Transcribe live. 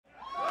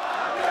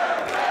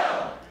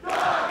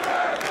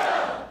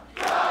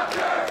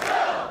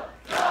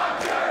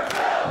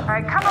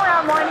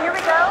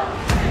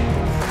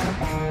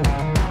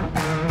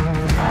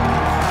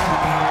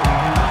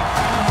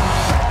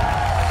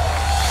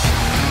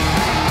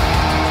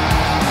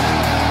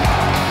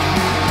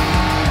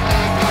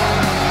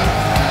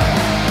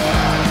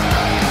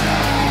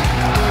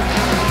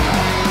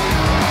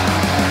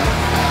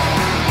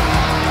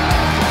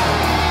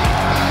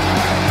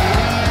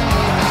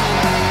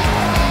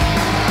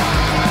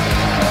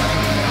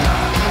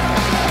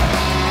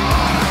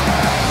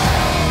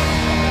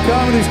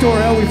Comedy Store,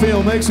 how we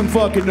feel? Make some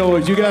fucking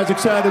noise. You guys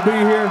excited to be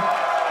here?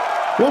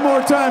 One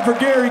more time for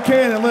Gary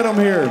Cannon. Let him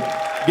hear.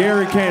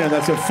 Gary Cannon,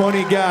 that's a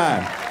funny guy.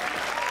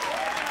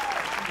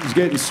 He's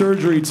getting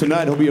surgery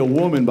tonight. He'll be a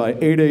woman by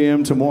 8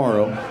 a.m.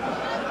 tomorrow.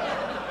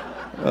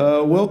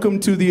 Welcome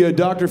to the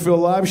Dr. Phil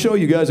Live Show.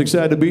 You guys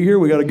excited to be here?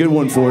 We got a good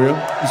one for you.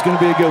 It's going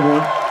to be a good one.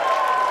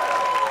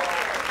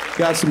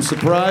 Got some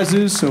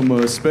surprises,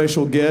 some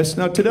special guests.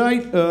 Now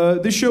tonight,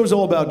 this show is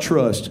all about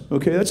trust.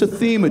 Okay, that's a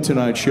theme of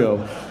tonight's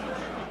show.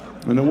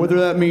 And whether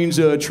that means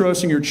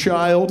trusting your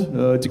child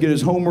to get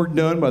his homework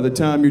done by the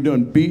time you're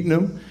done beating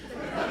him,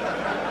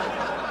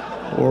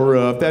 or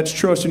if that's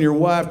trusting your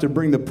wife to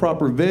bring the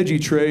proper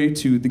veggie tray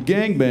to the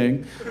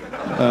gangbang,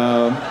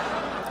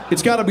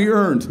 it's got to be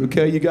earned.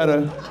 Okay, you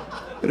gotta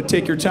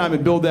take your time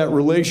and build that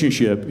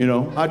relationship. You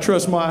know, I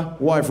trust my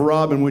wife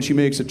Robin when she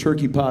makes a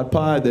turkey pot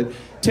pie that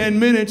 10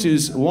 minutes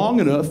is long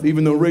enough,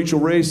 even though Rachel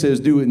Ray says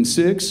do it in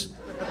 6.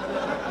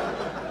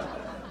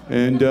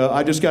 And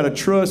I just got to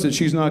trust that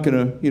she's not going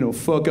to, you know,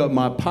 fuck up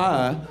my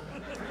pie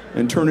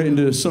and turn it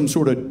into some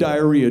sort of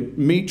diarrhea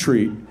meat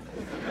treat.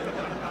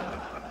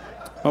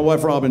 My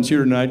wife Robin's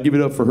here tonight. Give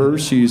it up for her.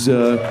 She's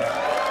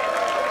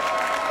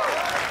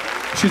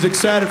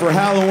excited for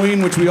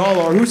Halloween, which we all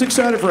are. Who's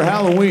excited for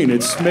Halloween?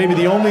 It's maybe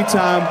the only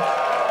time.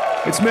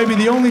 It's maybe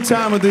the only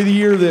time of the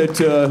year that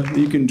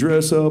you can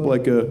dress up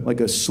like a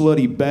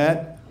slutty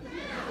bat.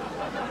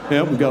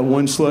 Yeah, we've got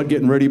one slut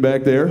getting ready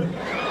back there.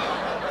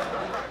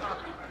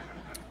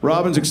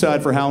 Robin's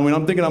excited for Halloween.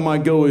 I'm thinking I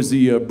might go as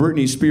the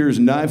Britney Spears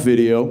knife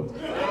video.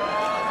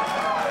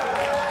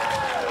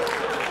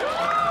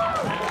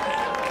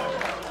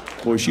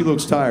 Boy, she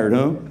looks tired,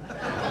 huh?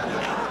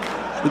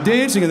 The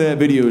dancing in that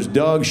video is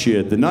dog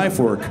shit. The knife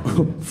work,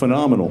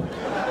 phenomenal.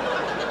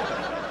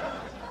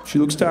 She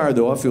looks tired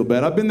though, I feel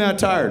bad. I've been that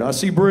tired. I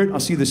see Brit, I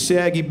see the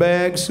saggy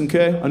bags,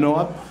 okay? I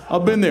know,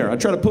 I've been there. I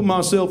try to put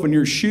myself in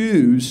your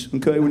shoes,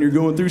 okay, when you're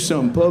going through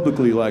something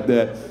publicly like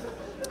that.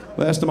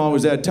 Last time I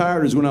was that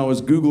tired is when I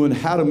was Googling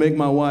how to make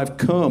my wife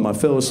come. I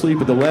fell asleep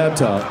at the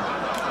laptop.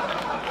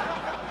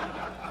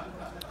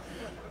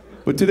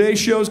 But today's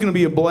show is going to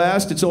be a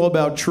blast. It's all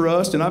about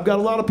trust, and I've got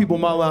a lot of people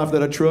in my life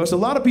that I trust. A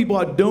lot of people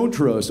I don't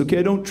trust, okay?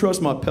 I don't trust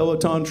my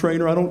Peloton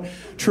trainer. I don't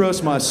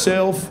trust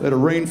myself at a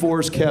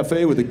Rainforest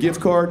Cafe with a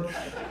gift card.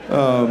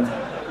 You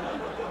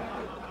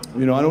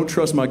know, I don't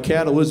trust my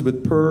cat,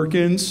 Elizabeth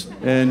Perkins,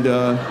 and...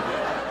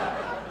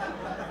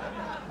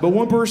 But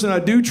one person I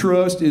do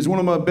trust is one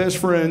of my best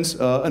friends,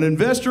 an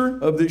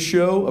investor of this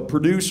show, a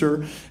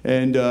producer,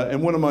 and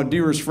one of my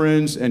dearest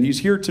friends, and he's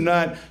here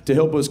tonight to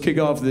help us kick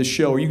off this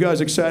show. Are you guys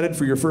excited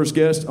for your first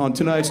guest on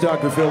tonight's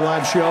Dr. Phil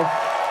Live Show?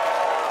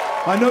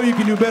 I know you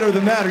can do better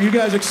than that. Are you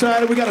guys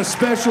excited? We got a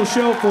special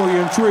show for you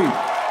in treat.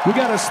 We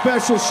got a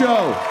special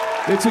show.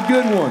 It's a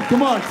good one.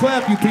 Come on,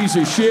 clap, you piece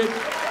of shit.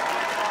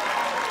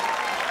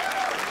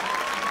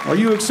 Are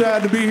you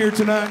excited to be here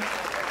tonight?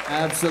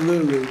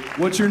 Absolutely.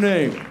 What's your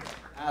name?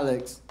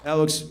 Alex.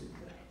 Alex,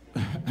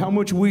 how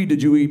much weed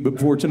did you eat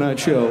before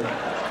tonight's show?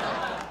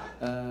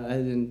 I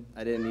didn't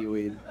eat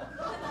weed.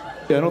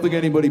 Yeah, I don't think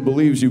anybody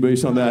believes you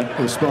based on that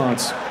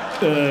response.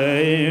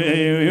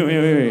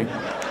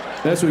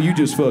 That's what you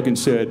just fucking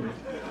said.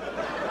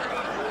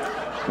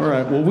 All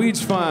right, well,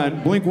 weed's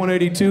fine. Blink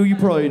 182, you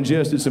probably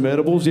ingested some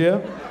edibles,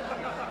 yeah?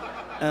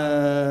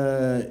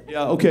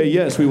 Yeah, okay,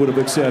 yes, we would have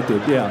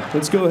accepted. Yeah,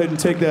 let's go ahead and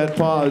take that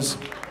pause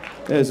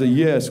as a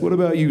yes. What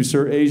about you,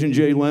 sir? Asian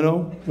Jay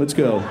Leno? Let's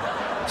go.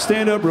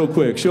 Stand up real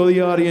quick. Show the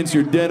audience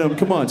your denim.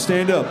 Come on,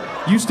 stand up.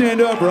 You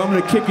stand up or I'm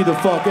going to kick you the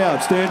fuck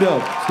out. Stand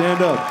up.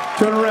 Stand up.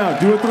 Turn around.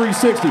 Do a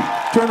 360.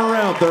 Turn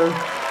around, third.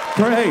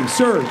 Hey,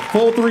 sir,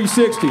 full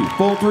 360.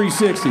 Full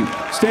 360.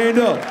 Stand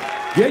up.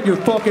 Get your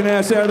fucking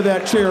ass out of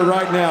that chair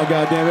right now,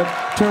 goddammit.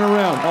 Turn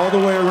around. All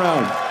the way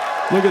around.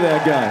 Look at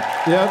that guy.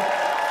 Yep.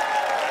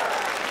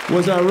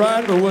 Was I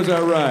right or was I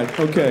right?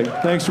 Okay,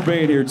 thanks for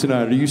being here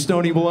tonight. Are you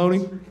Stony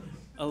Baloney?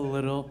 A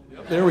little.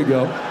 There we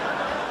go.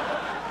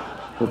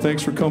 Well,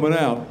 thanks for coming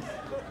out.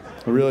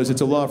 I realize it's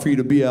a lot for you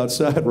to be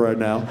outside right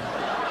now.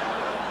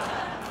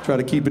 Try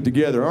to keep it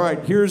together. All right,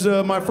 here's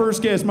my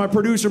first guest, my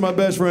producer, my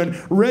best friend,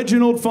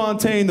 Reginald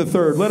Fontaine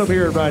III. Let him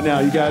hear it right now,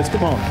 you guys.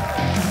 Come on.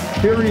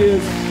 Here he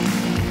is.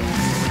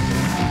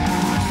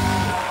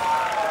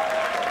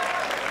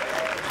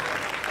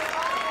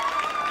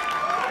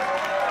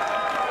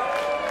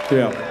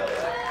 Yeah.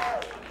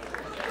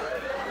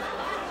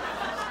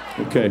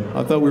 Okay,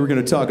 I thought we were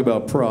going to talk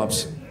about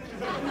props.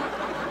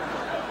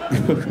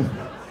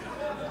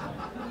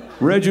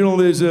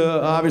 Reginald is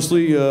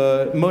obviously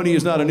money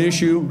is not an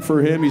issue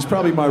for him. He's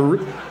probably my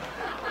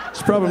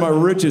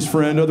richest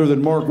friend, other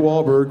than Mark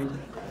Wahlberg.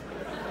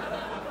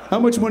 How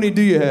much money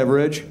do you have,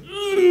 Reg?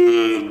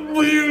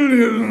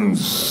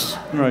 Billions.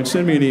 All right,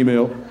 send me an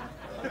email.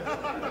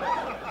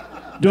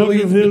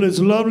 Dr. Phil, it's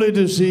lovely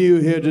to see you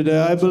here today.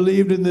 I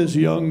believed in this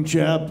young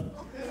chap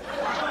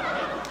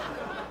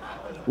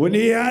when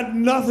he had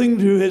nothing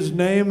to his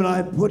name, and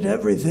I put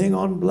everything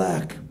on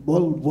black,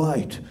 bold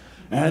white,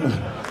 and...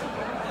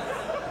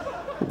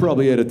 We'll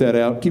probably edit that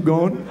out. Keep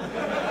going.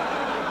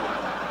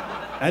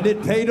 And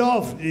it paid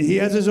off. He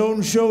has his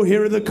own show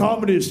here at the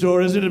Comedy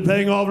Store. Isn't it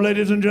paying off,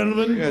 ladies and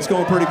gentlemen? Yeah, it's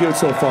going pretty good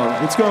so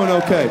far. It's going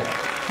okay.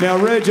 Now,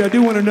 Reg, I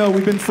do want to know,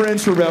 we've been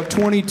friends for about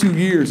 22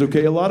 years,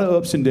 okay? A lot of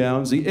ups and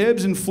downs, the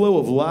ebbs and flow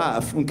of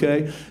life,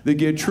 okay, that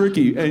get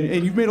tricky.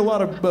 And you've made a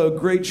lot of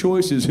great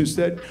choices. Is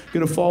that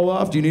going to fall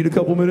off? Do you need a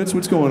couple minutes?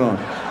 What's going on?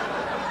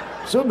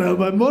 Somehow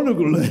my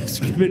monocle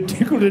has been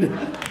tickled in.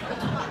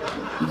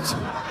 It's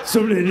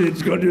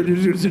got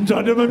it's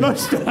inside of my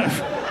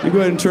mustache. You go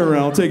ahead and turn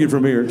around. I'll take it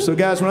from here. So,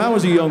 guys, when I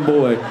was a young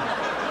boy,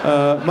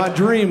 my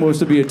dream was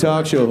to be a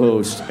talk show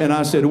host. And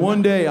I said,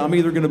 one day I'm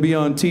either going to be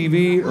on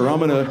TV or I'm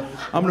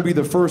gonna be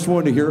the first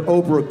one to hear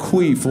Oprah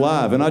queef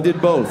live. And I did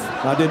both.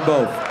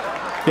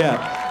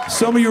 Yeah.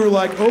 Some of you were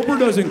like, Oprah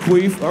doesn't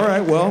queef. All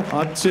right, well,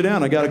 I'll sit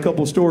down. I got a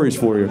couple stories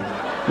for you.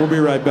 We'll be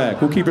right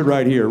back. We'll keep it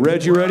right here.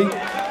 Reg, you ready?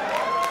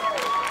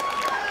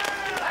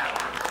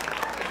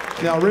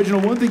 Now,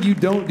 Reginald, one thing you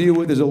don't deal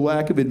with is a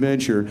lack of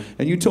adventure.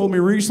 And you told me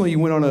recently you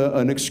went on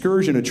an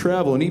excursion, a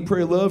travel, an eat,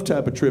 pray, love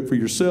type of trip for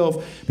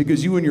yourself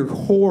because you and your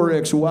whore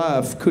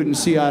ex-wife couldn't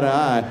see eye to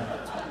eye.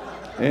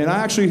 And I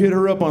actually hit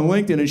her up on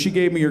LinkedIn, and she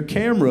gave me your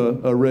camera,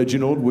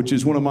 Reginald, which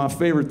is one of my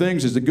favorite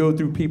things, is to go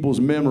through people's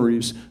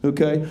memories,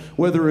 okay?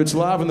 Whether it's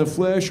live in the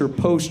flesh or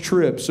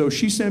post-trip. So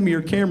she sent me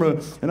your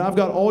camera, and I've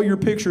got all your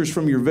pictures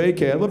from your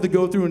vacay. I'd love to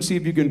go through and see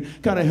if you can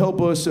kind of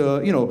help us,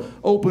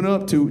 open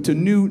up to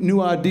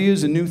new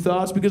ideas and new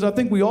thoughts, because I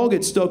think we all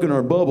get stuck in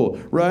our bubble,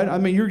 right? I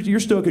mean, you're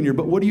stuck in your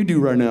bubble. What do you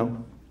do right now?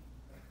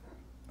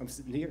 I'm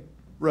sitting here.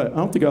 Right. I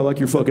don't think I like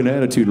your fucking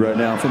attitude right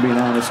now, if I'm being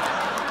honest.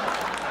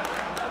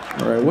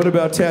 All right, what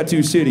about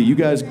Tattoo City? You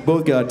guys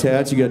both got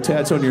tats. You got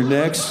tats on your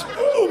necks.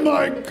 Oh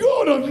my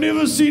God, I've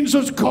never seen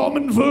such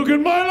common folk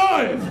in my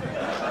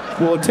life.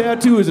 Well, a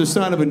tattoo is a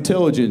sign of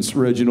intelligence,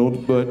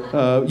 Reginald, but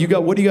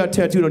what do you got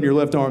tattooed on your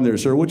left arm there,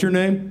 sir? What's your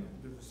name?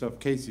 Stuff,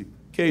 Casey.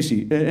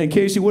 Casey. And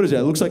Casey, what is that?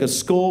 It looks like a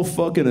skull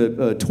fucking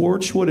a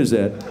torch. What is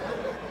that?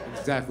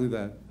 Exactly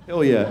that.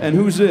 Hell yeah. And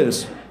who's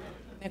this?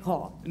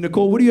 Nicole.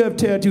 Nicole, what do you have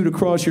tattooed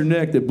across your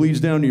neck that bleeds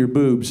down to your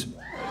boobs?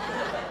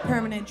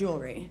 Permanent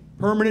jewelry.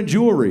 Permanent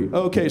jewelry.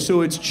 Okay,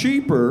 so it's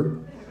cheaper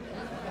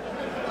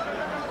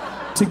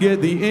to get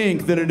the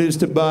ink than it is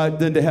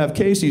than to have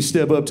Casey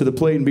step up to the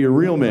plate and be a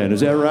real man.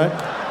 Is that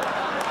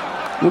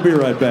right? We'll be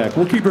right back.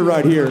 We'll keep it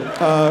right here.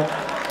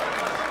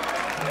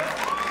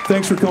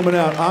 Thanks for coming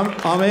out.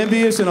 I'm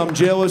envious and I'm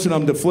jealous and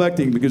I'm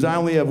deflecting because I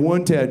only have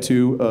one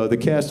tattoo, the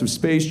cast of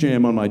Space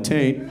Jam on my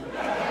taint,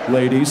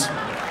 ladies.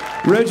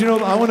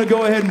 Reginald, I want to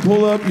go ahead and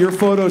pull up your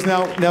photos.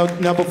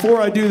 Now, before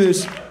I do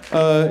this,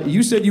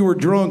 you said you were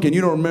drunk and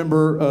you don't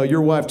remember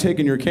your wife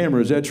taking your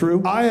camera. Is that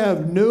true? I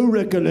have no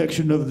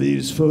recollection of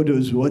these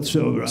photos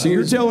whatsoever. So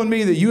you're telling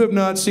me that you have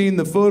not seen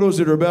the photos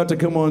that are about to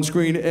come on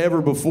screen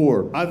ever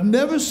before? I've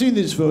never seen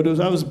these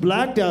photos. I was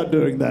blacked out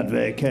during that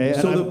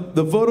vacay. So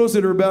the photos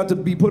that are about to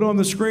be put on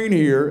the screen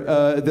here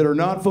that are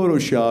not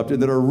photoshopped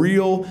and that are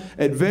real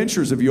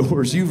adventures of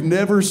yours, you've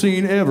never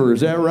seen ever.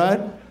 Is that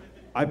right?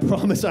 I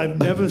promise I've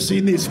never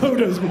seen these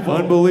photos before.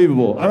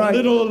 Unbelievable. I'm a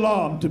little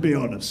alarmed, to be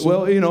honest.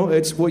 Well,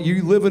 it's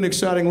you live an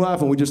exciting life,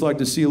 and we just like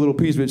to see a little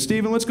piece of it.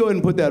 Stephen, let's go ahead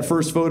and put that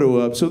first photo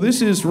up. So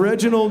this is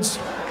Reginald's,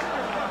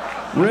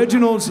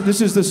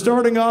 this is the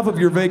starting off of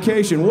your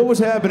vacation. What was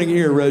happening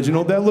here,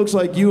 Reginald? That looks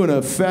like you and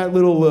a fat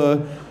little,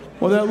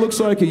 that looks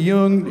like a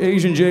young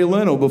Asian Jay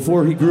Leno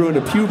before he grew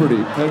into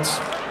puberty.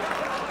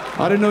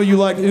 I didn't know you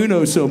liked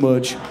Uno so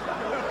much.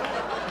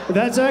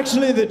 That's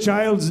actually the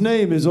child's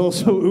name is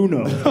also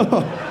Uno.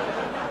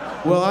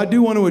 Well, I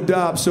do want to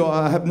adopt, so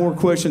I have more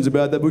questions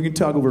about that, but we can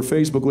talk over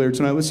Facebook later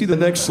tonight. Let's see the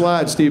next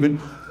slide,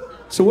 Stephen.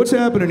 So what's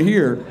happening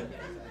here?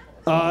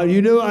 I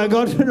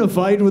got in a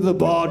fight with a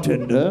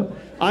bartender.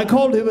 I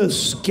called him a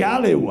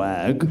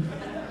scallywag.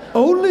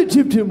 Only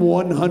tipped him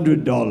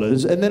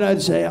 $100, and then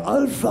I'd say,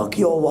 I'll fuck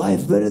your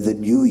wife better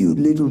than you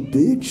little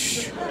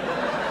bitch.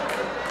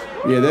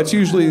 Yeah, that's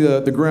usually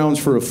the grounds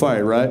for a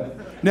fight, right?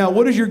 Now,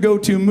 what is your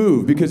go-to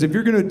move? Because if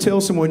you're going to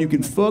tell someone you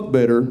can fuck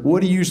better,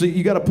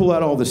 you got to pull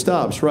out all the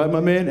stops, right, my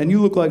man? And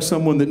you look like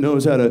someone that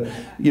knows how to,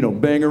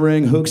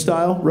 bang-a-rang hook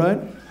style, right?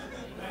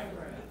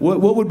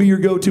 What would be your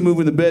go-to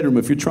move in the bedroom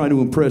if you're trying to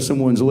impress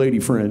someone's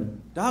lady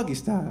friend? Doggy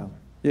style.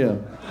 Yeah.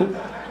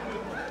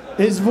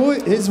 His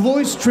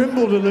voice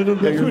trembled a little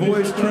bit. Yeah, your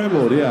voice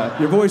trembled, yeah.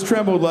 Your voice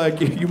trembled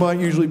like you might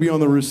usually be on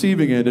the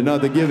receiving end and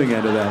not the giving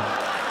end of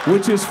that.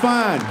 Which is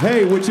fine.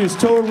 Hey, which is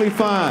totally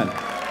fine.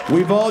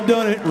 We've all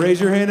done it.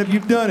 Raise your hand if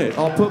you've done it.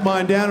 I'll put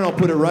mine down and I'll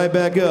put it right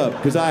back up,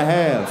 because I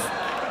have.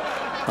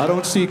 I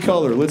don't see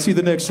color. Let's see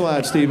the next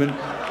slide, Stephen.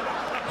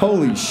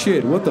 Holy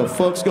shit, what the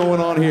fuck's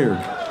going on here?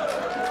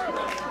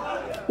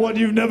 What,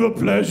 you've never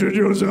pleasured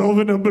yourself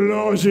in a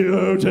Bellagio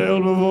hotel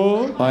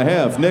before? I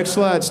have. Next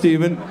slide,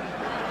 Stephen.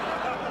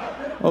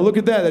 Oh, look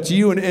at that. That's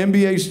you and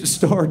NBA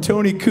star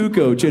Tony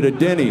Kukoc at a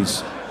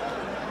Denny's.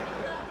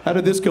 How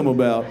did this come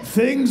about?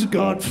 Things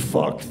got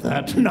fucked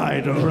that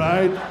night, all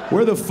right?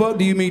 Where the fuck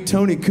do you meet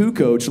Tony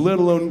Kukoc, let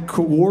alone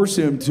coerce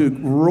him to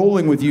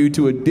rolling with you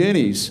to a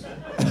Denny's?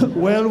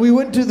 Well, we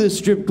went to this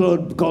strip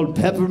club called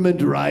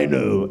Peppermint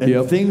Rhino,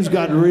 and things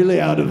got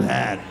really out of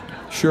hand.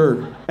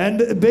 Sure.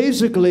 And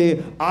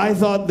basically, I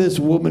thought this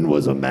woman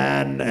was a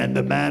man, and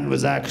the man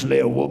was actually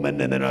a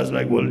woman. And then I was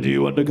like, well, do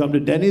you want to come to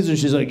Denny's? And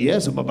she's like,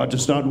 yes, I'm about to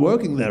start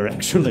working there,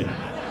 actually.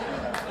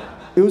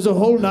 It was a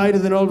whole night,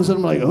 and then all of a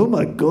sudden I'm like, oh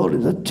my God,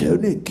 is that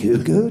Tony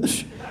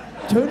Kukoc?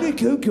 Tony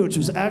Kukoc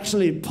was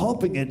actually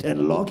popping it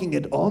and locking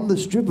it on the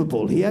stripper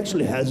pole. He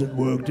actually hasn't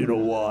worked in a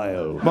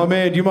while. My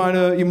man, do you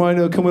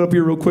mind coming up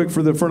here real quick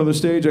for the front of the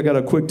stage? I got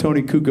a quick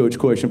Tony Kukoc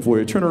question for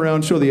you. Turn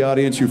around, show the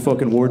audience your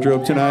fucking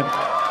wardrobe tonight.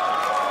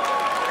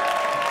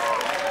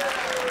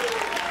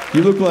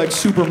 You look like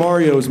Super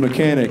Mario's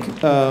mechanic.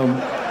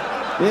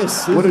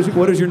 Yes.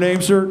 What is your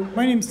name, sir?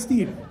 My name's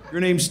Steve. Your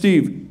name's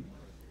Steve.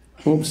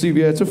 Well, Steve,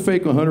 yeah, it's a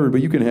fake 100,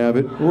 but you can have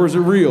it. Or is it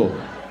real?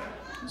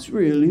 It's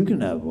real, you can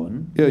have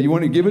one. Yeah, you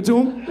want to give it to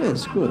him?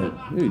 Yes, go ahead.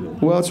 Here you go.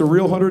 Well, it's a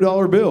real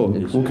 $100 bill.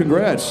 Yes. Well,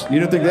 congrats. You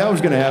didn't think that was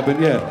going to happen,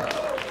 yeah.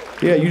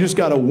 Yeah, you just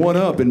got a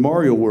one-up in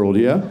Mario World,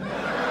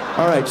 yeah?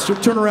 All right, so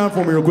turn around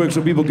for me real quick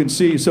so people can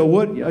see. So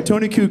what,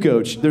 Tony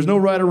Kukoc, there's no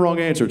right or wrong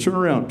answer. Turn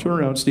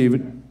around,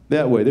 Steven.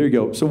 That way, there you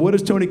go. So what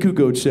does Tony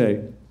Kukoc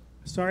say?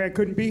 Sorry I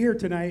couldn't be here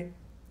tonight.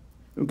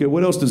 Okay,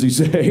 what else does he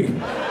say?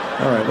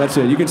 All right, that's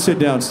it. You can sit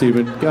down,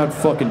 Steven. God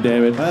fucking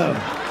damn it.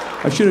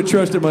 I should have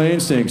trusted my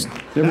instincts.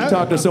 Never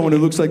talked to someone who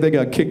looks like they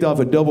got kicked off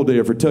a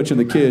Doubleday for touching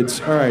the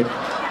kids. All right.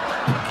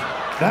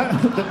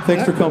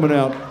 Thanks for coming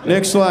out.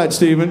 Next slide,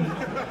 Steven.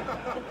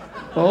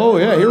 Oh,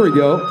 yeah, here we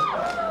go.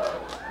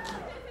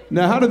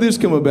 Now, how did this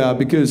come about?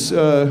 Because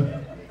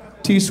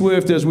T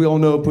Swift, as we all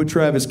know, put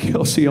Travis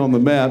Kelce on the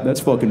map. That's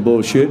fucking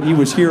bullshit. He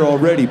was here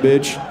already,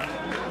 bitch.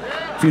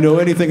 If you know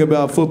anything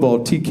about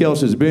football, T.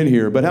 Kelce has been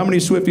here. But how many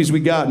Swifties we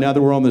got now that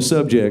we're on the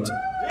subject?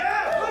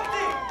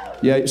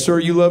 Yeah, sir,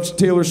 you love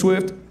Taylor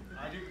Swift?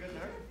 I do, good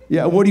sir.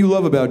 Yeah, what do you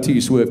love about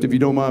T. Swift, if you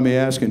don't mind me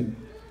asking?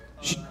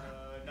 Not a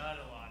lot,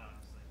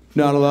 honestly.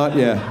 Not a lot?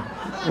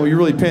 Yeah. Well, you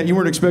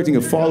weren't expecting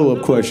a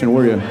follow-up question,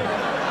 were you?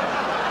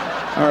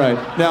 All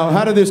right. Now,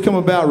 how did this come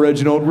about,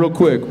 Reginald? Real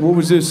quick. What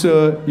was this?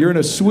 You're in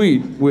a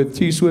suite with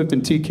T. Swift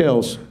and T.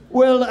 Kelce.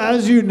 Well,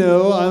 as you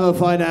know, I'm a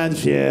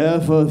financier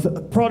for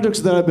projects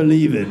that I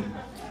believe in.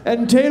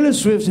 And Taylor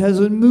Swift has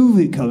a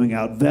movie coming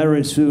out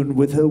very soon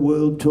with her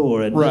world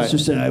tour. And let's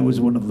just say I was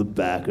one of the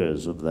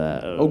backers of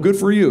that. Oh, good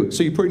for you.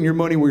 So you're putting your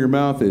money where your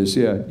mouth is,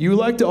 yeah. You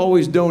like to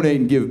always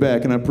donate and give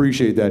back, and I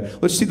appreciate that.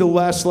 Let's see the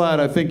last slide.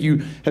 I think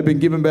you have been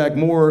giving back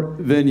more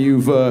than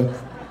you've...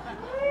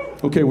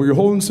 Okay, well, you're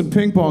holding some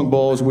ping pong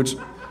balls, which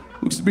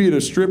looks to be at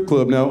a strip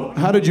club. Now,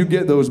 how did you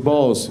get those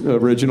balls,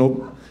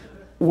 Reginald?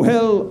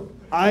 Well,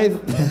 I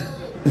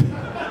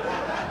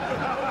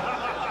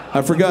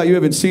forgot you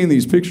haven't seen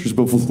these pictures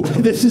before.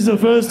 This is the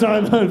first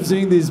time I'm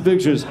seeing these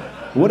pictures.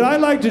 What I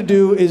like to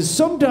do is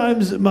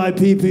sometimes my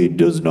pee-pee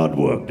does not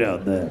work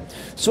down there.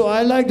 So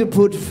I like to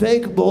put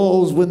fake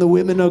balls when the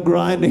women are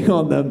grinding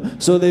on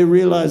them so they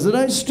realize that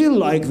I still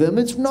like them.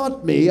 It's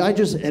not me. I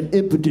just am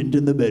impotent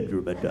in the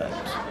bedroom at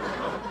times.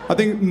 I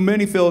think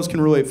many fellas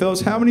can relate.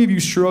 Fellas, how many of you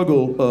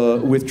struggle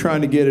with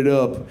trying to get it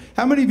up?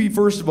 How many of you,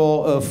 first of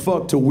all,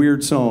 fuck to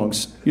weird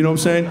songs? You know what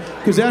I'm saying?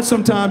 Because that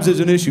sometimes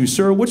is an issue.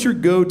 Sir, what's your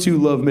go-to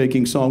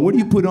love-making song? What do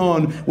you put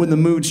on when the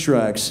mood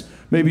strikes?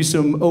 Maybe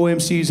some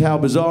OMC's How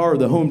Bizarre or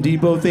the Home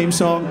Depot theme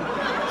song?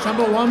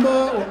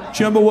 Chumbawamba or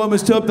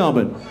Chumbawamba's Tub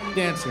Thumpin'.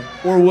 Dancer.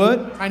 Or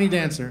what? Tiny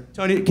Dancer.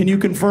 Tony, can you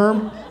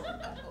confirm?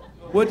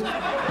 What?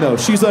 No,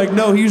 she's like,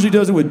 no, he usually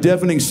does it with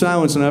deafening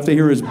silence and I have to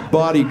hear his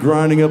body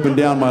grinding up and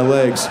down my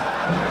legs.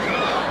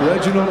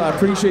 Reginald, I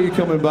appreciate you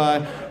coming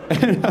by.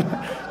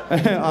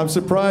 I'm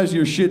surprised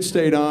your shit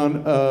stayed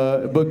on,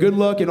 but good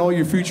luck in all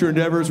your future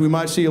endeavors. We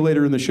might see you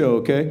later in the show,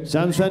 okay?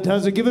 Sounds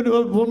fantastic. Give it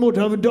one more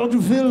time with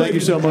Dr. Phil. Thank you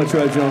so much,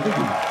 Reginald.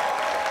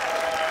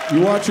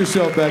 You watch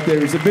yourself back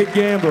there. He's a big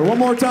gambler. One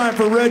more time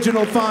for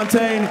Reginald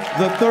Fontaine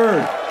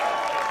III.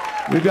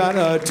 We've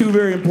got two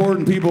very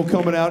important people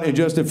coming out in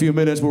just a few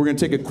minutes, but we're going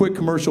to take a quick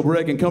commercial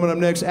break. And coming up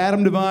next,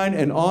 Adam DeVine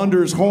and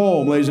Anders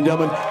Holm, ladies and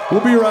gentlemen.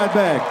 We'll be right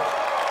back.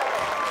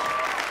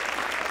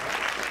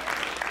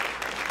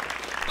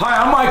 Hi,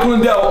 I'm Mike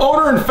Lindell,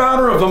 owner and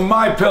founder of the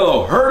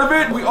MyPillow. Heard of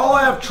it? We all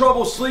have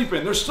trouble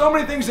sleeping. There's so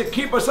many things that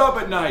keep us up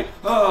at night.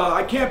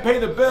 I can't pay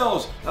the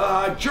bills.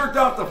 I jerked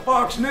off to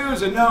Fox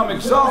News and now I'm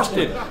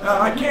exhausted.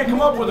 I can't come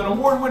up with an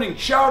award-winning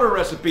chowder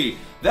recipe.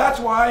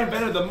 That's why I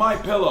invented the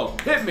MyPillow.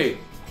 Hit me.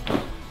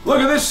 Look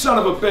at this son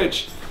of a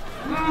bitch.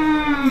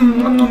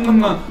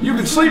 You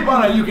can sleep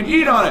on it, you can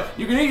eat on it,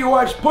 you can eat your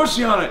wife's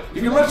pussy on it,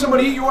 you can let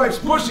somebody eat your wife's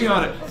pussy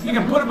on it, you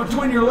can put it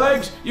between your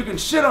legs, you can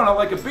sit on it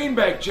like a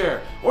beanbag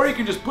chair, or you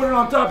can just put it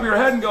on top of your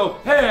head and go,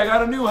 hey, I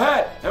got a new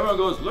hat. Everyone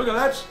goes, look at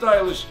that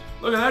stylish,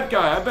 look at that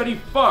guy, I bet he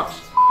fucks.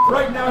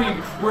 Right now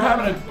we're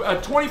having a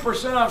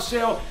 20% off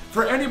sale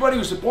for anybody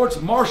who supports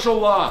martial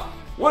law.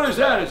 What is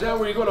that? Is that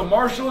where you go to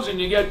Marshall's and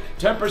you get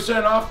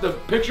 10% off the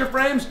picture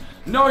frames?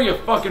 No, you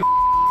fucking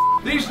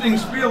these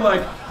things feel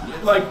like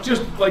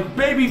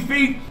baby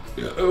feet.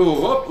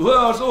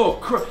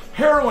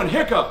 Heroin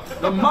hiccup.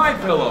 The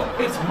MyPillow.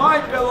 It's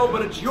my pillow,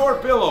 but it's your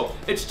pillow.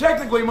 It's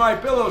technically my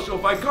pillow, so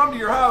if I come to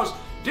your house,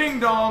 ding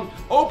dong,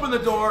 open the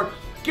door,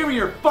 Give me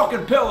your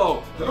fucking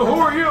pillow. Who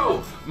are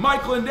you?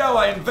 Mike Lindell,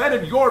 I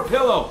invented your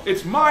pillow.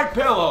 It's my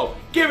pillow.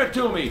 Give it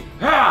to me.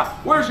 Ha!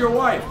 Where's your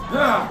wife?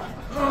 Ha!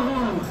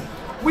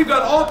 We've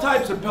got all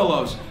types of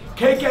pillows.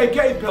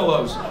 KKK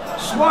pillows,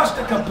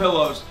 swastika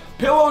pillows,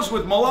 pillows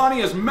with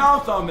Melania's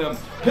mouth on them,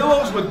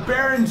 pillows with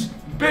Barron's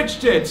bitch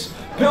tits,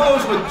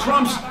 pillows with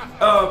Trump's,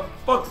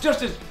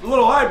 just his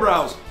little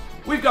eyebrows.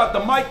 We've got the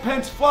Mike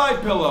Pence fly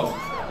pillow.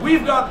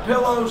 We've got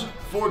pillows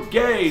for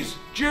gays,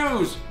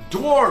 Jews,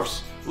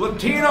 dwarfs,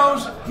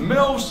 Latinos,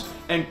 MILFs,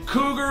 and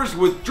cougars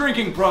with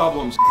drinking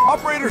problems.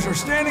 Operators are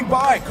standing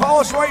by. Call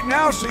us right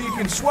now so you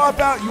can swap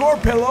out your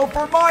pillow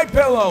for my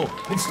pillow.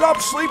 And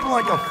stop sleeping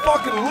like a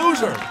fucking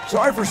loser.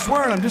 Sorry for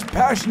swearing, I'm just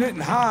passionate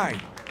and high.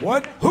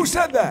 What? Who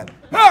said that?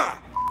 Ah!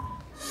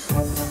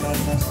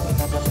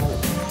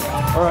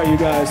 All right, you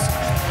guys.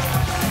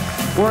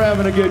 We're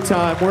having a good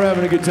time. We're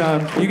having a good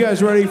time. You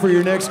guys ready for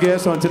your next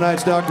guest on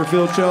tonight's Dr.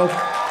 Phil show?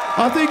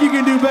 I think you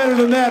can do better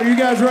than that. Are you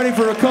guys ready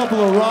for a couple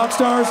of rock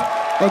stars?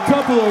 A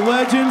couple of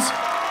legends?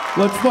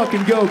 Let's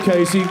fucking go,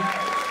 Casey.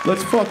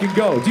 Let's fucking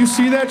go. Do you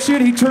see that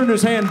shit? He turned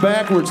his hand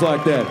backwards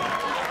like that.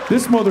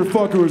 This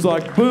motherfucker was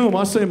like, boom,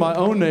 I say my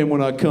own name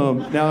when I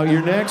come. Now,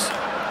 you're next.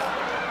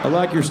 I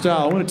like your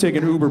style. I want to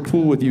take an Uber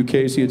pool with you,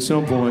 Casey, at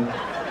some point.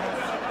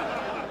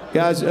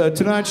 Guys,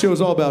 tonight's show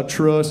is all about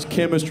trust,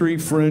 chemistry,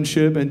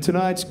 friendship, and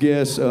tonight's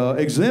guests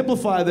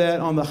exemplify that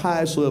on the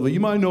highest level. You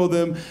might know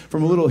them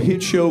from a little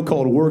hit show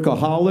called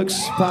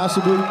Workaholics,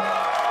 possibly.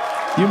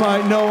 You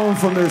might know them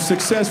from their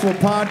successful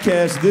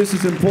podcast, This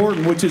Is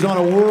Important, which is on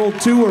a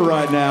world tour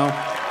right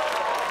now.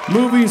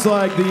 Movies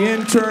like The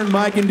Intern,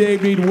 Mike and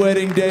Dave Need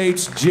Wedding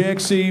Dates,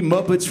 Jexy,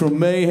 Muppets from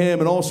Mayhem,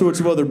 and all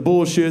sorts of other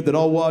bullshit that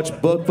I'll watch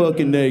butt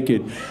fucking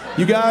naked.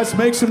 You guys,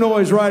 make some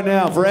noise right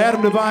now for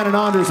Adam, DeVine, and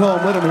Anders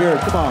Holm. Let them hear it.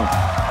 Come on.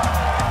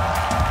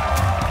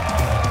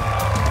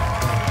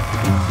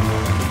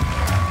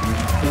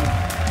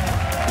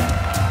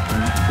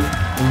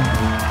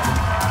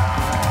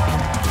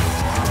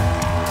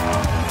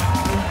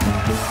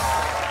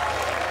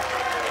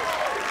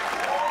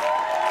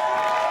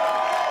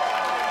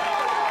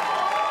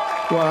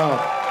 Wow.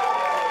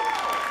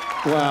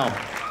 Wow.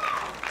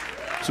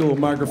 There's a little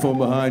microphone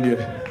behind you.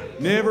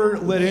 Never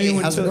let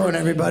anyone... How's it going,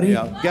 everybody?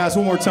 Yeah. Guys,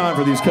 one more time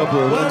for these couple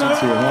of legends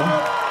here,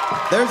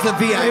 huh? There's the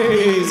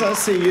VIPs. Hey. I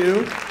see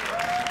you.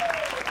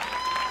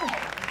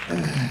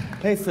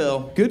 Hey,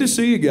 Phil. Good to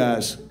see you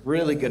guys.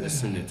 Really good to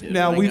see you, too.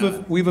 Now,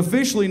 we've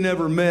officially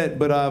never met,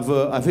 but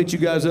I've hit you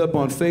guys up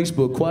on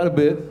Facebook quite a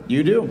bit.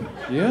 You do?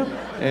 Yeah.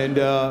 And,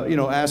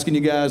 asking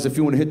you guys if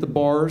you want to hit the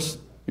bars,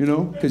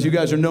 because you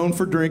guys are known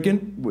for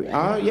drinking.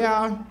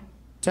 Yeah.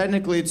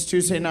 Technically, it's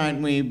Tuesday night,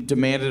 and we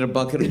demanded a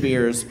bucket of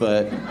beers,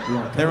 but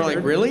they were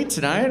like, really?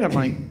 Tonight? I'm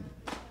like,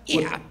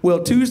 yeah.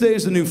 Well, Tuesday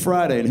is the new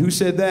Friday, and who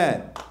said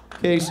that?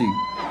 Casey.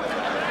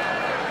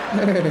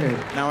 Hey.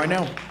 Now I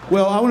know.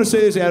 Well, I want to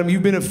say this, Adam.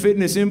 You've been a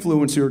fitness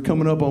influencer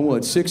coming up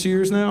on, 6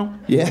 years now?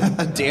 Yeah,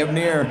 damn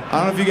near.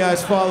 I don't know if you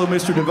guys follow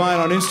Mr. DeVine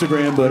on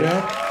Instagram, but...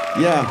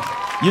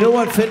 Yeah. You know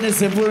what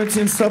fitness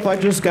influencing stuff I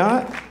just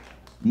got?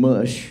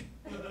 Mush.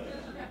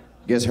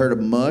 You guys heard of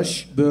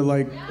mush? The,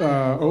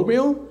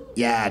 oatmeal?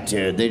 Yeah,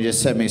 dude, they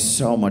just sent me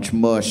so much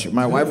mush.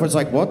 My wife was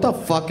like, what the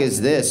fuck is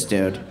this,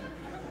 dude?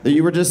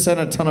 You were just sent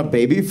a ton of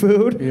baby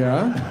food?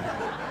 Yeah.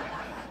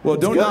 Well,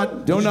 don't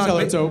knock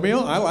it's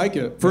oatmeal? I like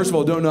it. First of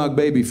all, don't knock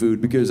baby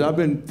food, because I've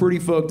been pretty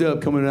fucked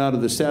up coming out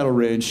of the saddle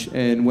ranch,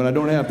 and when I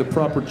don't have the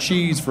proper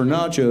cheese for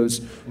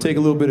nachos, take a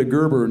little bit of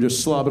Gerber and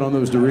just slop it on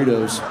those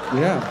Doritos.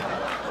 Yeah.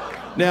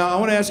 Now, I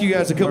want to ask you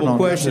guys a couple of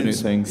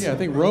questions. Yeah, I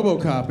think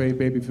RoboCop ate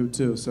baby food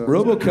too. So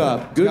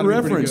RoboCop, good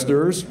reference,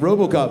 Durs.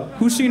 RoboCop.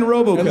 Who's seen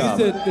RoboCop?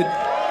 At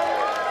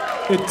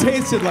least it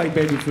tasted like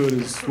baby food,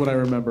 is what I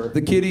remember.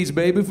 The kid eats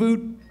baby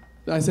food?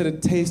 I said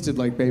it tasted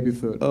like baby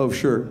food. Oh,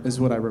 sure. Is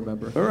what I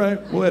remember. All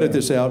right, we'll edit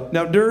this out.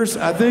 Now,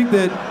 Durs, I think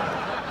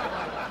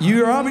that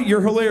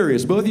you're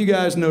hilarious. Both of you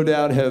guys, no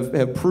doubt,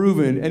 have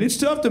proven, and it's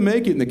tough to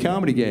make it in the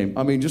comedy game.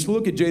 I mean, just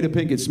look at Jada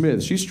Pinkett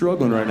Smith. She's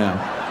struggling right now.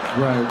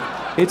 Right.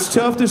 It's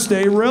tough to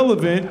stay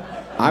relevant.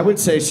 I would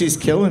say she's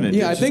killing it.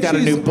 Yeah, I she's think got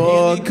she's a new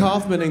book. Andy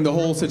Kaufmaning the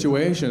whole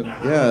situation.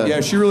 Yeah. Yeah,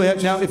 she really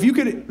has. Now, if you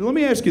could, let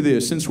me ask you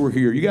this, since we're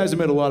here. You guys have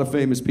met a lot of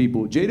famous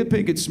people. Jada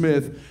Pinkett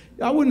Smith,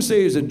 I wouldn't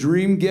say is a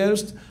dream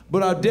guest,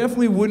 but I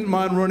definitely wouldn't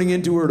mind running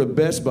into her at a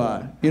Best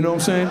Buy. You know what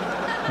I'm saying?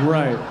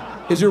 Right.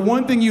 Is there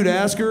one thing you'd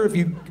ask her if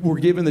you were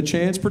given the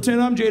chance?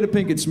 Pretend I'm Jada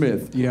Pinkett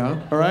Smith. Yeah.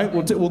 All right,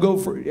 we'll go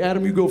for,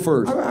 Adam, you go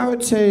first. I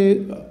would say,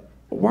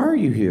 why are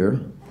you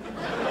here?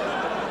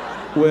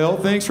 Well,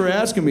 thanks for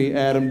asking me,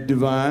 Adam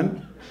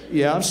DeVine.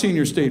 Yeah, I've seen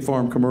your State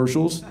Farm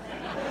commercials.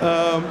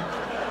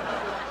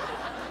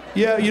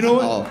 Yeah, you know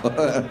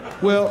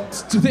what? Well,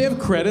 do they have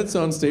credits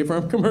on State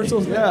Farm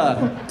commercials?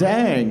 Yeah,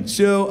 dang.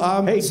 So,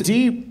 hey,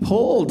 deep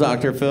pull,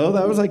 Dr. Phil.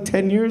 That was like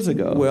 10 years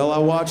ago. Well, I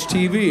watch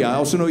TV. I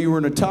also know you were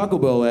in a Taco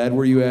Bell ad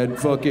where you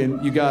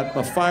got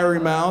a fiery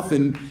mouth,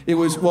 and it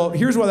was, well,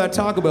 here's why that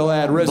Taco Bell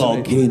ad resonated.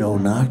 Volcano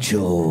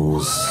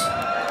nachos.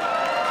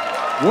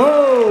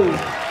 Whoa!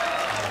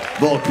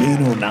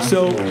 Volcano nachos.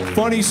 So,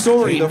 funny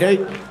story.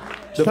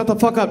 Shut the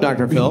fuck up,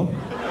 Dr. Phil.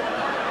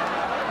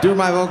 Do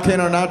my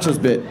volcano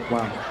nachos bit.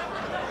 Wow.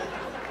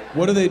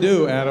 What do they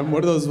do, Adam?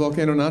 What do those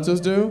volcano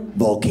nachos do?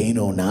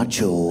 Volcano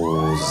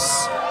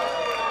nachos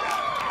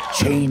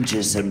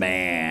changes a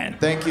man.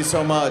 Thank you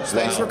so much.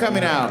 Thanks for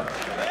coming out.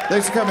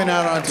 Thanks for coming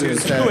out on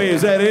Tuesday. Wait,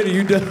 is that it? Are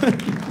you done?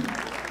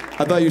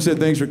 I thought you said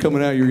thanks for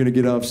coming out. You were gonna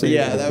get off stage.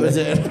 Yeah, that was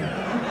it.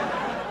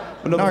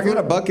 No, I got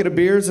a bucket of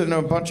beers and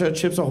a bunch of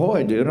Chips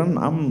Ahoy, dude.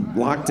 I'm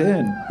locked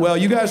in. Well,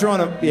 you guys are on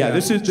a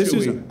This is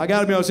chewy. I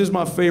gotta be honest. This is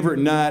my favorite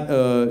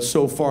night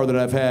so far that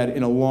I've had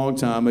in a long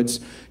time. It's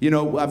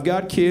I've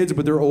got kids,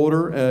 but they're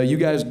older. You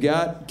guys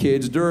got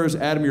kids. Durs,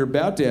 Adam, you're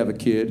about to have a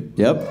kid.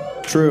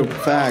 Yep. True.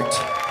 Fact.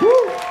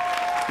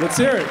 Let's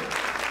hear it.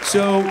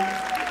 So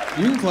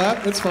You can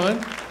clap. It's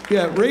fine.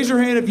 yeah, raise your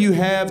hand if you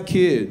have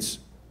kids.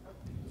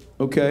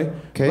 Okay.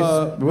 Okay.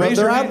 Well, raise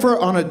they're your out hand.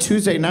 on a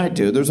Tuesday night,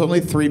 dude. There's only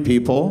 3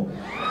 people.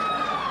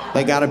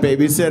 They got a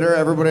babysitter.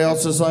 Everybody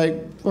else is like,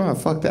 oh,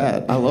 fuck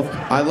that. I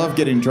love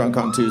getting drunk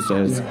on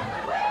Tuesdays.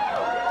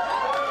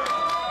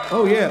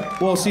 Oh yeah.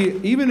 Well,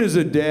 see, even as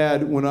a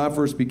dad, when I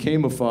first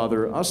became a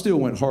father, I still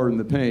went hard in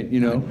the paint.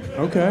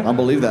 Okay. I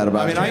believe that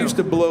about I mean, you. I used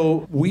to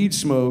blow weed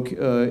smoke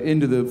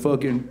onto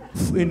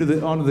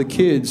the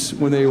kids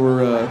when they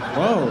were.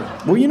 Whoa.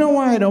 Well, you know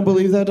why I don't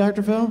believe that,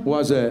 Dr. Phil?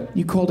 Why's that?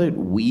 You called it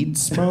weed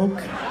smoke?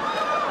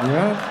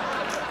 Yeah.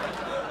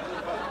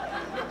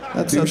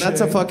 That's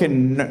a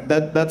fucking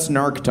that's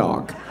narc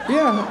talk.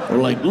 Yeah. They're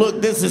like,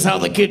 look, this is how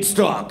the kids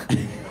talk.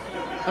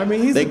 I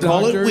mean, he's They a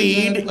call doctor. it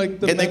weed, Is that, like,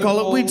 the and they call it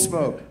medical- weed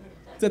smoke.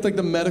 Is that like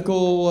the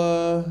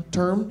medical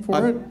term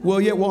for it?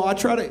 Well, yeah. Well, I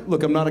try to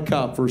look. I'm not a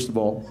cop, first of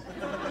all,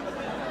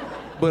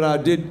 but I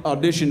did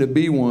audition to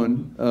be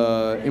one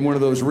in one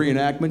of those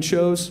reenactment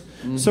shows.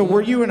 So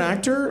were you an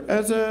actor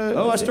as a...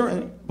 Oh, I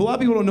started. A lot of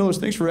people don't know this.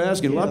 Thanks for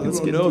asking. A lot of let's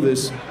people don't know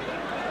this.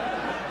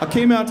 I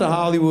came out to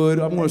Hollywood.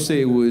 I'm going to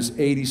say it was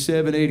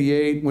 87,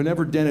 88.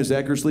 Whenever Dennis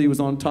Eckersley was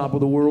on top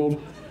of the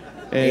world.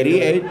 And,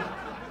 88.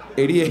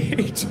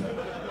 88.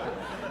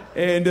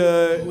 And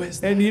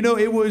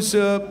it was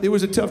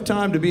a tough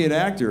time to be an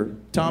actor.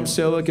 Tom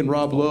Selleck and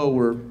Rob Lowe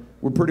were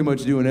pretty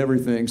much doing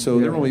everything, so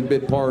they're only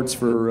bit parts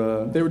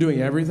for. They were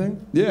doing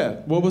everything? Yeah.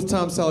 What was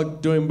Tom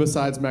Selleck doing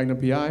besides Magnum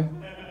P.I.?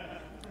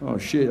 Oh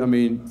shit! I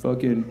mean,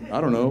 fucking,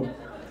 I don't know,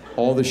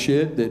 all the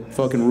shit that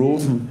fucking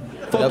rules.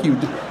 Fuck you.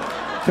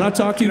 Can I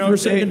talk to you for a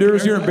second,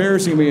 Durs? You're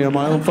embarrassing me on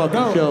my own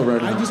fucking show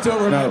right now. I just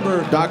don't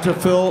remember. Dr.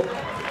 Phil,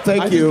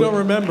 thank I you. just don't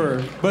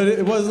remember. But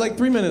it was like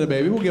 3 Minute a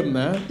Baby. We'll give him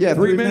that. Yeah,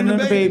 3 Minute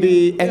a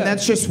Baby. And Yeah.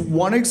 that's just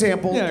one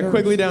example. Yeah,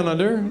 Quigley Down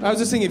Under. I was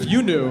just saying if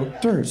you knew.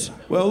 Durs.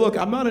 Well, look,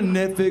 I'm not a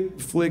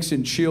Netflix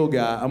and chill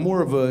guy. I'm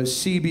more of a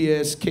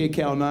CBS,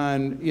 KCAL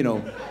 9,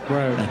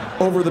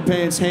 Right. over the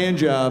pants hand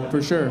job,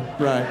 For sure.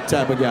 right,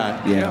 type of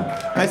guy.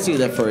 Yeah. I see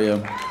that for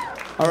you.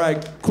 All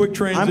right, quick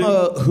transition. I'm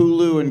a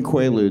Hulu and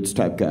Quaaludes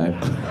type guy.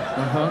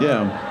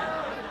 Yeah.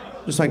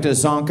 Just like to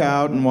zonk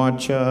out and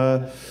watch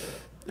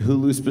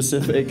Hulu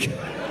specific.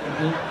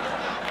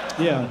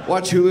 Yeah.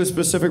 Watch Hulu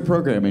specific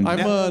programming. I'm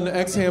an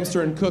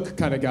ex-hamster and cook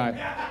kind of guy.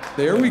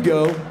 There we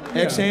go.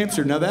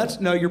 Ex-hamster.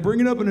 Now you're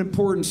bringing up an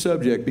important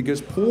subject because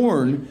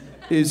porn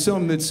is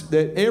something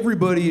that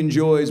everybody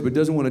enjoys but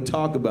doesn't want to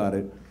talk about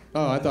it.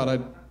 Oh, I thought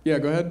I'd... Yeah,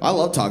 go ahead. I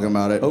love talking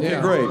about it. Okay, Yeah.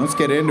 great. Let's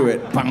get into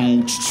it.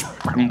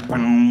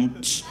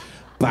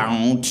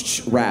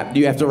 Rap.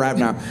 You have to rap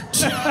now.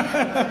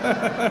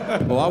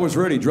 Well, I was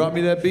ready. Drop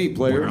me that beat,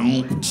 player.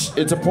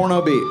 It's a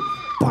porno beat.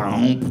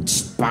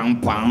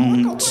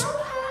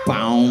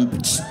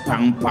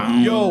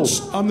 Yo,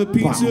 I'm the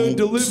pizza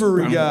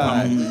delivery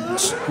guy.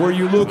 Were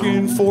you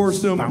looking for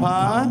some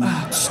pie?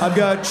 I've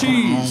got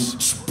cheese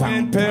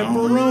and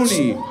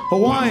pepperoni,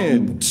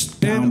 Hawaiian,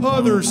 and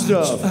other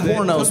stuff.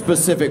 Porno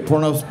specific.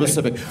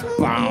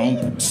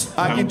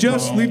 I can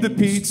just leave the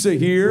pizza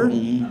here,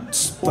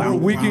 or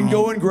we can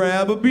go and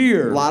grab a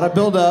beer. A lot of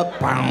build up.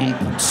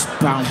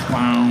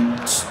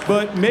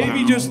 But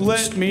maybe just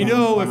let me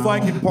know if I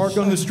can park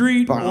on the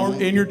street or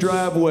in your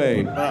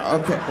driveway.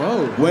 Okay.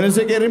 Whoa. When is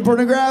it getting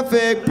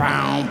pornographic?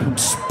 I've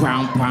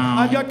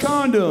got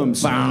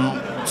condoms.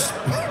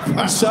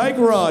 Psych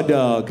raw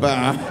dog.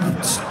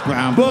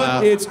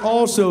 But it's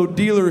also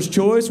dealer's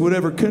choice.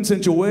 Whatever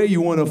consensual way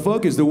you want to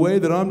fuck is the way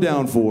that I'm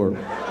down for.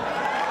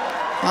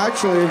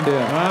 Actually,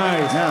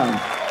 Nice.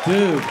 yeah.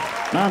 Dude.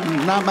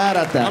 Not mad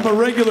at that. I'm a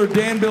regular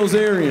Dan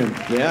Bilzerian.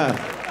 Yeah.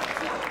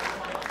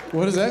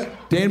 What is that?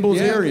 Dan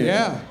Bilzerian.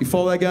 Yeah. You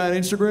follow that guy on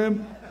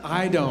Instagram?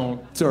 I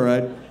don't. It's all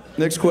right.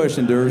 Next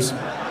question, Durs.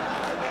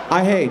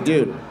 Hey,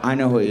 dude. I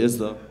know who he is,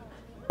 though.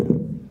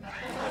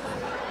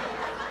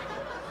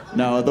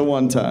 No, the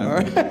one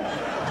time.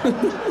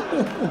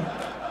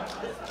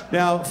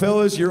 Now,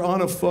 fellas, you're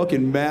on a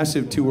fucking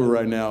massive tour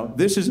right now.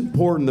 This is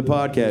important, the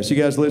podcast. You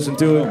guys listen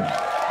to it?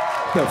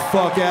 Get the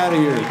fuck out of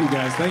here. Thank you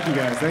guys. Thank you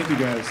guys. Thank you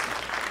guys.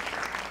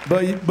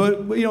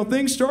 But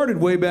things started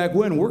way back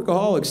when.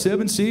 Workaholics,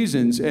 7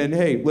 seasons. And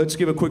hey, let's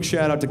give a quick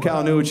shout out to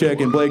Kyle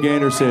Newacek and Blake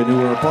Anderson,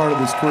 who are a part of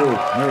this crew.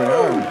 There we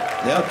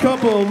are. A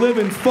couple of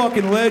living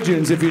fucking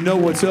legends, if you know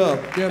what's up.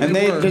 Yeah, And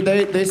were.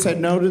 they said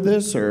no to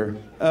this, or?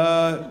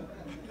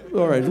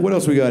 All right, what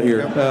else we got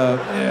here?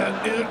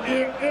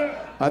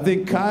 I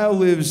think Kyle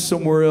lives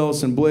somewhere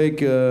else, and Blake.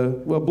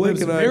 Blake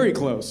Lives and I. very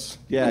close.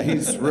 Yeah,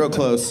 he's real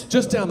close.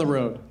 Just down the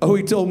road. Oh,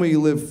 he told me you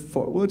live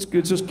far. Well, let's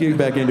just get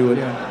back into it.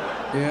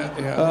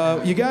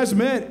 Yeah. You guys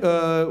met.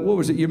 What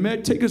was it? You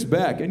met. Take us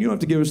back, and you don't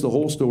have to give us the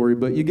whole story,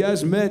 but you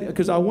guys met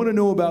because I want to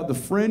know about the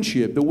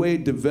friendship, the way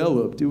it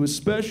developed. It was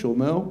special,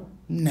 no?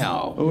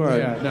 No. All right.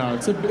 Yeah, no,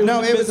 it was a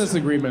business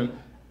agreement.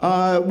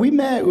 We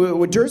met.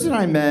 Jersey and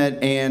I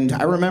met, and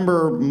I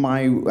remember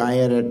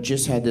I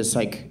just had this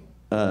like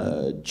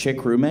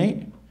chick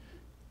roommate.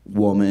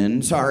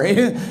 Woman, sorry,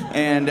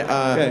 and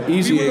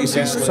easy,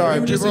 sorry. We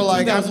were just People are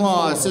in like, I'm 2004.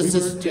 lost.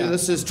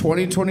 This is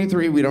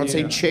 2023. We don't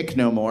say chick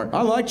no more.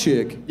 I like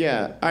chick.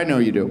 Yeah, I know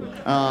you do.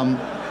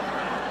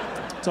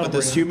 But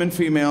this human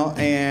female,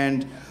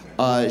 and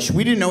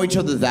we didn't know each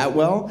other that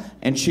well.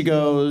 And she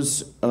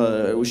goes,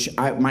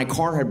 my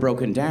car had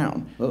broken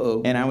down.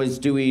 Uh-oh. And I was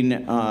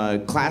doing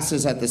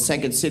classes at the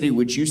Second City,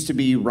 which used to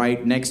be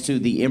right next to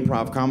the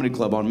Improv Comedy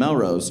Club on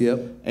Melrose.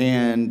 Yep.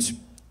 And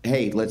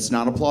hey, let's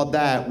not applaud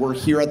that. We're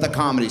here at the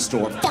Comedy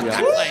Store. Fuck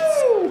that place.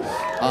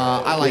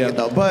 I like it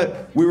though.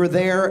 But we were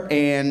there,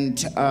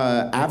 and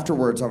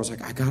afterwards I was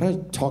like, I gotta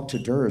talk to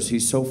Durs.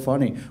 He's so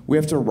funny. We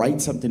have to write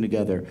something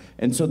together.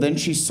 And so then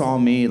she saw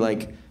me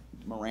like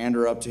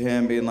Miranda up to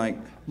him, being like,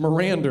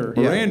 Miranda.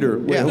 Miranda.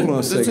 Wait, hold on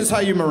a second. This is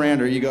how you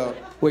Miranda. You go,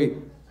 Wait.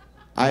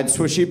 I had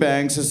swishy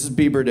bangs. This is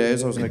Bieber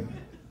days. I was like,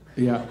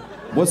 Yeah.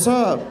 what's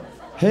up?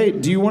 Hey,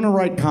 do you want to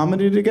write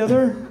comedy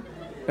together?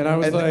 And I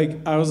was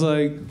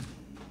like,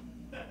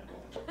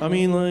 I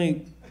mean,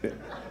 like,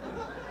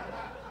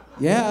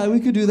 yeah, we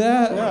could do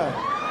that. Yeah.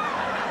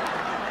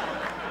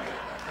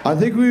 I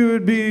think we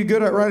would be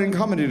good at writing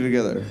comedy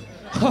together.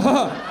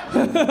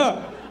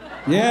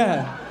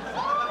 Yeah.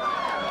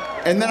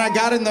 And then I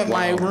got in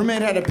my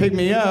roommate had to pick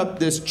me up,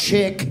 this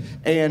chick,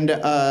 and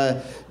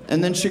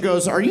then she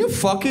goes, "Are you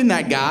fucking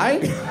that guy?"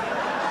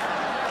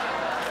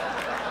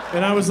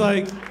 And I was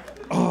like,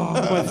 oh,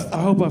 I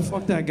hope I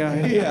fucked that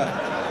guy.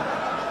 Yeah.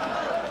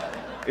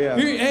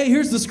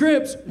 Here's the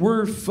script.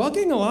 We're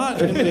fucking a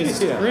lot in this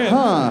script.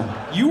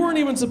 Huh. You weren't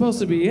even supposed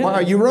to be in Wow,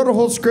 it. you wrote a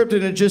whole script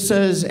and it just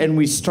says, "And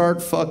we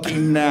start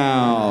fucking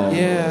now."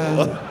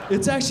 Yeah.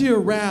 It's actually a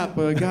rap.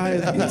 A guy,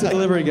 it's a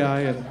delivery guy.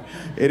 And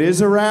It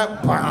is a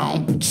rap. No,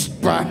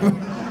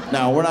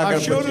 we're not I gonna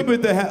showed him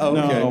at the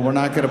okay. No, we're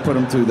not gonna put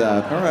him through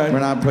that. All right. We're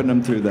not putting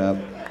him through that.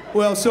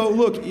 Well, so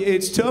look,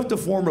 it's tough to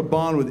form a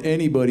bond with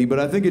anybody, but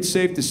I think it's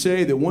safe to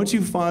say that once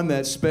you find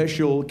that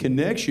special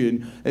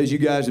connection, as you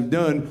guys have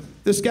done,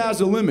 the sky's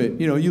the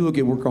limit. You know, you look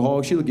at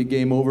Workaholics, you look at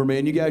Game Over,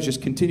 man. You guys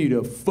just continue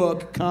to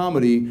fuck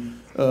comedy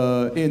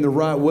in the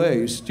right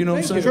ways. Do you know what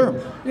I'm saying?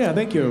 Sure. Yeah,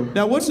 thank you.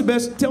 Now, what's the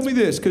best? Tell me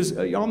this, because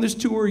on this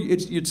tour,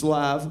 it's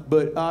live,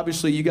 but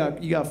obviously you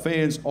got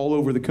fans all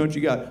over the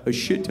country. You got a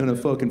shit ton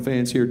of fucking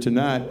fans here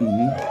tonight.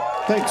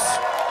 Mm-hmm. Thanks.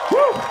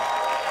 Woo!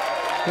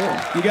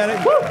 Yeah. You got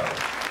it. Woo!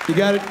 You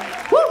got it.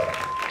 Woo!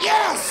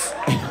 Yes!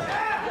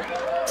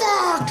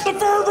 Fuck the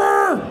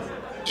fervor!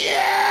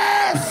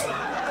 Yes!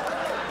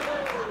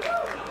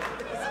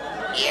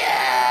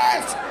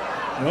 Yes!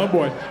 Oh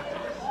boy.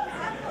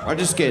 I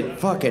just get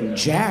fucking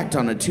jacked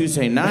on a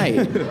Tuesday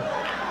night.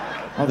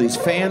 All these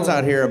fans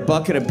out here, a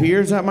bucket of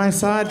beers at my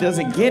side,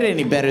 doesn't get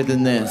any better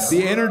than this.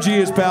 The energy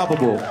is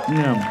palpable.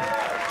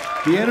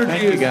 Yeah. The energy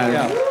Thank is. you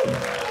guys.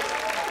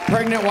 Yeah.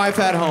 Pregnant wife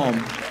at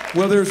home.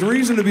 Well, there's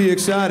reason to be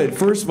excited.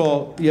 First of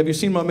all, have you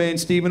seen my man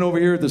Steven over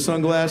here with the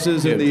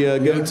sunglasses and the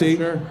goatee?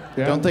 Sure.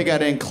 Yeah. Don't think I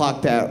didn't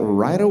clock that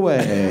right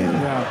away.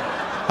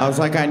 Yeah. I was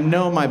like, I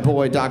know my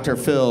boy Dr.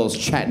 Phil's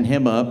chatting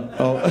him up.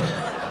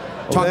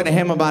 Talking to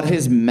him about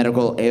his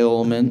medical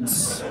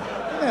ailments.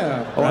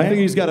 Yeah. Oh, I think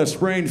he's got a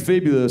sprained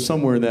fibula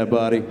somewhere in that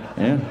body.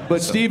 Yeah.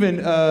 But Steven,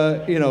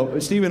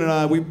 Steven and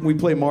I, we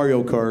play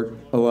Mario Kart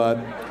a lot.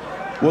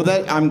 Well,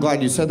 I'm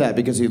glad you said that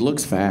because he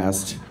looks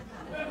fast.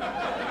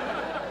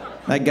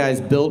 That guy's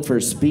built for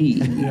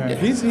speed. Yeah.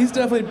 He's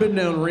definitely been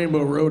down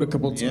Rainbow Road a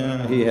couple times.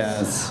 Yeah, he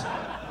has.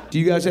 Do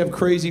you guys have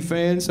crazy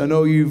fans? I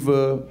know you've,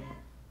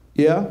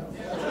 yeah?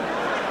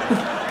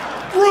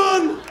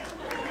 Run!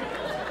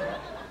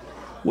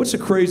 What's the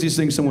craziest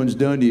thing someone's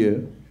done to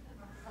you?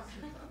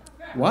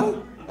 What?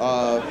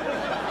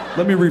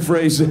 Let me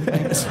rephrase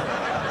that.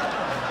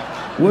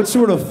 What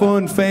sort of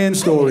fun fan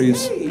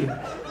stories?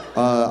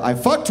 I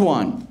fucked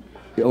one.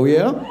 Oh,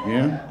 yeah?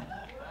 Yeah.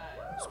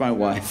 It's my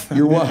wife.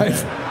 Your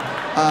wife?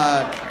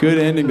 Good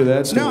ending to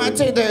that story. No, I'd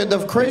say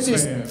the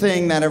craziest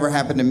thing that ever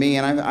happened to me,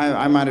 and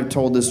I might have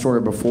told this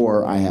story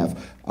before. I have.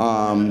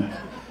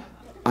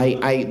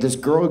 This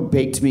girl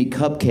baked me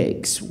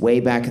cupcakes way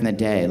back in the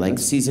day, like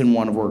season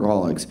 1 of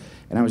Workaholics,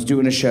 and I was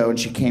doing a show, and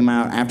she came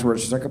out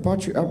afterwards. She's like, I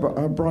brought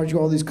you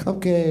all these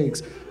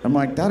cupcakes. I'm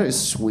like, that is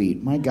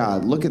sweet. My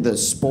God, look at the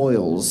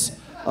spoils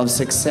of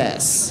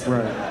success.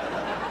 Right.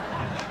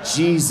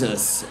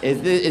 Jesus,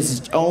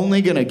 it's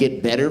only gonna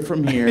get better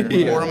from here.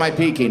 Yeah. Or am I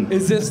peaking?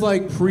 Is this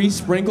like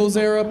pre-sprinkles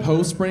era,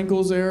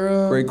 post-sprinkles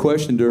era? Great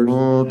question, Dirt.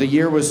 The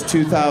year was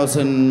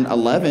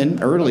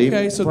 2011, early.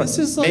 Okay, so this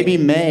is like maybe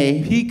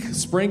May. peak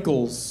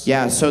sprinkles.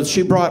 Yeah, so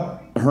she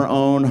brought her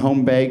own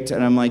home baked,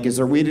 and I'm like, "Is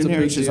there weed in a here?"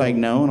 big She's deal. like,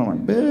 "No," and I'm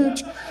like,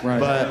 "Bitch." Right.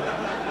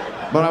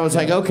 But I was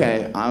like,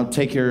 "Okay, I'll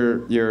take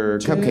your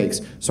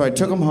cupcakes." So I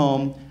took them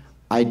home.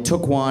 I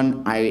took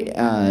one.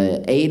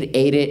 I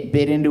ate it,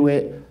 bit into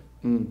it.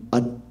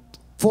 A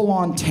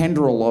full-on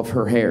tendril of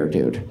her hair,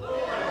 dude.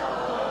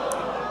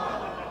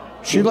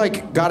 She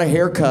like got a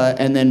haircut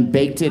and then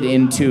baked it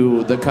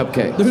into the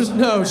cupcake.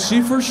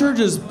 She for sure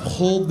just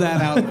pulled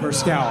that out of her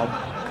scalp.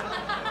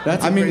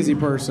 That's a crazy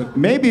person.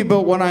 Maybe,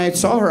 but when I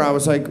saw her, I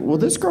was like, well,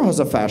 this girl has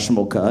a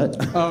fashionable cut.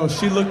 Oh,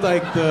 she looked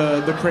like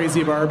the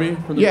crazy Barbie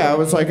from the Yeah, I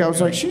was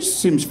like, she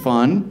seems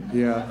fun.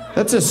 Yeah.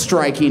 That's a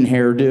striking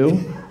hairdo.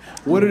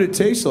 What did it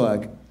taste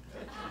like?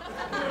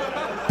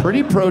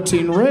 Pretty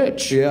protein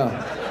rich.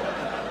 Yeah.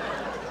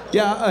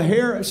 Yeah, a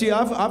hair. See,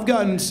 I've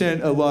gotten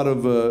sent a lot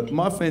of.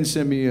 My fans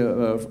send me,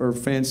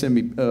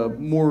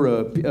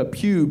 more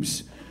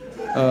pubes.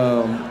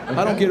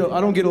 I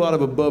don't get a lot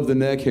of above the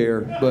neck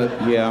hair, but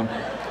Yeah.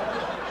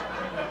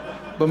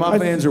 but my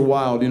fans are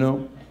wild, you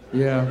know.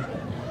 Yeah.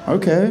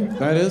 Okay.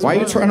 That is Why are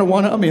you wild. trying to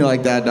one-up me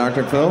like that,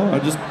 Dr. Phil?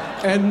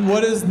 And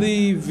what is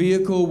the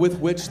vehicle with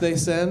which they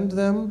send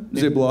them?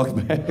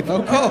 Ziploc bag.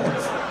 Oh, cool.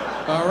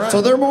 All right.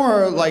 So they're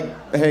more like,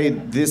 hey,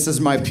 this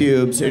is my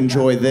pubes,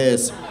 enjoy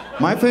this.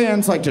 My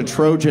fans like to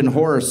Trojan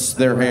horse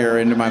their hair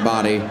into my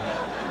body.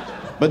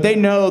 But they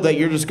know that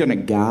you're just gonna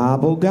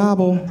gobble,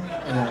 gobble.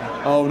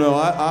 Oh no,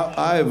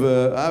 I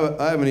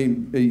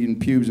haven't eaten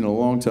pubes in a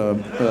long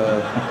time.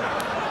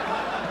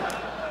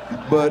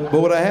 But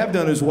what I have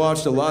done is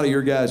watched a lot of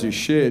your guys'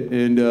 shit,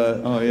 and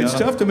it's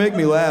tough to make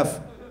me laugh.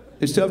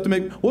 It's tough to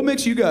make. What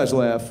makes you guys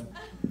laugh?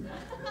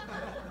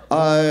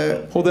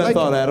 Hold that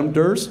thought, Adam.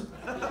 Durs?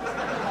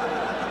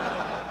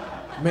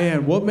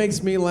 Man, what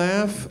makes me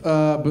laugh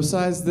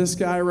besides this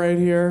guy right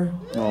here?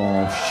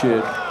 Oh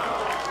shit.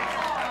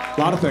 A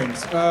lot of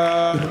things.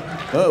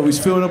 Oh, he's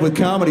filling up with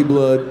comedy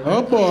blood.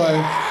 Oh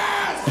boy.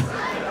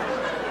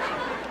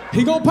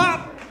 He gonna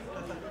pop.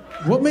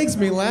 What makes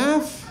me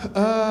laugh?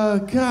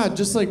 God,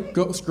 just like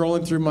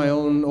scrolling through my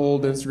own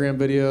old Instagram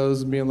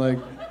videos and being like,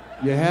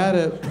 you had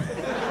it.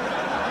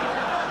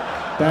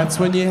 That's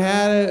when you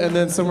had it, and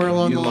then somewhere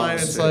along the line,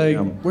 it's like,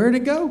 where'd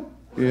it go?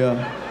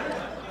 Yeah.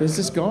 It's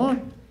just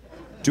gone.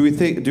 Do we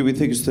think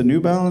it's the New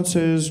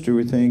Balances? Do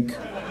we think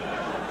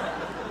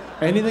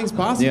anything's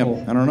possible?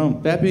 Yeah, I don't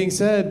know. That being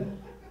said,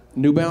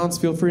 New Balance,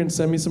 feel free and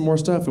send me some more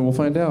stuff, and we'll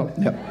find out.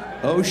 Yep.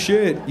 Oh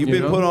shit, you've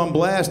been put on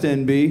blast,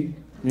 NB.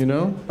 You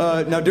know?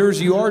 Now,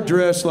 Durs, you are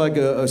dressed like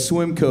a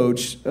swim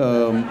coach.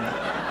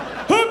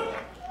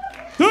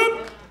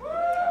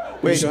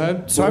 Wait,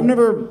 so I've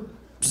never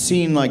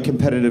seen like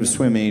competitive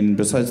swimming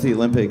besides the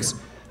Olympics.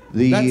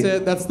 That's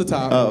it. That's the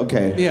top. Oh,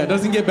 okay. Yeah, it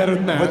doesn't get better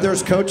than that. But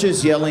there's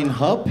coaches yelling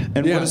 "hup,"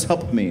 and Yeah. what does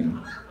 "hup"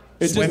 mean?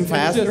 It Swim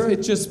faster?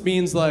 It just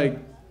means like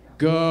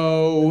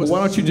go. Why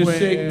don't you just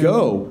say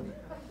go?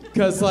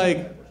 Because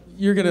like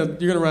you're gonna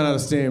run out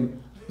of steam.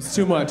 It's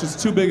too much. It's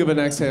too big of an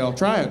exhale.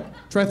 Try it.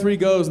 Try 3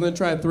 goes and then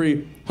try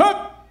 3.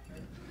 Hup!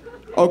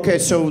 Okay,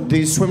 so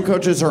these swim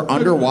coaches are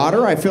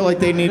underwater? I feel like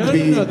they need to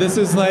be... No, this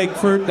is like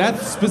for that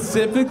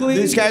specifically.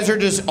 These guys are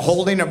just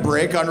holding a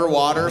brick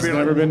underwater. It's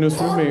never been to a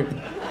swim meet.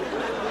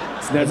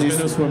 It's never been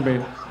to a swim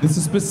meet. This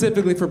is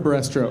specifically for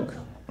breaststroke.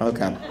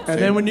 Okay. And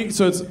then when you,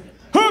 so it's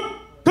hup,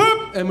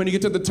 hup, and when you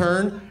get to the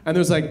turn, and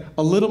there's like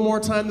a little more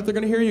time that they're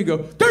gonna hear you go,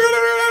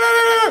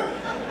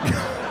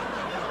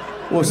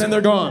 and then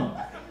they're gone.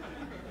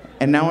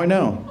 And now I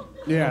know.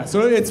 Yeah,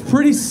 so it's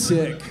pretty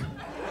sick.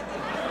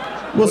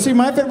 Well, see,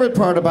 my favorite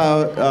part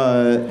about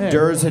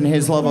Durs and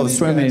his love of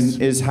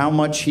swimming is how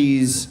much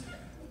he's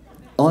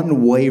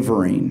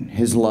unwavering,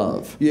 his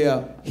love.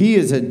 Yeah. He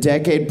is a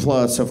decade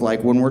plus of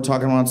like, when we're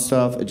talking about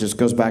stuff, it just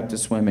goes back to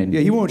swimming.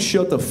 Yeah, he won't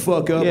shut the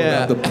fuck up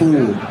Yeah. about the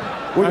pool.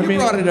 When you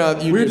brought it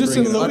up, you we were did just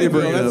bring in it up.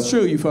 Louisville. That's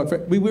true. You fuck.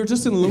 We were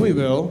just in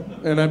Louisville,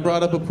 and I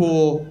brought up a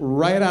pool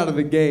right out of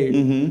the gate,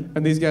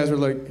 and these guys were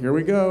like, "Here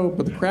we go!"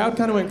 But the crowd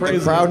kind of went crazy.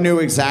 The crowd knew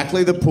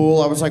exactly the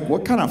pool. I was like,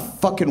 what kind of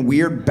fucking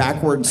weird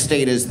backward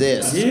state is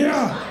this?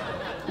 Yeah.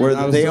 Where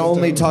I was they so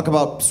only stoked. talk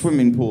about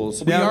swimming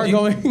pools. We are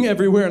going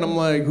everywhere, and I'm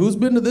like, "Who's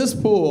been to this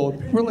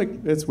pool?" We're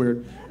like, "It's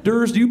weird."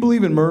 Durs, do you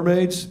believe in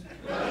mermaids?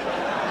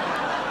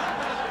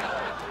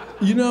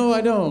 You know, I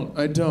don't.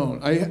 I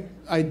don't.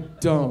 I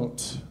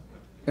don't,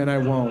 and I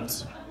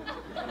won't.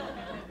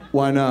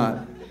 Why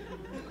not?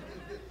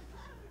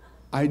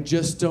 I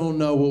just don't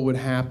know what would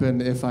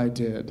happen if I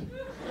did.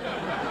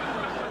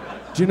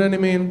 Do you know what I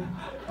mean?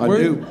 I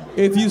do.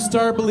 If you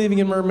start believing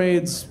in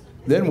mermaids,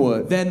 Then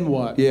what? then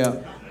what?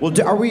 Yeah. Well,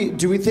 do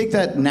we think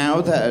that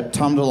now that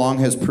Tom DeLonge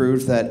has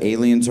proved that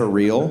aliens are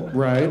real?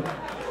 Right.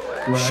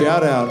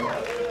 Shout out.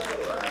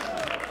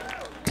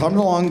 Tom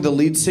DeLonge, the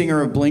lead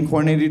singer of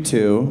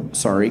Blink-182,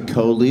 sorry,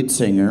 co-lead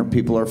singer,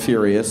 people are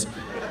furious.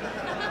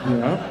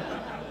 Yeah.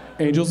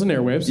 Angels and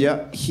Airwaves.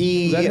 Yeah,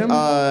 Is that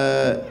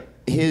him?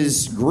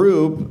 His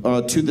group,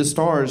 To the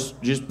Stars,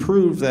 just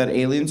proved that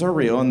aliens are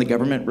real, and the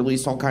government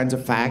released all kinds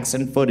of facts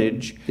and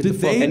footage. Did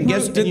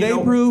they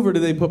prove, or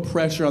did they put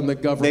pressure on the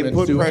government? They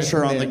put to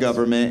pressure on the advance?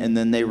 government, and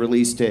then they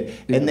released it,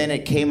 Yeah. and then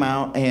it came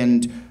out,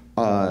 and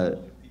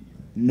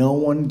no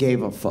one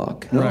gave a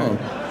fuck. Right.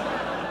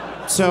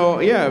 So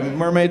yeah,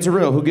 mermaids are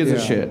real. Who gives a Yeah.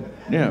 shit?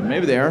 Yeah,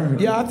 maybe they are.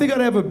 Yeah, I think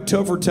I'd have a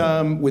tougher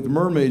time with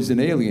mermaids than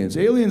aliens.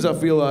 Aliens, I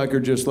feel like, are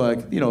just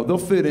like, they'll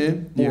fit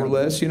in, more or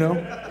less,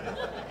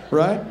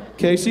 Right?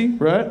 Casey,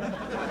 right?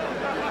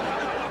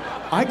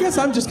 I guess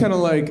I'm just kind of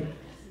like,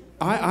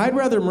 I'd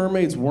rather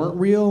mermaids weren't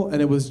real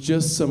and it was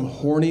just some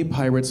horny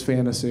pirate's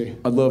fantasy.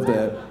 I love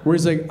that. Where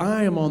he's like,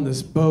 I am on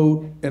this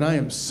boat and I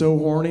am so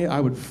horny, I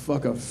would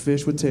fuck a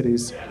fish with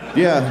titties.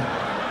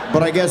 Yeah,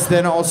 but I guess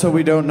then also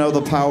we don't know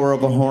the power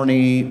of a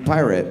horny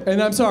pirate.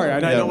 And I'm sorry, I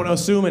don't want to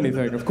assume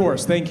anything. Of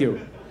course, thank you.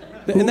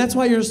 And that's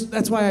why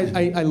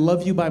I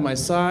love you by my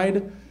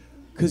side,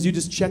 because you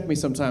just check me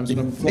sometimes when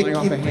I'm flying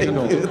off the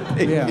handle.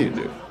 Thank you,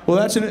 dude. Well,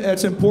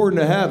 that's important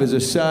to have as a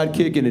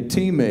sidekick and a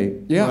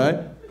teammate. Yeah. Right?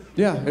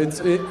 Yeah,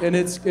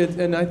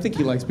 and I think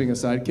he likes being a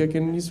sidekick,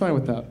 and he's fine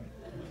with that.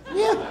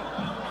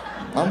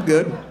 I'm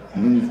good.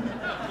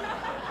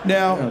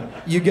 Now,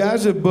 you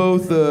guys have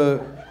both.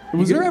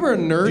 Was there ever a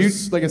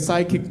nurse, like a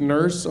sidekick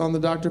nurse, on the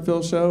Dr.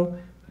 Phil show?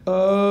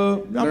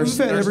 Nurse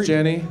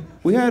Jenny.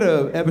 We had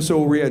an episode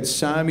where we had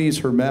Siamese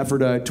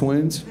hermaphrodite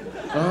twins.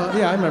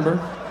 Yeah, I remember.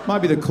 Might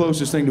be the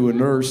closest thing to a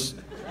nurse.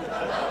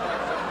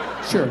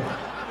 Sure.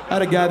 I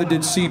had a guy that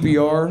did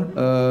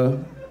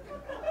CPR.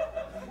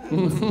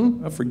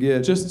 I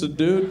forget. Just a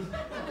dude.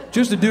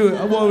 Just to do it.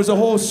 Well, it was a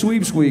whole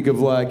sweep of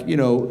like,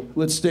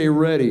 let's stay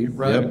ready,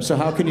 right? Yep. So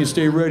how can you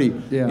stay ready?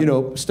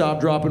 Yeah.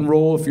 Stop, drop, and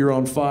roll if you're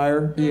on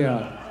fire.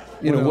 Yeah.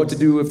 What to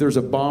do if there's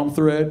a bomb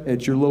threat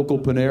at your local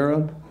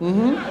Panera.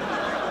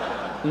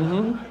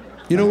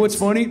 You know what's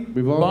funny?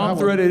 all Bomb got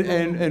threat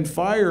and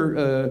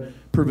fire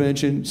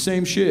prevention,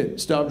 same shit.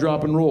 Stop,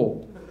 drop, and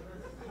roll.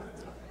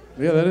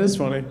 Yeah, that is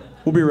funny.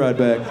 We'll be right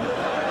back.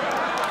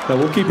 No,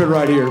 we'll keep it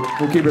right here.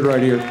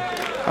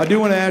 I do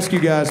want to ask you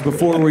guys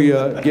before we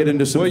get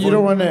into some. Well, you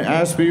don't want to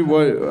ask me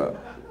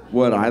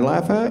what I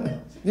laugh at?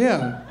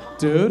 Yeah,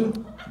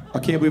 dude. I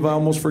can't believe I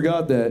almost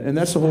forgot that, and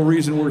that's the whole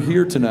reason we're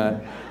here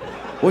tonight.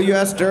 Well, you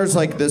asked Durs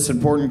like this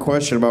important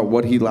question about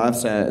what he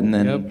laughs at, and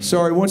then.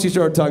 Sorry, once you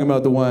started talking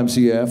about the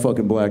YMCA, I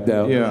fucking blacked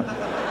out.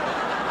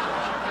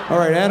 Yeah. All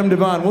right, Adam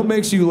DeVine, what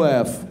makes you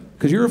laugh?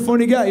 Because you're a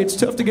funny guy. It's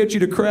tough to get you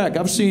to crack.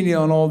 I've seen you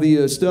on all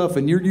the stuff,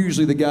 and you're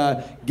usually the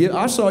guy.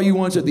 I saw you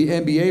once at the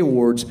NBA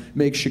Awards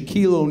make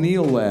Shaquille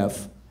O'Neal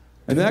laugh.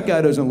 And that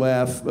guy doesn't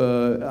laugh.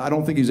 I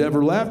don't think he's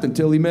ever laughed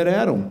until he met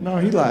Adam. No,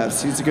 he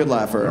laughs. He's a good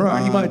laugher. All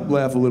right, he might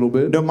laugh a little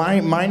bit. No,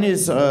 mine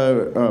is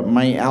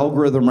my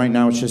algorithm right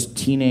now is just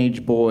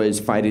teenage boys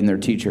fighting their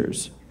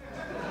teachers.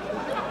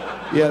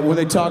 Yeah, when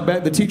they talk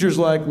back, the teacher's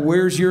like,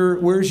 "Where's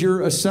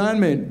your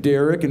assignment,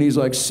 Derek?" And he's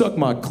like, "Suck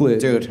my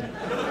clit." Dude.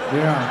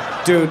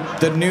 Yeah. Dude,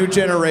 the new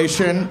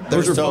generation, they're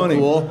Those are so funny.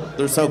 cool.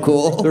 They're so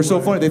cool. They're so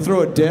funny. They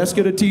throw a desk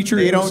at a teacher.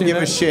 They You ever don't seen give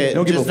a that? shit. They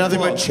don't give Just a nothing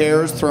fuck. but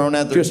chairs thrown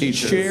at their Just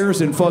teachers.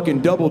 chairs and fucking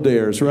double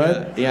dares,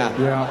 right? Yeah.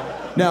 Yeah.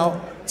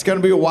 Now, It's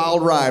gonna be a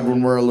wild ride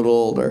when we're a little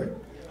older.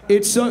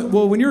 it's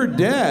well, when you're a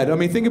dad, I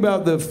mean, think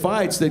about the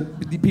fights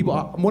that people.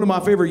 One of my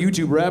favorite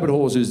YouTube rabbit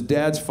holes is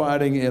dads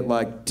fighting at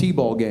like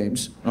t-ball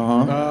games.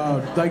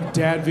 Like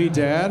Dad v.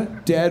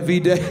 Dad? Dad v.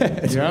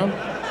 Dad.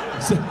 Yeah.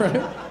 Is that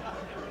right?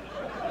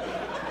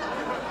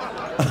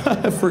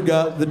 I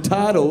forgot the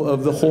title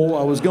of the hole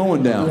I was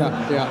going down.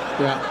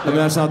 Yeah. And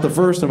that's not the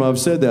first time I've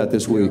said that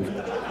this week.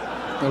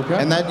 Okay.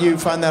 And that you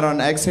find that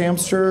on X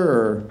Hamster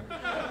or?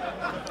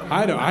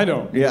 I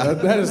don't. Yeah.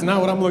 That is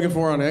not what I'm looking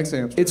for on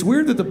X-Amps. It's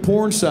weird that the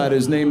porn site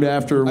is named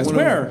after one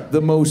swear. of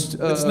the most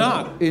It's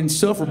not.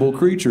 insufferable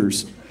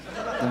creatures.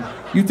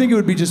 You'd think it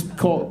would be just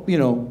called, Yeah,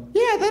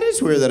 that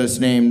is weird that it's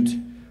named.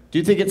 Do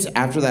you think it's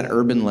after that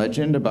urban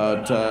legend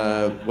about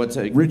what's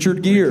it?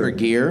 Richard Gere. Richard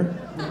Gere.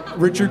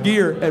 Richard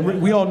Gere.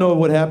 And we all know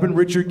what happened.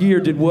 Richard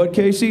Gere did what,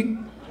 Casey?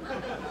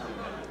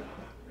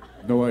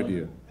 No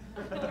idea.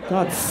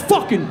 God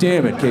fucking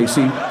damn it,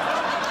 Casey.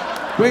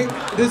 Wait,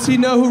 does he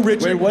know who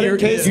Richard Gere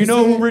is? Do you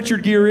know who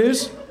Richard Gere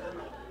is?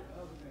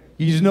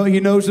 He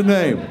knows the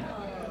name.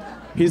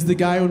 He's the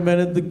guy who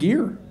invented the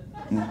gear.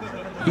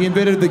 He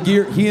invented the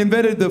gear. He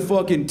invented the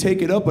fucking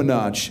take it up a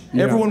notch.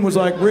 Yeah. Everyone was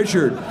like,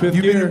 Richard, Fifth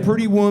you've gear. been a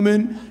pretty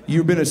woman.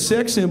 You've been a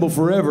sex symbol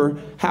forever.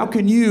 How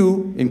can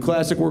you, in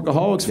classic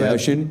workaholics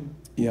fashion,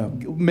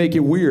 make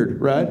it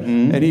weird, right?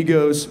 Mm-hmm. And he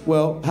goes,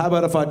 well, how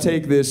about if I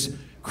take this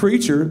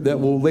creature that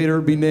will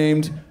later be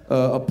named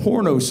a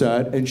porno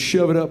site and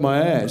shove it up my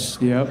ass?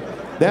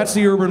 Yep. That's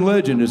the urban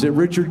legend. Is it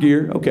Richard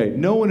Gere? Okay,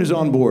 no one is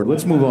on board.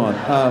 Let's move on.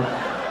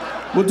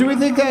 Well, do we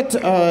think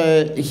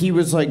that he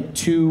was like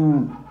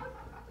too?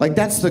 Like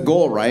that's the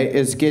goal, right?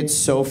 Is get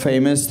so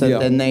famous that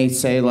then they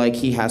say like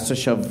he has to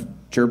shove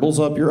gerbils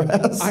up your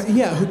ass.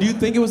 Do you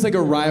think it was like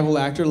a rival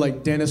actor,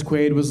 like Dennis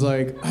Quaid was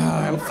like,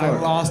 I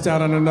lost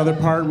out on another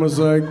part and was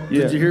like,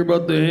 Did you hear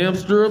about the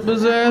hamster up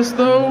his ass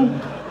though?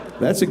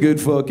 That's a good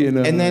fucking.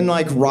 And then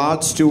like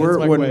Rod Stewart,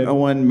 That's my way.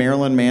 when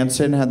Marilyn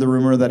Manson had the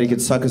rumor that he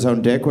could suck his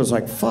own dick, was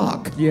like,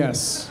 fuck.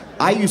 Yes.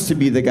 I used to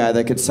be the guy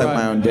that could suck Right.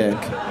 my own dick.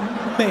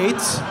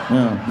 Mates.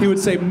 Yeah. He would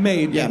say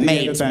mate. Yeah, at the end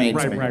of mates, that. mates,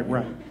 Right,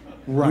 mates.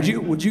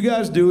 right. Would you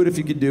guys do it if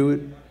you could do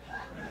it?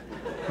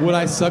 Would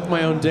I suck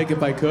my own dick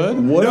if I could?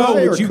 Would No,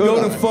 I, or would you could go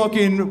I? to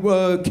fucking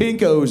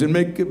Kinko's and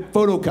make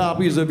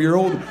photocopies of your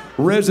old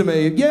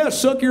resume? Yeah,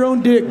 suck your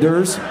own dick,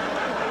 Durs.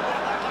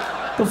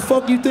 The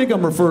fuck you think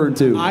I'm referring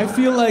to? I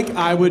feel like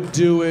I would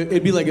do it.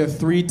 It'd be like a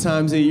 3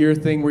 times a year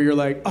thing where you're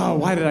like, oh,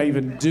 why did I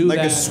even do Like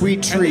that? a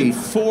sweet And then treat.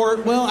 4.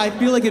 Well, I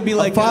feel like it'd be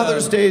like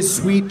Father's Day's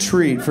sweet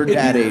treat for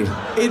Daddy.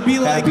 It'd be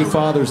like Happy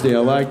Father's Day. I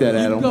like that,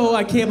 Adam. No,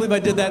 I can't believe I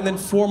did that. And then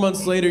 4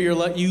 months later, you're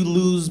like, you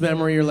lose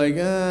memory. You're like,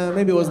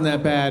 maybe it wasn't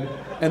that bad.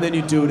 And then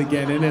you do it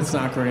again, and it's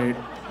not great.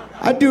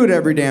 I'd do it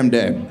every damn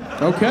day.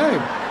 Okay.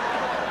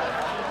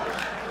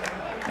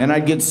 And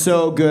I'd get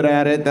so good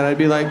at it that I'd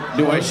be like,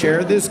 do I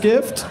share this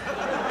gift?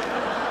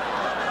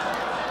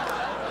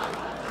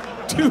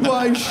 Do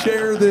I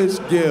share this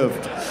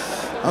gift?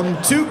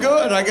 I'm too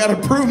good. I gotta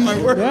prove my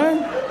worth.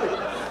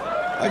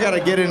 Yeah. I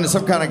gotta get into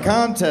some kind of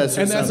contest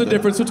or And that's the something.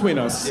 difference between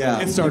us. Yeah.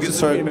 It starts You at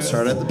can the penis.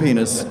 start at the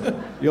penis.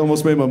 You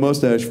almost made my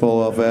mustache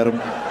fall off, Adam.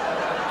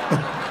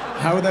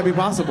 How would that be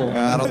possible?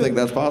 I don't think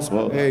that's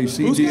possible. Hey,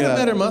 CGI. Who's got a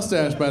better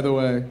mustache, by the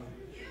way?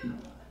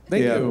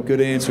 Thank yeah, you.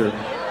 good answer.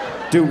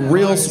 Dude,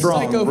 real Nice.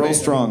 strong, Psycho real face.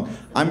 strong.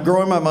 I'm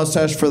growing my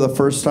mustache for the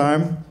first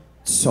time.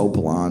 It's so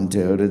blonde,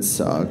 dude. It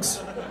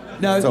sucks.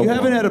 Now, So you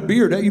haven't blonde. had a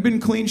beard. You've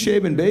been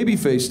clean-shaven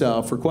babyface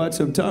style for quite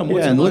some time. What's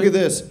Yeah, it and look like? at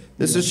this.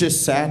 This is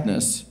just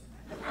sadness.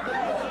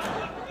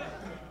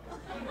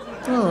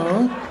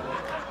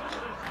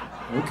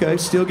 Okay,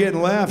 still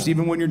getting laughs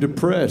even when you're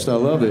depressed. I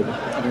love it.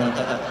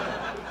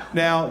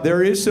 Now,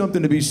 there is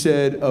something to be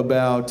said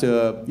about,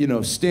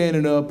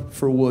 standing up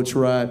for what's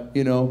right,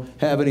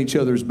 having each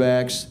other's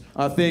backs.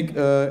 I think,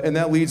 and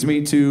that leads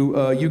me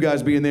to you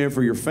guys being there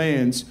for your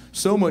fans,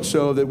 so much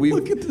so that we've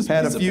Look at this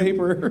had piece a of few.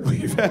 paper.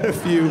 We've had a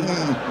few.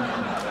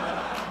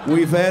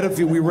 We've had a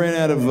few. We ran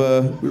out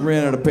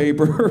of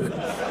paper.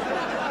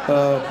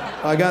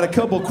 I got a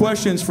couple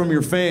questions from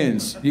your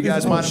fans. You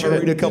guys mind if I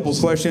read a couple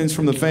questions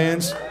from the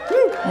fans?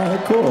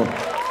 Oh, cool.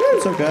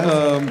 It's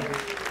okay.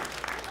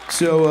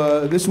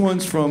 So this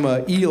one's from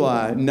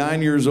Eli,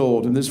 9 years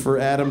old, and this is for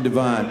Adam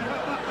DeVine.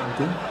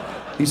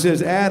 He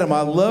says, Adam,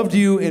 I loved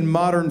you in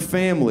Modern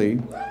Family.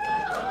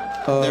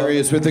 There he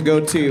is with the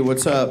goatee.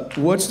 What's up?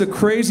 What's the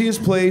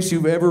craziest place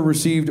you've ever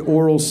received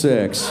oral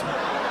sex?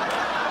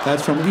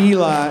 That's from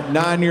Eli,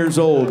 9 years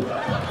old,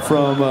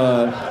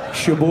 from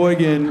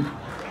Sheboygan,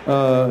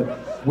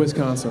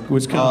 Wisconsin.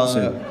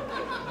 Wisconsin.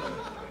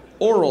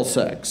 Oral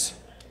sex.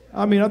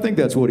 I mean, I think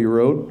that's what he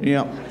wrote.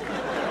 Yeah.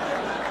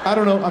 I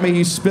don't know. I mean,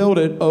 he spelled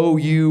it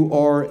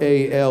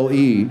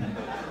Ourale,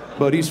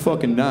 but he's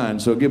fucking 9,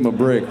 so give him a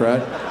break,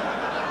 right?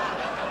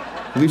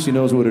 At least he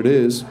knows what it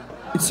is.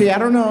 See, I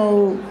don't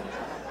know,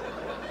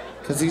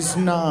 because he's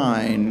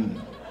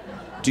 9.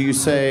 Do you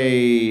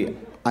say,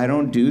 I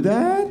don't do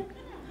that?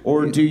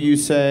 Or do you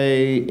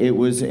say it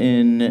was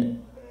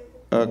in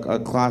a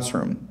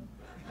classroom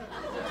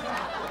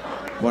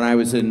when I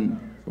was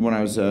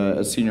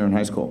a senior in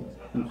high school?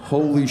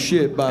 Holy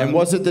shit! And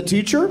was it the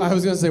teacher? I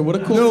was gonna say, what a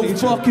cool No teacher.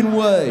 fucking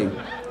way.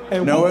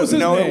 And No, what was his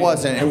it name?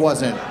 wasn't. It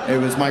wasn't. It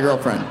was my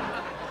girlfriend.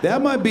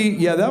 That might be.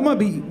 Yeah, that might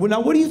be. Well,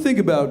 now, what do you think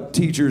about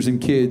teachers and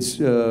kids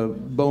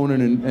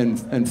boning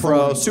and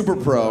Pro, fun? super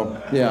pro,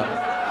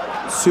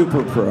 Yeah.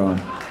 super pro.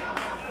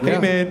 Hey Yeah.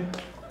 man,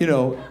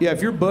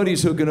 if your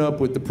buddy's hooking up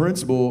with the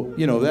principal,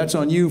 that's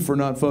on you for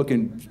not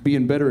fucking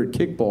being better at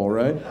kickball,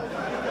 right?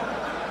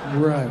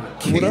 Right.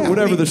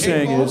 Whatever the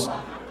saying is.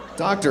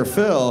 Dr.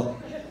 Phil.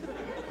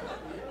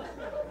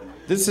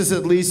 This is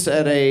at least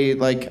at a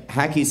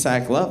hacky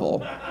sack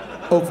level.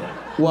 Oh,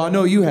 well, I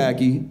know you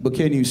hacky, but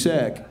can you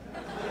sack?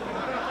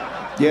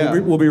 Yeah.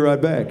 We'll be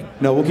right back.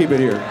 No, we'll keep it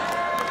here.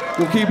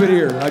 We'll keep it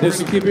here. Can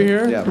we keep it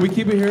here? Yeah. Can we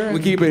keep it here? We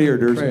keep it here,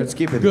 Durs. Great. Let's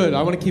keep it Good. here.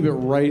 I want to keep it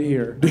right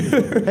here.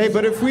 Hey,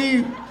 but if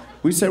we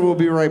said we'll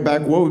be right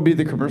back, what would be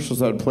the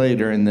commercials I'd play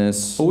during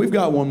this? Well, we've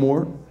got one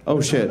more.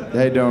 Oh shit!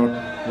 Hey, don't.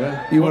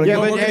 Yeah. You want to Yeah,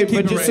 go? but, we're gonna hey, keep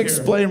but it just right here.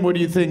 explain what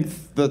do you think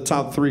the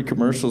top 3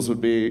 commercials would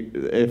be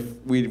if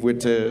we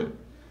went to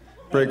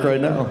break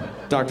right now,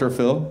 Dr.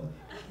 Phil?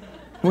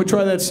 Want to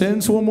try that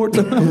sentence one more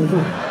time?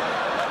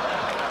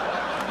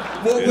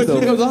 What would,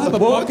 Because I'll have a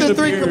what would bucket the of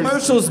 3 beers.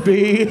 commercials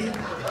be?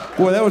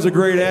 Boy, that was a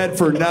great ad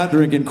for not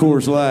drinking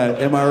Coors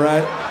Light. Am I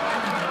right?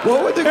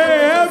 What would the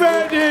Hey, how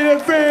about did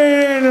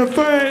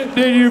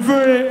you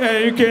put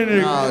it? You can't.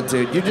 Oh,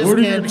 dude, you just What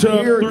are can't your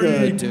top hear 3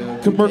 good, dude. You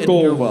can't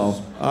commercials? hear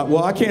well.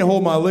 Well, I can't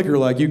hold my liquor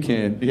like you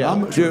can.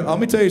 Yeah. Dude, let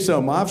me tell you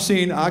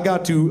something. I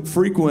got to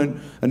frequent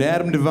an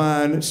Adam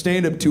DeVine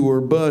stand-up tour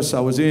bus.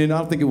 I was in, I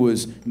don't think it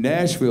was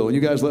Nashville.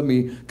 You guys let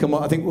me come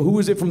on. I think, who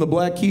was it from the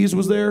Black Keys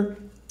was there?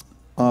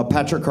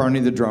 Patrick Carney,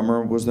 the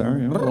drummer, was there.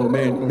 Yeah. Oh,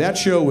 man. That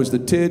show was the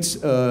tits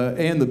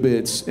and the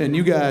bits. And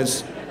you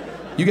guys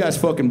You guys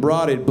fucking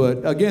brought it,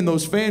 but again,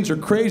 those fans are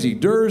crazy.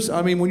 Durs,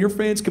 I mean, when your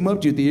fans come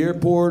up to you at the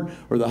airport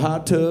or the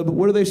hot tub,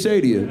 what do they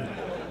say to you?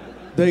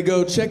 They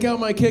go, check out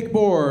my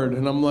kickboard,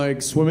 and I'm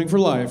like, swimming for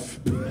life.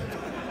 You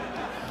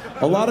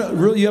have a lot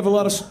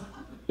of.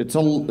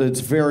 It's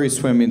very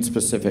swimming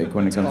specific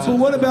when it comes So to.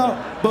 what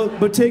about,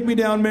 but take me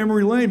down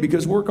memory lane,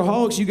 because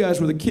Workaholics, you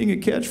guys were the king of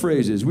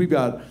catchphrases. We've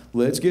got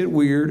let's get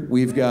weird.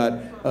 We've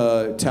got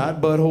tight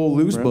butthole,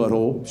 loose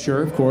butthole.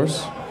 Sure, of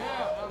course.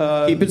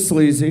 Keep it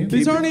sleazy.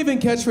 These aren't even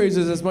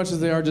catchphrases as much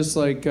as they are just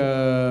like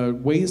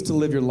ways to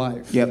live your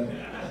life. Yep.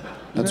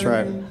 That's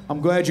right.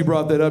 I'm glad you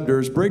brought that up,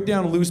 Durs. Break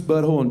down loose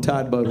butthole and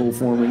tight butthole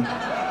for me.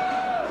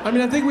 I mean,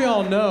 I think we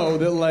all know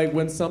that like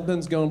when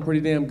something's going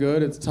pretty damn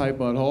good, it's tight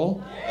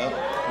butthole.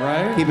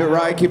 Right? Keep it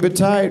right, keep it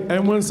tight.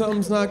 And when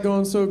something's not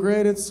going so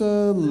great, it's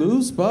a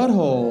loose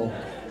butthole.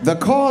 The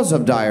cause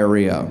of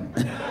diarrhea.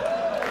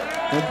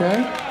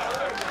 Okay.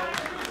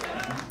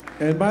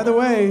 And by the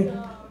way,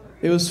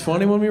 it was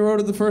funny when we wrote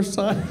it the first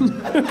time.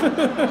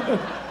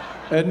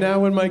 And now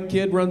when my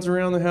kid runs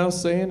around the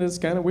house saying it's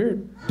kind of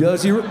weird.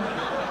 Does he really?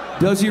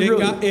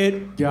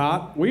 It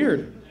got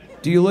weird.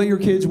 Do you let your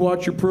kids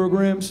watch your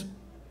programs?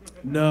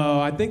 No,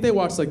 I think they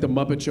watched like the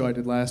Muppet Show I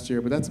did last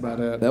year, but that's about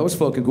it. That was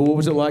fucking cool. What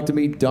was it like to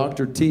meet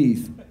Dr.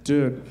 Teeth?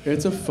 Dude,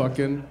 it's a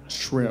fucking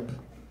trip.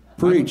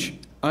 Preach.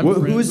 I'm Who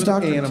friends is with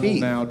Dr. Animal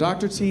Teeth? now.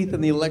 Dr. Teeth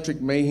and the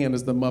Electric Mayhem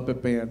is the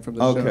Muppet Band from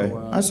the Okay,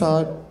 show. I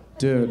saw it.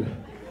 Dude.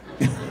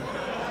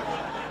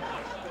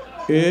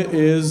 It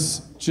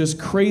is just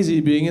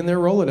crazy being in their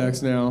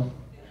Rolodex now.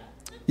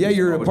 Yeah,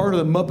 you're a part of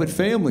the Muppet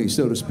family,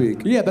 so to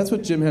speak. Yeah, that's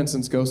what Jim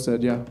Henson's ghost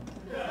said, yeah.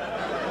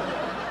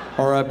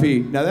 R.I.P.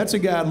 Now that's a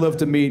guy I'd love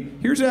to meet.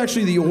 Here's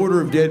actually the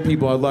order of dead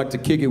people I'd like to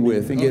kick it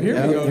with and get. Here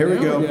we go. Here we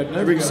go. Yeah,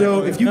 there we go.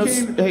 So if you No,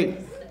 came, hey,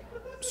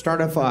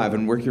 start at 5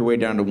 and work your way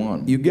down to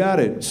 1. you got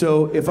it.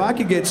 So if I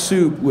could get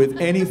soup with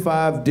any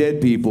 5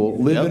 dead people,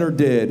 living Yep. or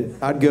dead,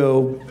 I'd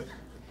go.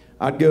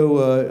 I'd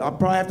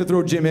probably have to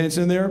throw Jim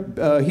Henson in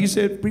there. He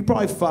said he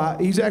probably 5.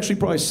 He's actually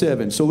probably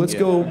 7. So let's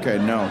go. Okay,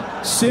 no.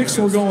 6.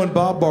 We're going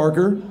Bob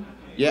Barker.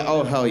 Yeah,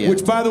 oh hell yeah.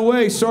 Which, by the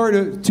way,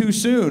 sorry too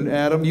soon,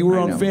 Adam. You were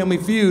I on know. Family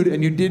Feud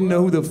and you didn't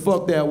know who the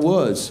fuck that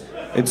was.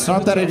 It's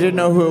not that I didn't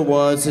know who it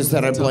was, it's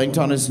that I blanked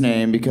on his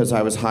name because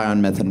I was high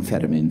on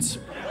methamphetamines.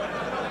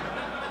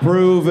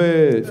 Prove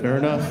it. Fair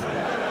enough.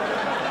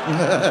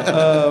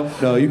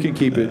 No, you can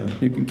keep it.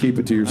 You can keep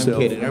it to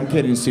yourself. I'm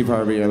kidding, Steve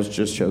Harvey. I was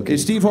just joking.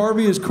 Is Steve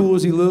Harvey as cool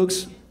as he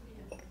looks?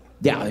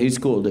 Yeah, he's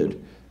cool,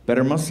 dude.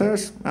 Better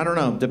mustache? I don't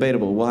know.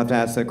 Debatable. We'll have to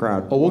ask the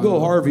crowd. Oh, we'll go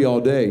Harvey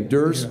all day.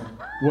 Durs?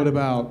 What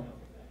about?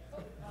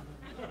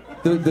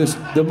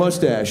 The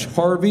mustache.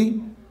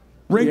 Harvey?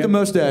 Rank Yeah. the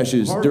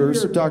mustaches, Harvey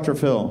Durs. or Dr.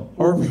 Phil?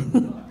 Or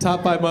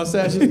top 5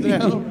 mustaches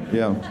now?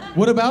 Yeah.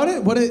 What about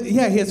it?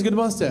 Yeah, he has a good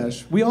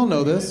mustache. We all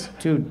know this.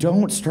 Dude,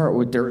 don't start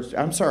with Durs.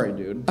 I'm sorry,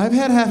 dude. I've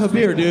had half a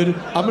beer, dude.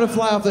 I'm gonna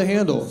fly off the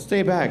handle.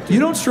 Stay back, dude. You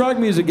don't strike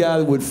me as a guy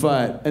that would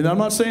fight. And I'm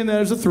not saying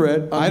that as a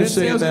threat. I I'm didn't just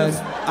say I saying was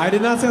that. gonna. I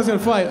did not say I was gonna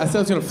fight. I said I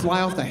was gonna fly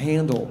off the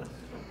handle,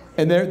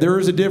 And there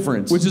is a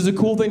difference. which is a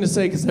cool thing to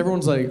say because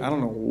everyone's like, I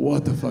don't know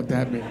what the fuck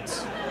that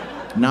means.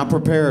 Not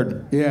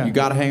prepared. Yeah. You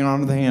gotta hang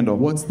on to the handle.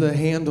 What's the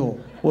handle?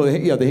 Well,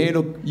 yeah, the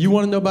handle. You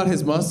want to know about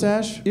his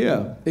mustache?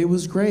 Yeah. It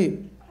was great.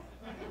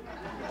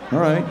 All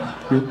right.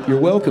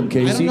 You're welcome,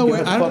 Casey. I don't know.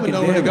 God I don't even fucking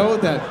know where to damn go it.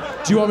 with that.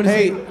 Do you want me to?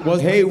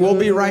 Hey, we'll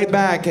be right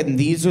back, and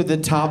these are the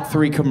top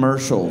 3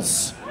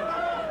 commercials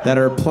that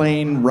are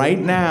playing right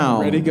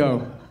now Ready,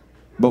 go.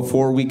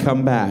 before we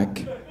come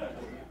back.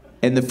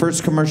 And the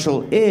first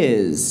commercial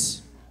is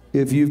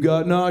If you've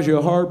got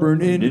nausea,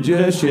 heartburn,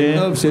 indigestion,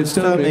 upset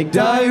stomach,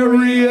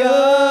 diarrhea.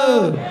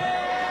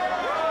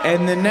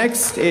 and the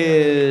next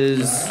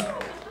is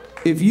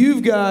If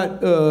you've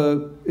got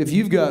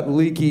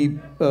leaky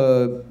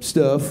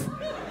stuff,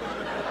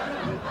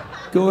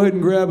 go ahead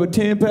and grab a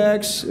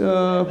Tampax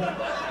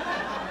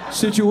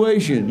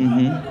situation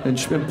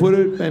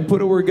and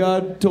put it where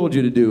God told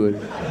you to do it.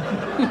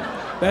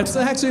 That's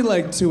actually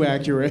like too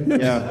accurate.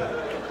 yeah.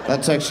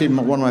 That's actually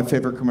one of my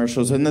favorite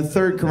commercials. And the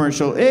third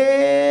commercial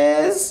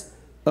is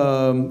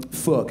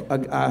Fuck.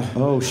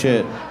 oh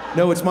shit.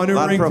 No, it's my new A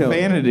lot of ringtone.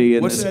 profanity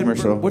in this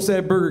commercial. What's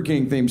that Burger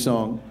King theme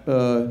song?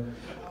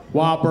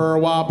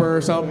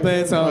 Whopper,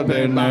 something.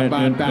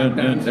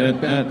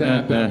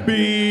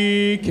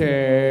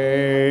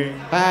 BK.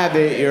 Have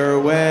it your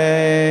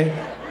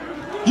way.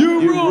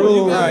 You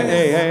rule. Right.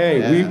 Hey.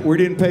 Yeah. We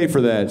didn't pay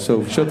for that,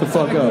 so shut the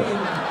fuck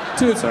up.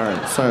 Dude, Sorry.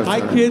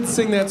 my kids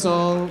sing that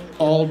song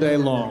all day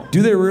long.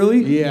 Do they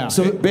really? Yeah.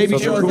 So Baby So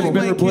Shark cool. has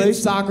been My replaced?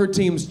 kids' soccer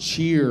teams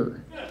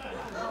cheer.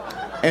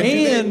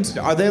 And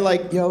are they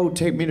like, yo,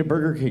 take me to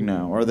Burger King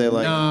now? Or are they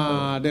like,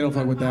 Nah, they don't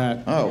fuck with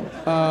that. oh,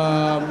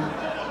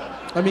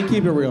 I mean,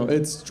 keep it real.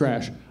 It's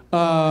trash.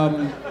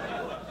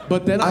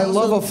 But then I also,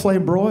 love a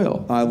flame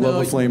broil. I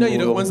love a flame No, you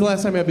don't. roll. When's the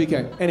last time you had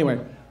BK? Anyway,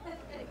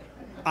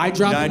 I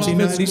dropped them off at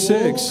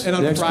 1996. school, and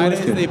on Next Fridays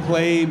question. they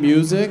play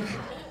music,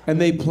 and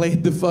they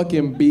played the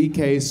fucking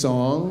BK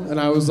song, and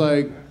I was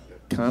like,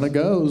 kind of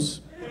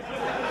goes.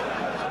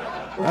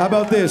 How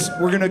about this?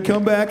 We're gonna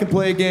come back and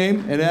play a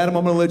game, and Adam,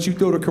 I'm gonna let you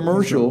throw the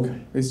commercial.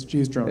 He's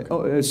drunk.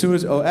 Oh, as soon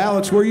as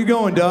Alex, where are you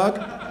going, Doc?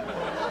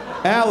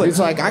 Alex. He's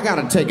like, I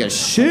gotta take a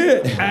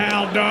shit.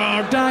 Al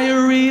dog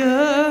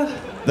diarrhea.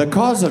 The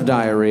cause of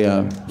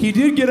diarrhea. He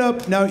did get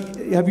up. Now,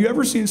 have you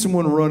ever seen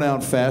someone run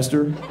out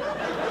faster?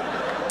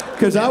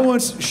 Because I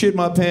once shit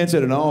my pants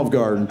at an Olive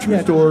Garden.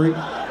 True story.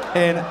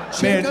 And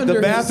man, the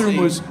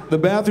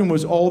bathroom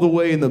was all the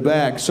way in the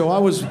back. So I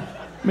was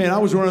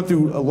running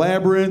through a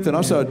labyrinth, and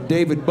I saw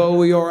David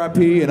Bowie,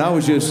 R.I.P., and I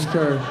was just.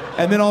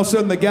 And then all of a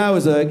sudden, the guy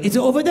was like, "It's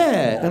over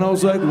there," and I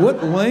was like,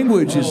 "What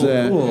language is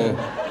that?" Cool.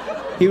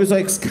 He was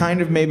like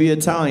kind of maybe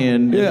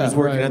Italian. Yeah, he was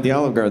working at the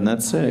Olive Garden.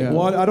 That's sick. Yeah.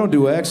 Well, I don't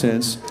do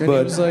accents, And but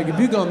he was like, if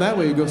you'd gone that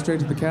way, you go straight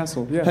to the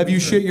castle. Yeah. have you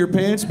shit your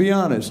pants? Be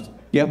honest.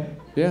 Yep.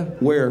 Yeah.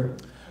 Where?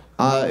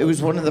 It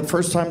was one of the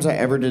first times I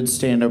ever did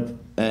stand-up,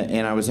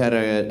 and I was at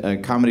a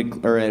comedy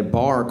or a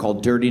bar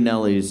called Dirty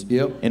Nelly's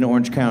in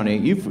Orange County.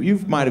 You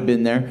might have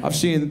been there. I've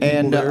seen people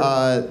and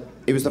there.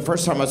 It was the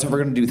first time I was ever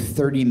going to do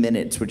 30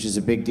 minutes, which is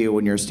a big deal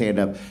when you're a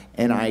stand-up.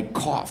 And I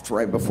coughed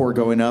right before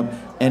going up,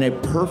 and a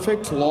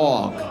perfect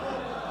log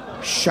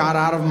shot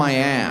out of my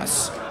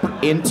ass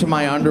into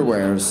my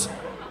underwears.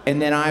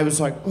 And then I was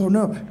like, oh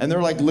no. And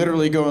they're like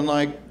literally going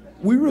like,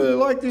 we really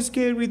like this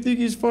kid, we think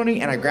he's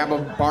funny. And I grab a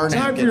bar napkin.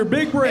 Time for your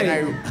big break. And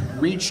I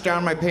reach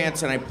down my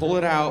pants and I pull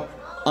it out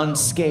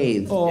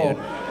unscathed. Oh. Dude.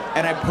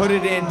 And I put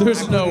it in.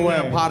 There's no way.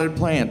 In a potted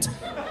plant.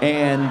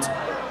 And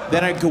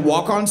then I could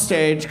walk on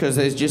stage because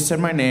they just said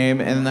my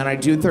name, and then I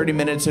do 30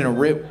 minutes and it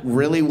ripped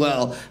really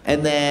well.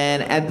 And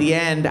then at the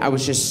end, I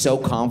was just so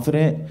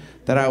confident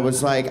that I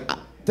was like,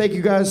 thank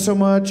you guys so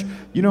much.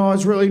 You know, I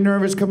was really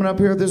nervous coming up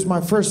here. This is my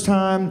first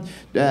time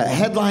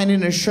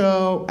headlining a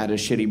show at a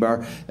shitty bar.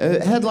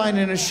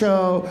 Headlining a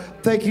show.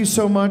 Thank you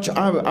so much.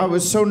 I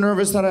was so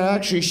nervous that I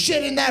actually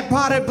shit in that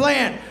potted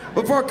plant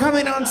before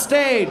coming on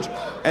stage.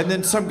 And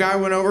then some guy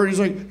went over and he's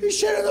like, he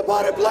shit in the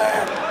potted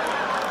plant.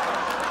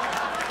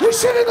 He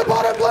shit in the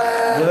potted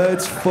plant.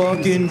 Let's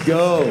fucking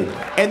go.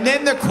 And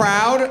then the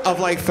crowd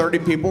of like 30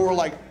 people were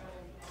like,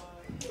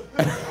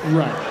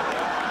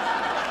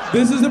 Right.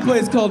 This is a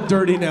place called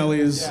Dirty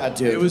Nelly's. yeah,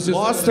 dude. It was just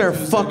lost their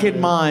fucking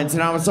minds.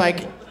 And I was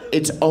like,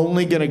 it's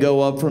only gonna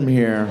go up from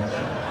here.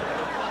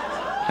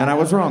 And I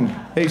was wrong.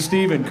 Hey,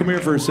 Steven, come here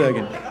for a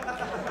second.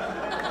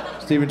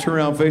 Steven, turn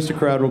around, face the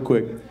crowd real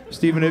quick.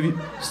 Steven,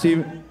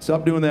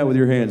 stop doing that with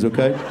your hands,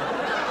 okay?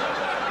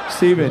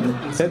 Steven,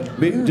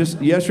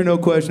 just yes or no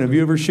question. Have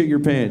you ever shit your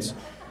pants?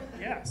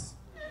 Yes.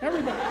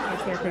 Everybody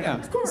has their pants. Yeah,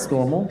 Of course. it's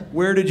normal.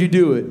 Where did you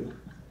do it?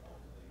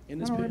 In I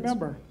this don't pants.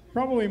 remember.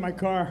 Probably in my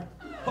car.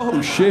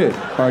 Oh, shit.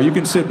 All right, you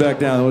can sit back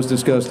down. That was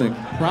disgusting.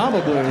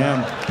 Probably.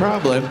 Yeah,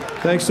 probably.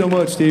 Thanks so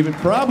much, Steven.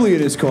 Probably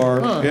in his car.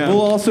 Yeah. We'll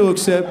also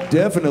accept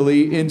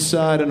definitely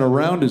inside and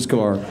around his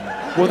car.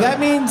 Well, that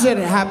means it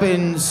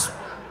happens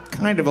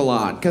kind of a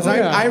lot. Because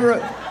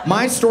yeah.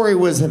 my story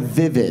was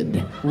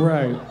vivid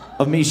Right.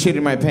 of me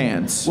shitting my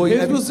pants. Well,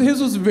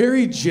 His was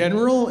very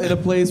general in a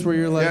place where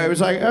you're like, Yeah, it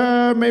was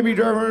like, maybe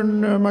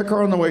driving my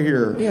car on the way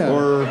here. Yeah.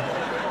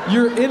 Or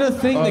you're in a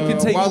thing that can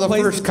take while you the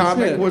places first to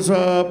comic shit. was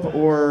up,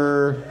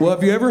 or well,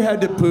 have you ever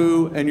had to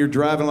poo and you're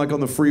driving like on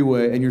the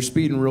freeway and you're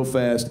speeding real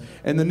fast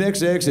and the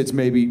next exit's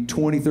maybe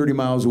 20, 30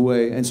 miles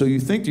away, and so you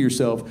think to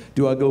yourself,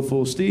 do I go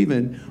full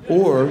Steven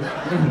or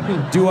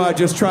do I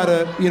just try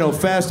to,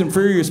 fast and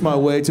furious my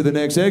way to the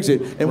next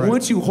exit? And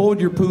once you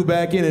hold your poo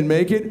back in and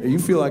make it, you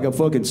feel like a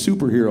fucking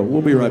superhero.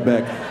 We'll be right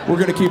back. We're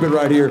gonna keep it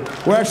right here.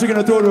 We're actually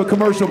gonna throw to a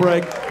commercial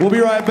break. We'll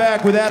be right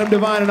back with Adam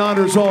DeVine and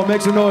Anders Holm.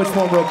 Make some noise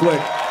for him real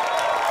quick.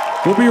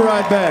 We'll be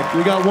right back.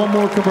 We got one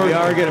more commercial. We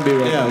are gonna be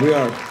right back. Yeah, we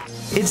are.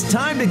 It's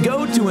time to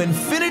go to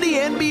infinity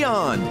and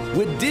beyond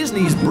with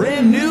Disney's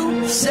brand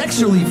new,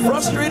 sexually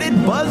frustrated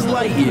Buzz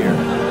Lightyear.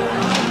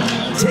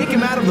 Take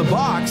him out of the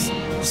box,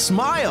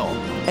 smile,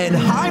 and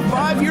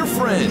high-five your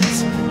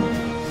friends.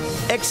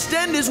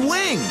 Extend his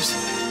wings,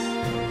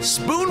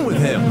 spoon with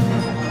him,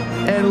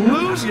 and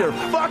lose your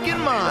fucking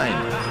mind.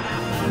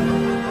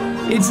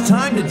 It's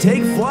time to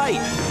take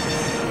flight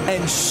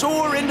and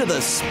soar into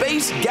the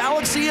space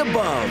galaxy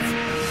above.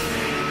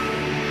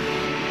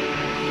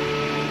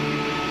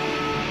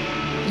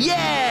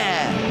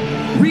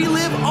 Yeah!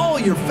 Relive all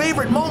your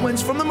favorite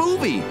moments from the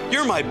movie.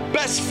 You're my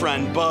best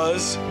friend,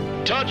 Buzz.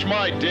 Touch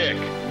my dick.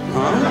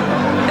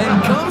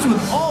 And comes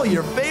with all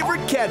your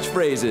favorite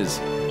catchphrases.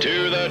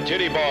 To the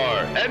titty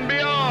bar and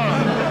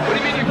beyond. What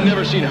do you mean you've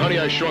never seen Honey,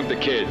 I Shrunk the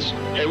Kids?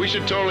 Hey, we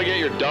should totally get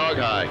your dog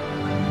high.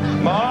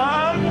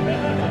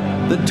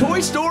 Mom? The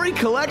Toy Story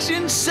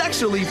Collection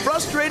Sexually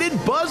Frustrated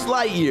Buzz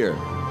Lightyear.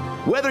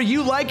 Whether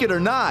you like it or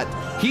not,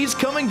 he's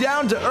coming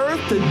down to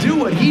Earth to do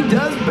what he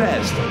does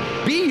best.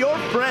 Be your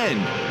friend.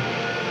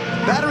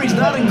 Batteries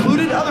not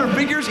included, other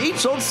figures each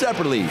sold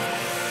separately.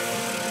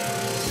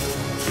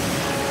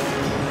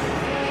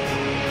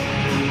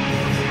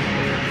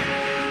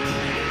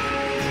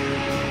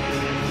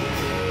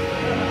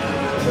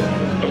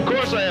 Of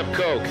course I have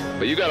Coke,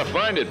 but you gotta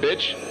find it,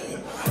 bitch.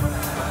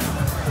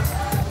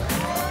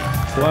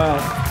 Wow.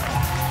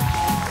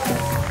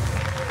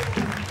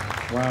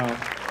 Wow.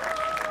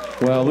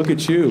 Wow, look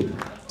at you.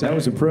 That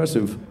was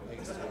impressive.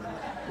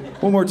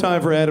 One more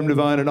time for Adam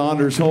DeVine and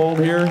Anders Holm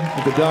here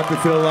at the Dr.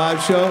 Phil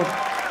Live Show.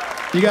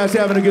 You guys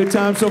having a good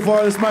time so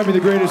far? This might be the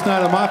greatest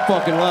night of my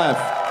fucking life.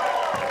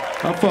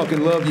 I fucking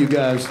love you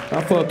guys.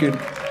 Got fucking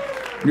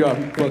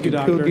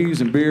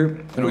cookies and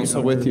beer. And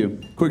also with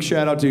you. Quick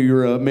shout out to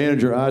your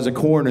manager, Isaac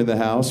Horn, in the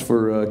house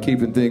for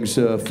keeping things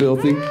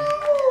filthy.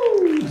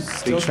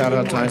 Big shout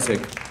out to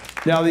Isaac.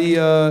 Now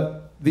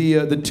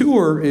the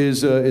tour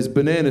is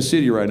Banana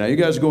City right now. You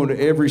guys are going to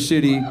every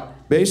city,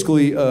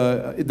 basically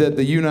that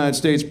the United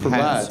States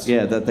provides.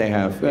 Yeah, that they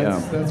have.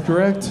 That's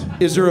correct.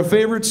 Is there a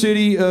favorite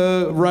city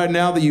right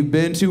now that you've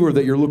been to or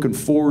that you're looking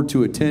forward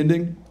to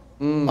attending?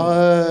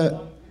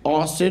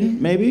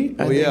 Austin, maybe.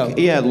 I think.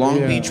 Yeah,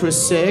 Long Beach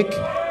was sick.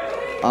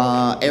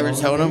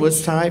 Arizona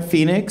was tight.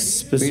 Phoenix,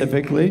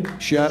 specifically.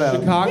 Shout out.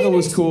 Chicago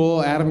was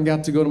cool. Adam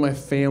got to go to my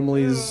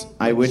family's.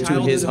 I went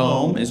to his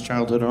home, his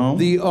childhood home.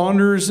 The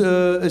Anders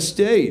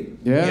estate.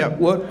 Yeah. Yep.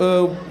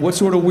 What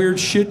sort of weird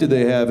shit do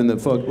they have in the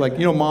fuck? Like,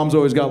 you know, mom's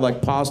always got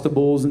like pasta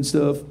bowls and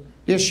stuff.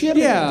 Yeah, she had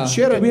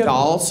a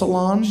doll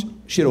salon.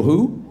 She had a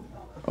who?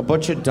 A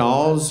bunch of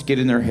dolls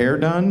getting their hair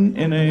done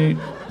in a...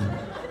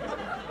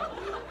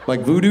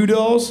 Like voodoo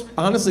dolls?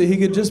 Honestly, he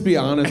could just be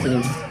honest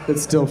and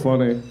it's still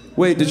funny.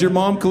 Wait, does your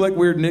mom collect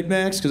weird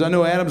knickknacks? Because I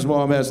know Adam's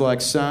mom has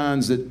like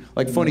signs that,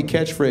 like funny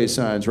catchphrase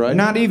signs, right?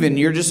 Not even.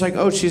 You're just like,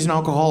 oh, she's an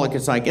alcoholic.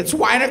 It's like, it's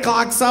wine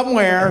o'clock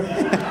somewhere.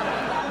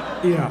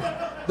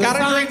 Yeah.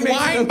 Gotta drink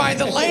wine by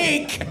the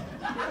lake.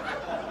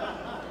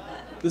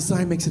 The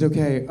sign makes it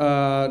okay.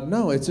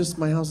 No, it's just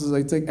my house is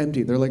like, it's like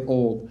empty. They're like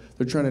old.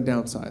 They're trying to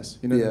downsize.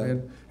 You know what I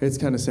mean? It's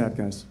kind of sad,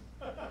 guys.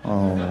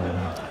 Oh.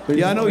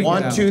 Yeah, I know.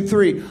 1, 2,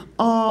 3.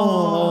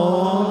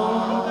 Oh.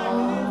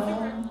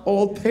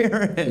 Old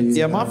parents.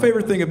 Yeah, my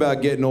favorite thing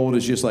about getting old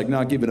is just like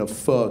not giving a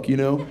fuck, you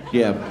know?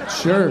 Yeah.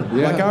 Sure.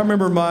 Yeah. Like I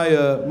remember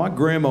my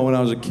grandma when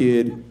I was a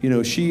kid. You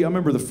know, I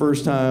remember the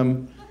first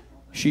time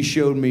she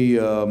showed me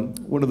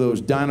one of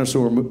those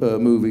dinosaur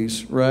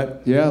movies, right?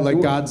 Yeah, like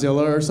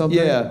Godzilla or something.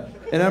 Yeah,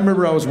 and I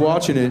remember I was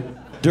watching it.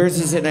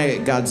 Durs is in a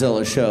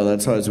Godzilla show.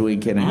 That's why I was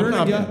winking at him.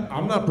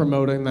 I'm not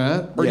promoting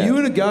that. Are you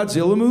in a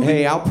Godzilla movie?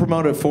 Hey, I'll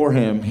promote it for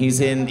him. He's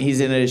in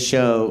a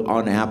show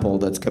on Apple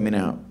that's coming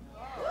out.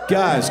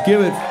 Guys,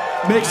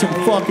 make some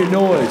fucking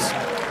noise.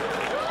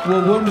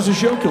 Well, when does the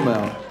show come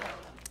out?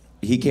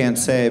 He can't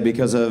say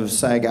because of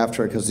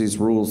SAG-AFTRA because these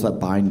rules that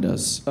bind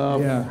us.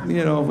 Yeah.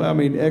 You know, I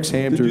mean,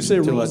 ex-hamsters. Did you say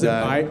till rules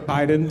I die. that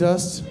Biden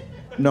dust?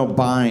 No,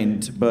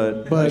 bind,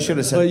 but I should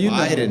have said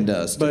Biden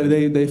dust. But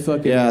they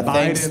fucking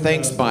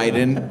thanks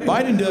Biden.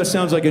 Biden dust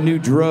sounds like a new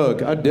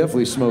drug. I'd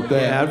definitely smoke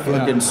that. Yeah, I'd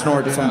fucking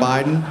snort some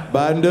Biden.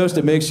 Biden dust,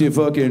 it makes you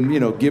fucking, you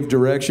know, give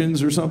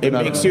directions or something.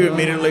 It makes you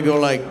immediately go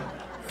like,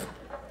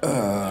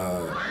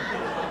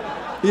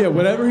 yeah,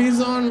 whatever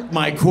he's on.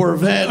 My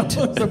Corvette.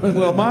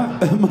 Well,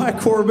 my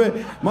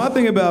Corvette. My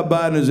thing about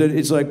Biden is that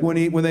it's like when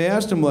they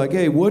asked him like,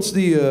 hey, what's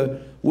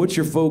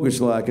your Focus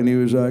like? And he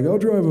was like, I'll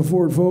drive a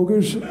Ford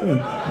Focus.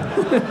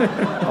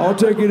 I'll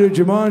take you to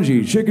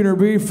Jumanji. Chicken or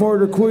beef,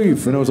 fart or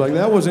queef. And I was like,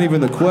 that wasn't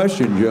even the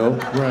question, Joe.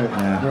 Right,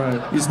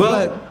 right.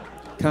 But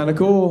kind of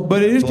cool.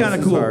 But it is kind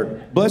of cool.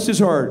 Bless his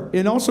heart.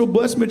 And also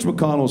bless Mitch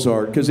McConnell's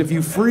heart. Because if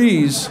you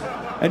freeze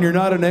and you're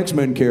not an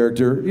X-Men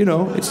character, you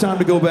know, it's time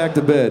to go back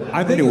to bed.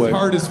 I think his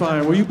heart is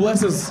fine. Will you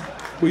bless his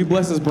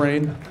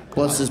brain?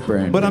 Bless his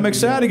brain. But I'm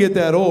excited to get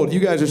that old. You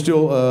guys are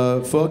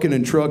still fucking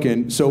and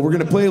trucking. So we're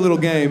going to play a little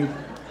game.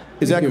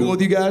 Is that cool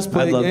with you guys?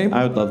 Play a game?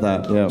 I would love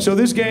that, yeah. So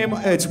this game,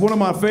 it's one of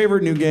my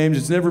favorite new games.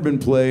 It's never been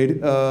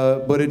played,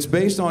 but it's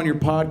based on your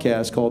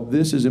podcast called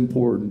This Is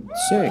Important.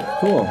 Sick,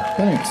 cool,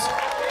 thanks.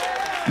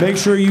 Make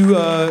sure you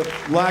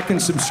like and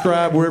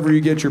subscribe wherever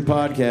you get your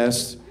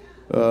podcasts.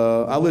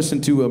 I listen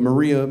to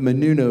Maria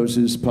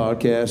Menounos'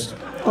 podcast.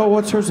 Oh,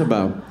 what's hers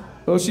about?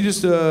 Oh, she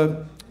just,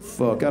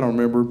 fuck, I don't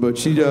remember, but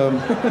she, yeah.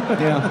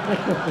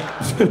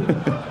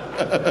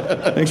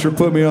 Thanks for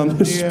putting me on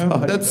the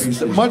spot.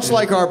 That's much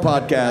like our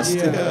podcast.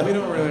 Yeah, we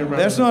don't really remember.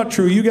 That's not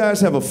true. You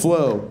guys have a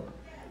flow.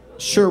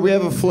 Sure, we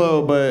have a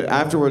flow, but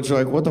afterwards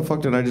you're like, what the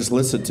fuck did I just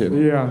listen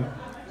to? Yeah.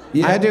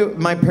 I do.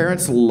 My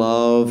parents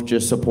love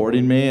just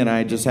supporting me, and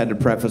I just had to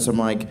preface. I'm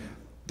like,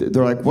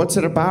 they're like, what's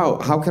it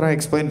about? How can I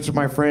explain it to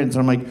my friends?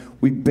 And I'm like,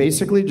 we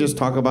basically just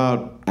talk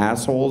about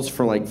assholes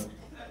for like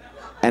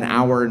an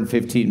hour and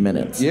 15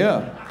 minutes.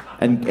 Yeah.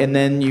 And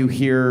then you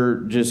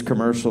hear just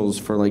commercials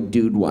for like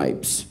dude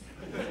wipes.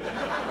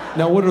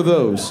 Now, what are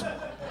those?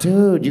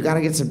 Dude, you gotta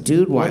get some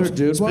dude wipes. What are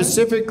dude wipes?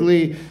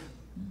 Specifically,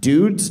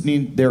 dudes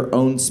need their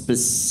own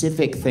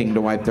specific thing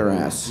to wipe their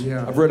ass.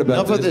 Yeah. I've read about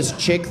Enough of this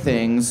chick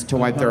things to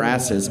wipe their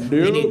asses.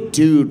 They need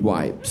dude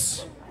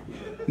wipes.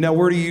 Now,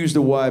 where do you use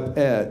the wipe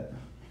at?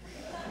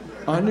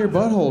 On your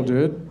butthole,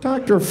 dude.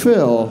 Dr.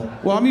 Phil.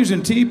 Well, I'm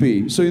using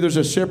TP, so there's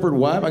a separate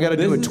wipe. I got to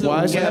do it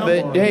twice. Yeah,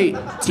 but hey,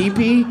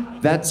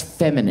 TP, that's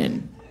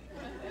feminine.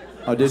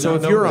 I did So not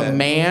if know you're that. a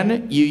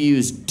man, you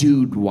use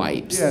dude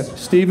wipes. Yeah.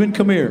 Steven,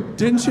 come here.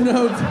 Didn't you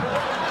know?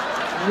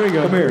 Here we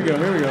go. Come here.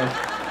 Here we go.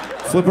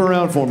 Flip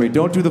around for me.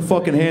 Don't do the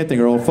fucking hand thing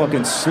or I'll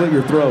fucking slit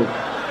your throat.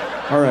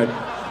 All right.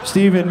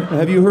 Steven,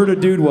 have you heard of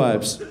dude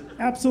wipes?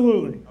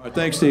 Absolutely. All right,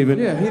 thanks, Steven.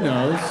 Yeah, he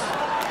knows.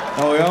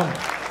 Oh, yeah?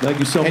 Thank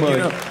you so And, much. you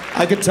know,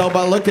 I could tell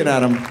by looking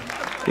at him.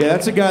 Yeah,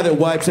 that's a guy that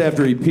wipes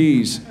after he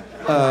pees.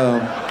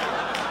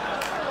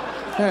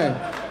 Hey,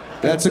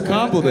 That's a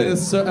compliment.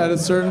 At a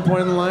certain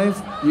point in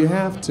life, you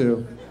have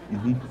to.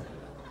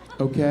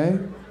 Okay?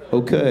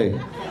 Okay.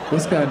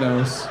 This guy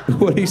knows.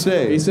 What'd he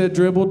say? He said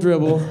dribble,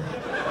 dribble.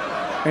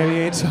 And he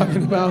ain't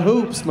talking about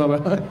hoops, my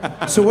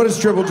man. So what does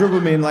dribble dribble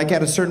mean? Like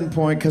at a certain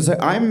point, because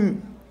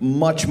I'm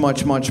much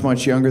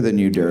younger than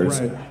you, Durs.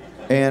 Right.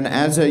 And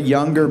as a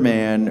younger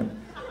man,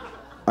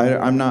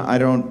 I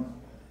don't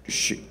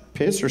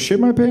piss or shit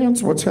my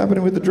pants. What's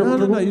happening with the dribble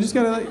dribble? No. You just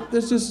gotta like.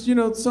 There's just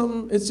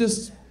something. It's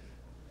just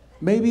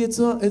maybe it's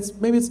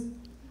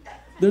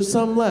there's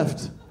some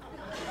left.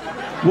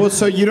 Well,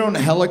 so you don't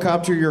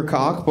helicopter your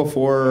cock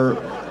before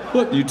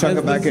Look, you tuck as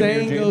it back the in your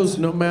saying jeans? goes,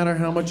 no matter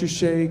how much you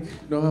shake,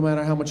 no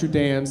matter how much you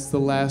dance, the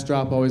last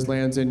drop always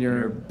lands in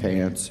your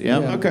pants. Yeah.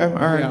 Okay. All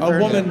right.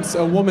 Yeah,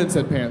 a woman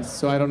said pants,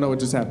 so I don't know what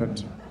just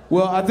happened.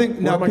 Well, I think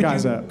Where now are my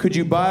guys at? could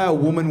you buy a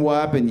woman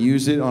wipe and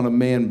use it on a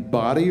man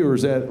body, or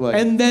is that like?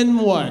 And then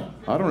what?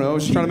 I don't know. I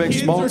was just trying to make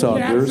Kids small are talk.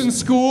 cats Durs. in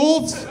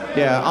schools?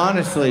 Yeah.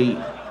 Honestly,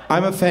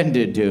 I'm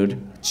offended, dude.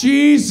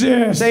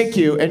 Jesus. Thank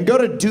you. And go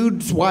to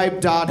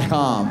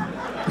dudeswipe.com.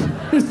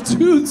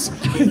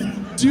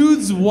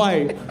 Dude's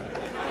white.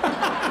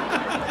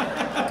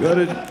 Go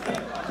to,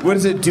 what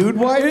is it, dude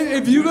wipe?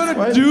 If you go to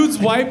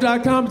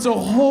dudeswipe.com, it's a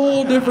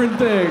whole different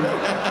thing.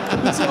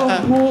 It's a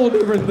whole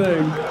different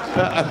thing.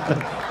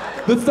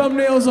 The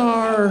thumbnails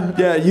are...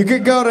 Yeah, you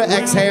could go to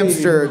X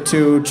Hamster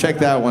to check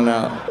that one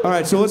out. All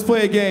right, so let's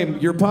play a game.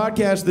 Your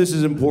podcast, This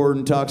Is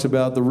Important, talks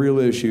about the real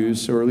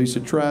issues, or at least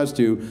it tries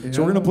to. Yeah.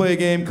 So we're going to play a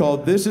game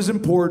called This Is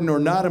Important or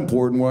Not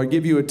Important, where I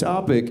give you a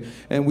topic,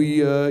 and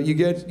you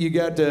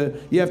have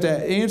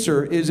to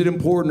answer, is it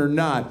important or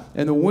not?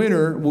 And the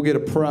winner will get a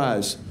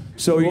prize.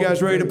 So are you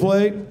guys ready to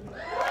play?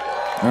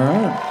 All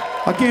right.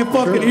 I can't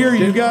fucking hear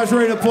you. You guys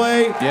ready to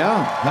play?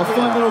 Yeah. Have a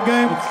fun little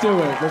game? Let's do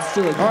it. Let's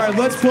do it. All right,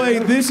 let's play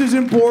This Is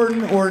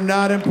Important or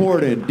Not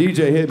Important.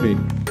 DJ, hit me.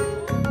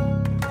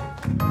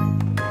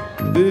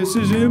 This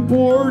is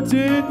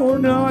important or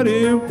not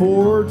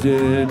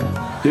important.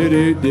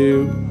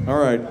 Do. All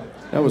right,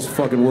 that was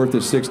fucking worth the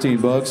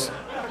 $16.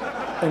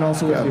 And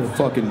also with you.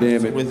 Fucking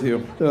damn it. With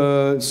you.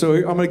 So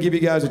I'm gonna give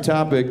you guys a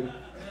topic,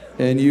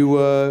 and you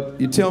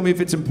tell me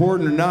if it's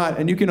important or not,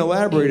 and you can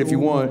elaborate if you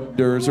want,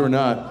 Durs, or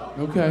not.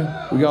 Okay.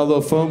 We got a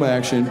little foam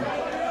action.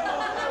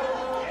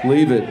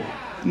 Leave it.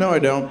 No, I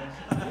don't.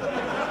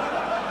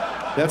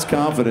 That's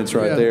confidence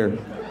right there.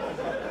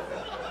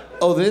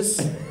 Oh, this?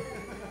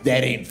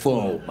 That ain't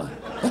foam.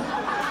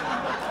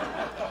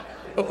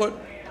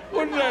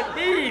 What does that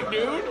mean,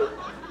 dude?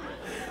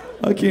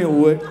 I can't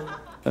wait.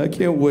 I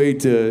can't wait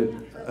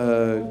to.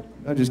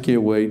 I just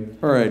can't wait.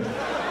 All right.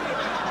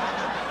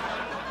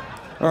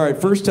 All right.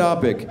 First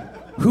topic: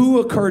 who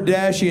a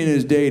Kardashian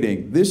is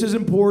dating. This is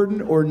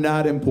important or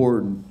not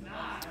important?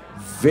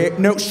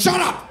 No, shut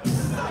up!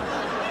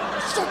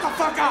 Shut the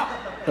fuck up!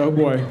 Oh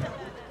boy.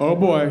 Oh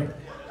boy.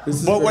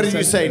 What did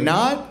you say?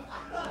 Not?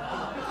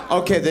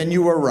 Okay, then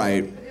you were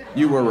right.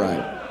 You were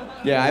right.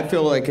 Yeah, I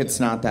feel like it's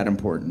not that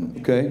important.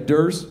 Okay,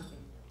 Durs.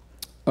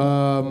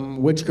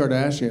 Which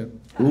Kardashian?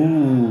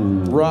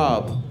 Ooh,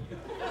 Rob.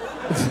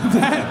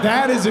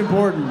 that is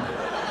important.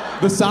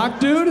 The sock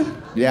dude?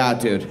 Yeah,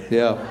 dude.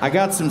 Yeah. I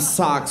got some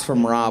socks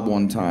from Rob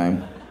one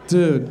time.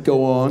 Dude,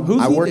 go on.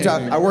 Who's I he worked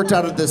dating? out. I worked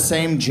out at the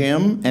same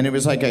gym, and it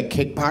was like a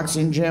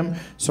kickboxing gym.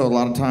 So a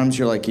lot of times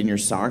you're like in your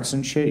socks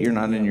and shit. You're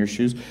not in your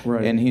shoes.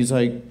 Right. And he's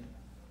like,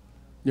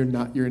 You're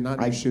not in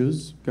your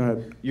shoes? Go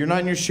ahead. you're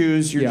not in your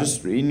shoes. You're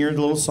just in your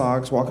little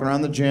socks, walking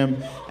around the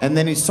gym. And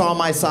then he saw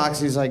my socks.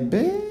 He's like,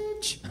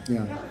 bitch,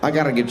 Yeah. I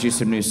gotta get you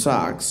some new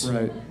socks.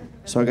 Right.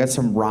 So I got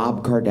some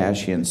Rob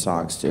Kardashian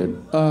socks,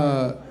 dude.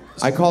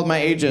 I called my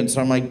agent, so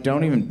I'm like,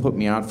 don't even put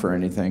me out for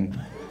anything.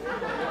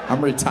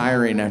 I'm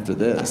retiring after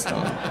this.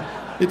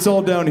 It's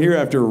all down here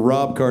after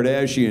Rob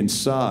Kardashian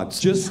socks.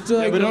 Just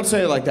Yeah, but don't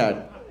say it like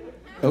that.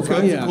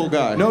 Okay. He's a cool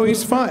guy. No,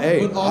 he's fine.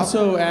 Hey. But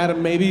also,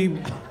 Adam,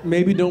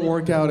 maybe don't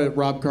work out at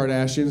Rob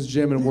Kardashian's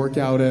gym and work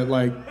out at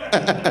like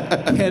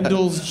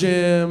Kendall's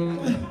gym.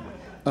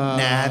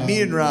 Nah,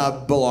 me and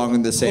Rob belong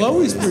in the same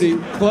Khloe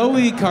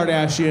place.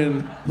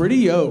 Kardashian, pretty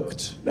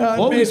yoked.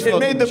 No, it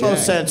made the most jacked.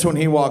 sense when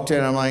he walked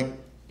in. I'm like,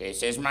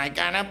 this is my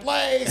kind of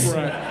place.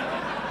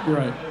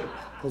 Right.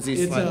 Because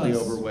he's It's slightly us.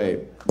 overweight.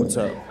 What's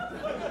up?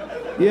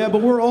 Yeah,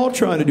 but we're all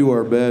trying to do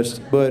our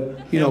best. But,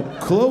 you know,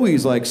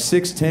 Chloe's like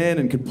 6'10"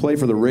 and could play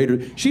for the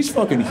Raiders. She's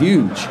fucking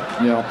huge.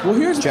 Yeah. Well,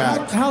 here's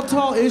Jacked. how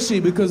tall is she?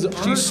 Because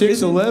She's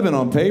 6'11"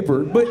 on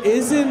paper. But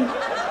isn't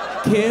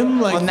Kim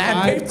like On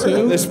that paper?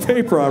 5'2"? This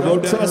paper I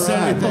wrote down. Trust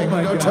anything. Oh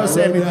my Don't God. trust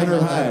Wrote anything down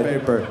on her that height.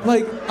 paper.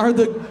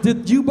 Like,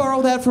 did you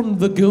borrow that from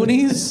the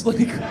Goonies?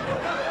 Like,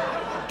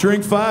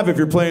 Drink 5 if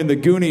you're playing the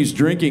Goonies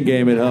drinking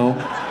game at home.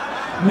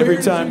 Every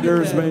Where time did you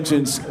get Durs that?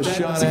 mentions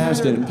Sean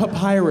Astin.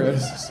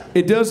 Papyrus.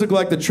 It does look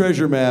like the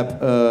treasure map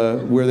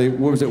where they,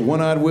 what was it,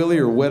 One-Eyed Willie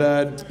or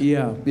Wet-Eyed?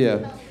 Yeah.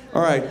 Yeah.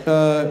 All right.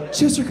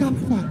 Chester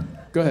Copperpot.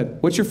 Go ahead.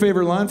 What's your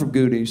favorite line from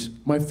Goonies?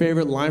 My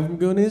favorite line from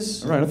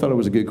Goonies? All right, I thought it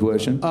was a good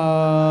question.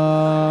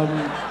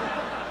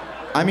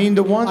 I mean,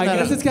 the one I that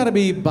guess it's got to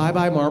be Bye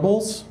Bye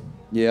Marbles.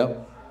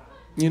 Yep.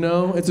 You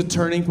know, it's a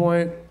turning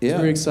point. Yeah. It's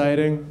very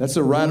exciting. That's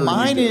a rider.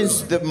 Mine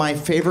is my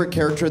favorite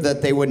character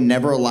that they would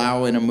never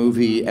allow in a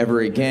movie ever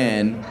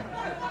again,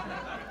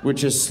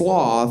 which is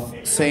Sloth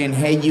saying,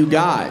 "Hey, you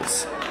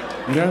guys."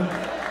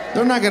 Yeah.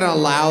 They're not gonna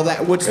allow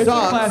that. Which It's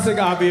sucks. a classic,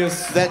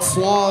 obvious. That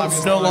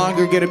sloths no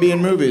longer get to be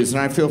in movies,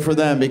 and I feel for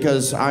them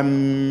because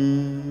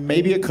I'm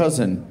maybe a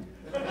cousin.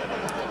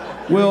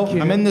 Well,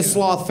 I'm in the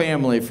sloth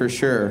family for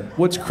sure.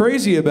 What's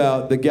crazy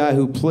about the guy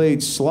who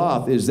played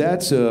Sloth is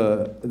that's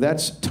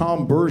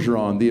Tom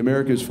Bergeron, the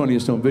America's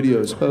Funniest Home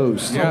Videos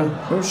host. Yeah.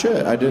 Oh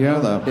shit, I didn't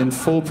know that. In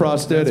full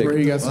prosthetic. That's where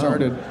he got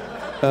started.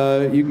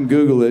 You can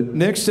Google it.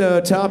 Next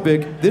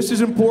topic. This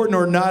is important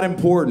or not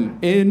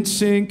important.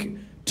 NSYNC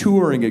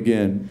touring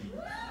again.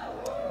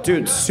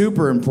 Dude,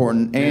 super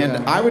important. And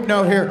I would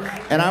know here,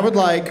 and I would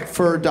like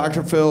for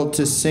Dr. Phil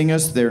to sing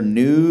us their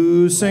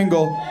new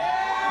single.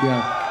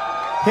 Yeah.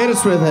 Hit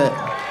us with it.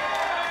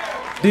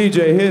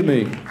 DJ, hit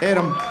me. Hit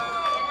him.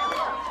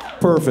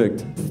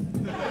 Perfect.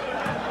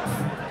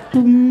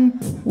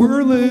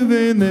 We're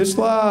living this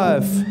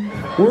life.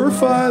 We're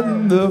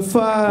fighting the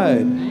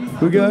fight.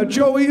 We got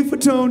Joey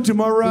Fatone to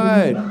my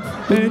right,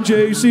 and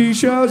JC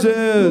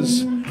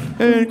Chazes,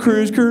 and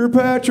Chris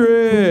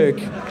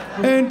Kirkpatrick,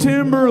 and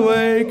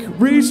Timberlake.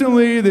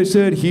 Recently, they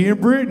said he and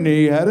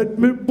Britney had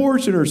an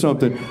abortion or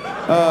something.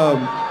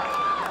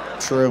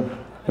 True.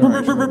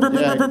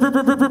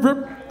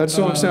 That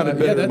song sounded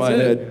better in my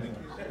head.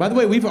 By the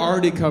way, we've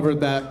already covered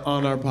that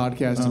on our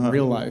podcast in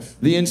real life.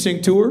 The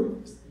NSYNC tour?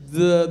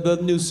 The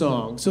new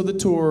song. So the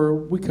tour,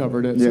 we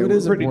covered it. Yeah, so it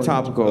is pretty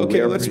important. topical.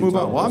 Okay, let's move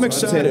on. Well, I'm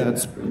excited.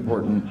 That's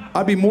important.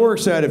 I'd be more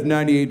excited if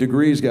 98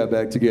 Degrees got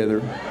back together.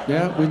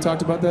 Yeah, we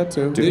talked about that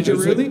too. Did you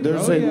really?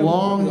 There's a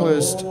long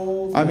list.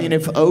 I mean,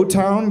 if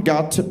O-Town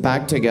got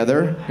back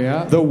together,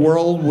 the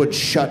world would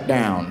shut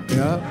down.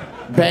 Yeah.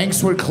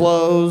 Banks would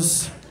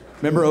close.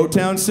 Remember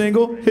O-Town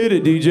single? Hit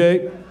it,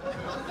 DJ.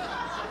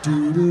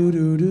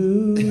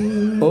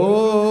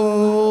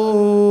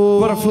 Oh,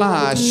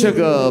 butterfly,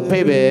 sugar,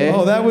 baby.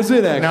 Oh, that was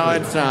it, actually. No,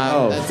 it's not.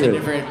 Oh, that's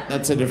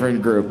a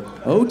different group.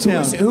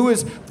 O-Town. Who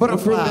is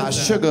butterfly,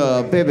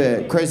 sugar,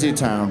 baby, crazy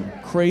town?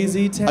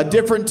 Crazy town. A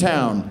different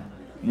town.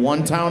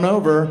 One town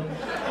over.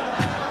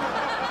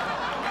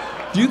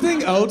 Do you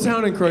think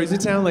O-Town and Crazy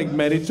Town like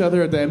met each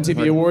other at the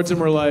MTV Awards and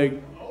were like,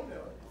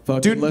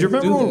 "Fuck, dude, do you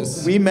remember when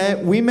this"? we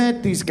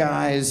met these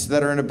guys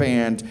that are in a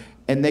band,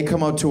 and they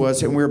come up to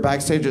us, and we were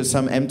backstage at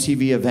some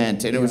MTV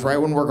event, and it was right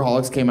when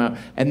Workaholics came out,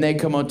 and they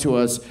come up to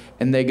us,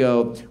 and they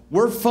go,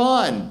 "We're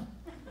fun."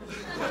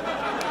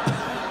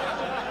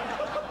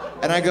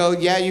 And I go,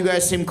 "Yeah, you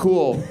guys seem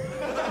cool."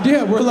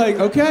 Yeah, we're like,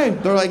 okay.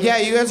 They're like, "Yeah,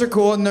 you guys are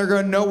cool," and they're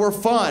going, "No, we're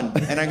fun."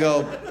 And I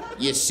go,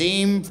 "You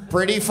seem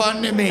pretty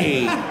fun to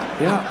me."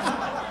 Yeah.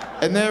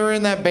 And they were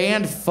in that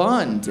band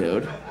Fun,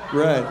 dude.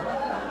 Right.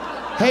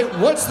 Hey,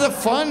 what's the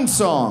Fun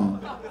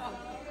song?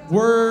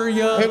 We're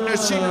young.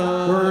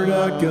 We're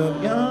not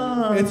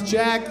young. It's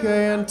Jack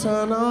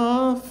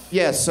Antonoff.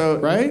 Yeah, so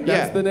right?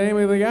 That's the name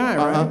of the guy,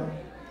 right?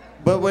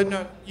 But when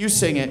you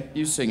sing it,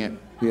 you sing it.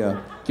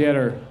 Yeah. Get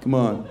her. Come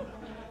on.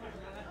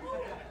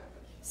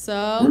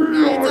 So, Oh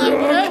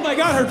my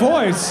God, her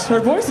voice.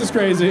 Her voice is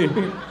crazy.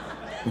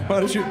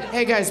 Why don't you?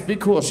 Hey guys, be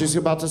cool. She's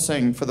about to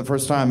sing for the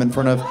first time in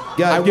front of.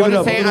 Guys, give it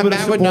up. A little bit of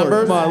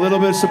support. Come on, a little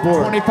bit of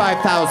support.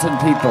 25,000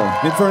 people.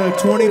 In front of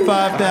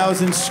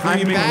 25,000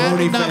 screaming bad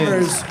Looney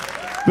numbers,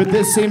 fans. but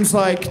this seems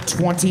like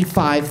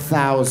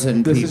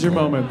 25,000 people. This is your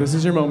moment. This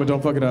is your moment.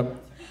 Don't fuck it up.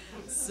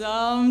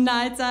 some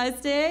nights I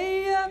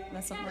stay up.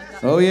 That's something like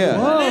that. Oh, yeah.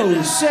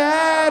 Whoa,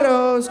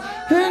 shadows.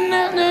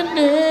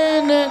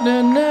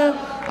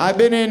 I've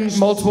been in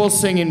multiple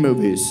singing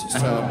movies,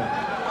 so.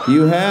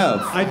 You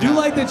have. I do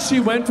like that she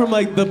went from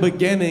like the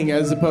beginning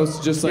as opposed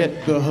to just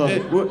like the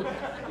hook.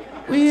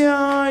 We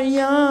are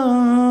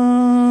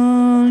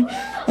young,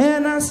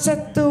 and I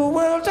set the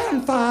world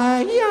on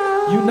fire.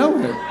 You know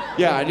it.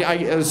 Yeah, I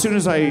as soon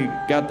as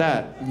I got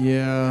that.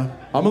 Yeah.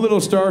 I'm a little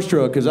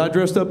starstruck because I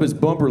dressed up as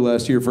Bumper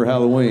last year for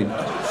Halloween.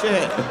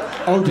 Shit.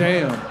 Oh,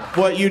 damn.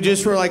 What, you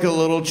just were like a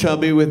little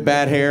chubby with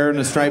bad hair and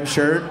a striped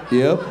shirt?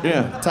 Yep.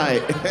 Yeah,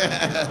 tight.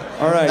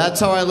 All right. That's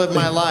how I live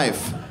my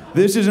life.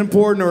 This is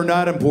important or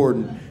not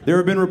important. There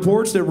have been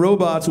reports that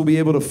robots will be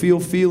able to feel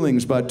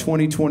feelings by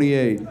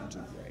 2028.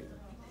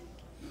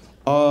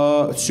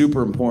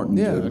 Super important.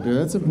 Yeah, dude,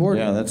 that's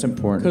important. Yeah, that's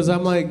important. Because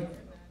I'm like,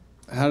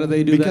 how do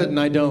they do that and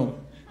I don't?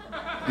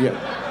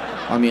 Yeah.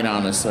 I mean,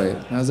 honestly.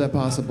 How's that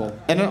possible?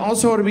 And it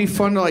also would be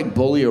fun to like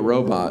bully a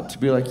robot. To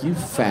be like, you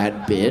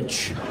fat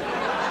bitch.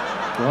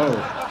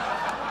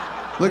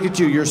 Whoa. Look at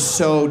you, you're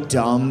so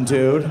dumb,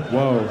 dude.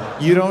 Whoa.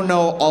 You don't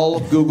know all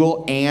of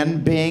Google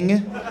and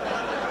Bing?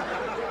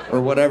 Or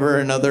whatever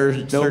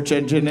another search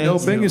engine is? No,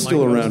 Bing is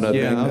still around, I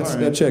think. Yeah, That's, all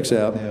right. that checks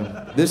out.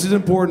 Yeah. This is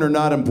important or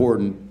not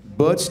important.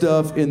 Butt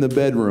stuff in the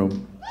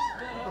bedroom.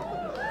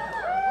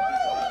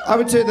 I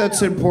would say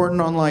that's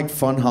important on like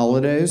fun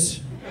holidays.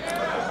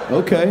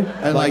 Okay.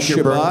 And like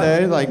your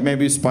birthday, like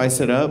maybe spice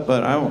it up.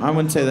 But I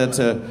wouldn't say that's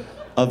a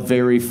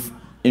very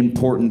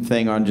important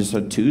thing on just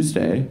a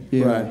Tuesday.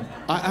 Yeah.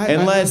 Right.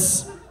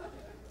 Unless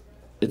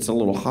it's a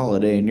little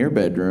holiday in your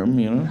bedroom,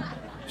 you know.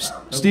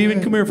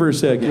 Steven, come here for a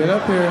second. Get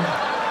up here.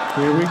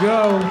 Here we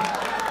go.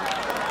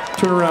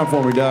 Turn around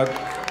for me, Doc.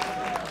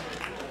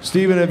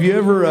 Steven, have you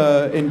ever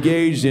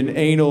engaged in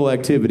anal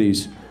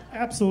activities?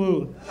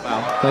 Absolutely.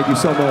 Wow. Thank you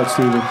so much,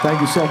 Steven. Thank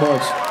you so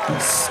much.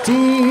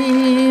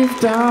 Steve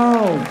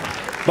Dog.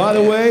 By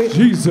the way,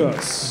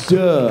 Jesus.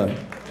 Duh.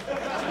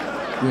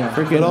 Yeah.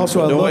 But also,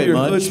 I love your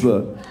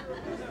chutzpah.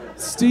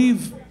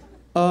 Steve,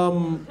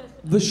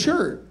 the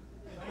shirt.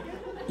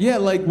 Yeah,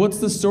 like, what's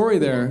the story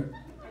there?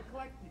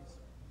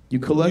 You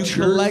collect shirts?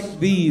 You collect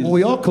these. Well,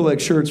 we all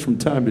collect shirts from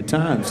time to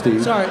time,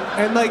 Steve. Sorry,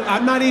 and like,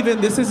 I'm not even,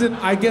 this isn't,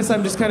 I guess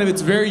I'm just kind of,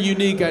 it's very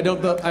unique. I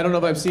don't know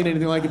if I've seen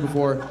anything like it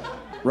before.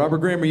 Robert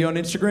Graham, are you on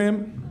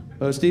Instagram,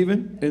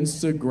 Steven?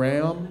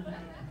 Instagram?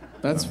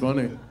 That's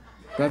funny.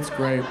 That's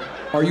great.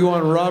 Are you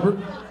on Robert?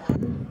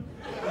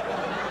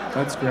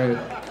 That's great.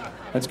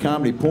 That's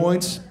comedy.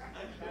 Points?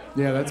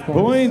 Yeah, that's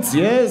points. Points,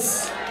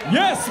 yes.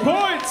 Yes,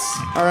 points!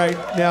 All right,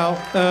 now,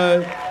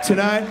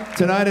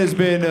 tonight has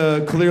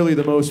been clearly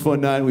the most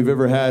fun night we've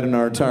ever had in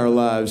our entire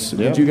lives.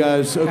 Would you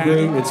guys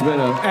agree? It's been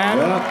a...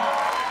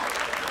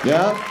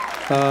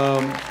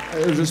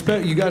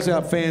 You guys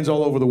got fans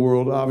all over the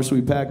world. Obviously,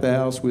 we packed the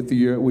house with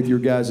your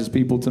guys'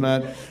 people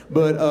tonight.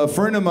 But a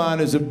friend of mine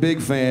is a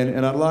big fan,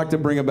 and I'd like to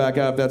bring him back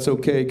out if that's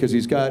okay, because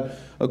he's got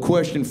a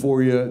question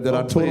for you that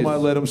I told him I'd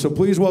let him. So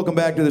please welcome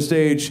back to the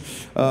stage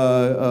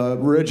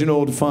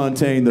Reginald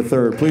Fontaine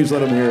III. Please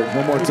let him hear it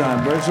one more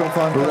time. Reginald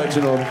Fontaine.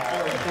 Reginald.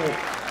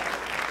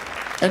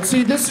 And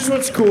see, this is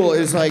what's cool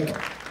is like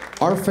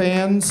our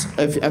fans.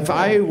 If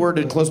I were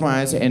to close my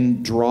eyes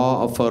and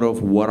draw a photo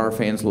of what our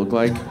fans look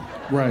like.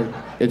 Right.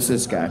 It's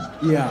this guy.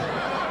 Yeah.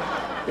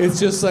 It's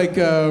just like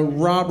a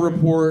Rob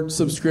Report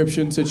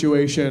subscription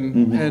situation.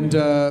 Mm-hmm. And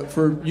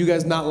for you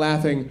guys not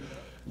laughing,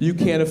 you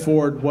can't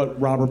afford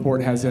what Rob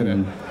Report has in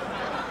it.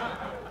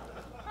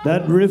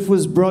 That riff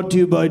was brought to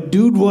you by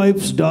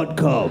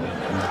dudewipes.com.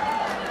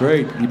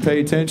 Great, you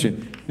pay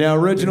attention. Now,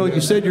 Reginald,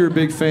 you said you're a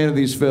big fan of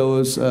these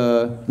fellas.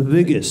 The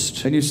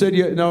biggest. And you said,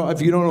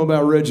 if you don't know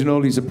about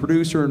Reginald, he's a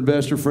producer,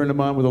 investor friend of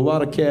mine with a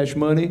lot of cash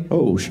money.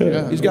 Oh, shit.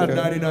 Yeah, he's got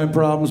 99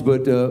 problems,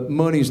 but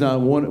money's not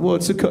one. Well,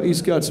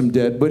 he's got some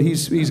debt, but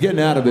he's getting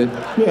out of it.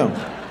 Yeah.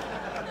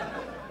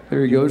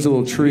 There you go. There's a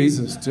little treat.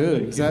 Jesus,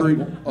 dude.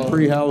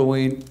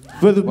 Pre-Halloween.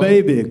 For the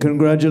baby,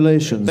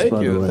 congratulations. Thank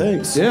by you. the way.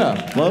 Thanks.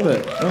 Yeah. Love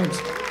it. Thanks.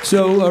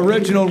 So,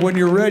 Reginald, when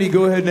you're ready,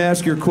 go ahead and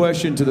ask your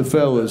question to the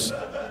fellas.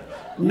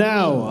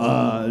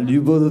 Now,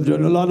 you both have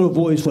done a lot of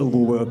voiceover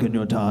work in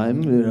your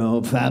time. You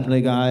know,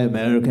 Family Guy,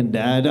 American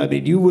Dad. I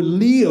mean, you were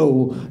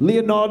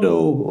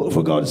Leonardo,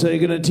 for God's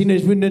sake, in a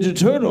Teenage Mutant Ninja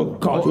Turtle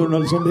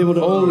cartoon. Some people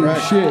don't. Holy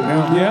shit.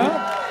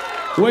 Yeah?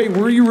 Wait,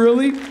 were you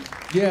really?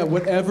 Yeah,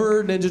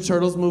 whatever Ninja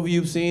Turtles movie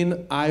you've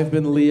seen, I've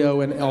been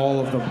Leo in all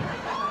of them.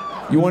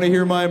 You want to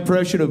hear my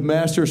impression of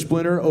Master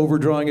Splinter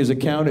overdrawing his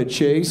account at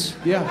Chase?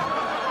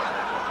 Yeah.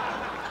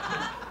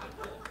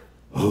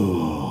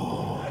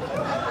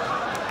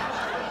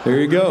 There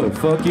you go.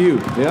 Fuck you.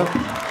 Yep.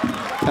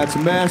 That's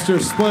Master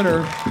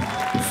Splinter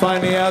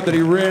finding out that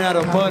he ran out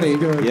of money.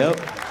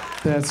 Yep.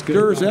 That's good.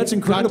 Durs, that's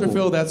incredible. Dr.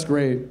 Phil, that's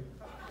great.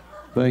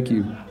 Thank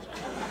you.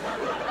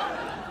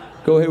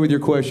 Go ahead with your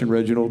question,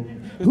 Reginald.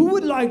 Who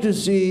would like to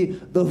see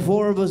the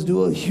four of us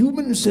do a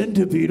human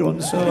centipede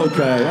on stage?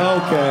 Okay. No.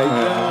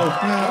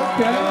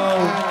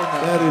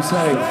 That is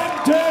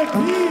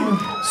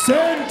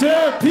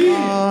Centipede!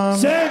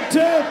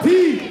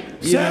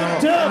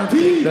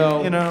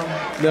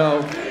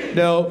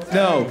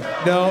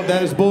 No,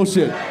 that is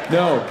bullshit.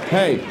 No,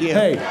 hey,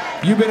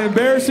 you've been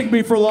embarrassing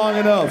me for long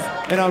enough,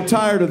 and I'm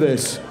tired of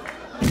this.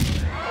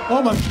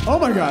 Oh my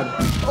God.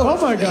 Oh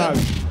my God.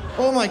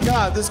 Oh my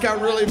God, this got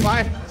really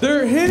violent.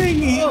 They're hitting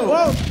me.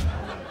 Whoa.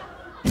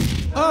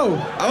 Oh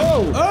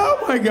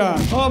my God.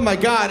 Oh my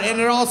God, and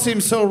it all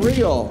seems so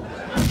real.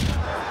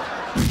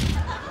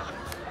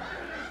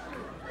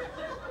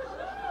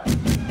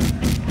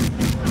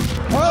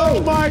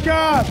 Oh my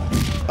God.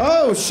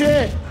 Oh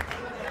shit.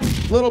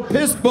 Little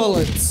piss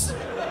bullets.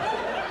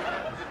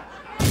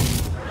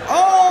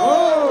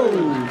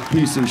 Oh!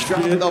 Piece of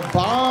shit. The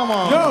bomb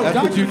on. No, That's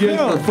what you get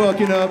for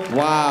fucking up.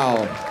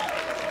 Wow.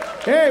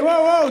 Hey,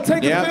 whoa,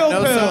 take a Phil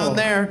no pill. sound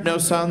there. No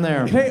sound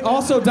there. Hey,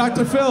 also,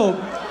 Dr. Phil.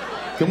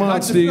 Come on,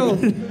 Dr. Steve.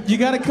 Phil, you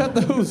gotta cut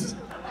those.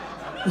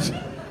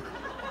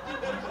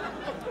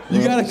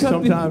 You gotta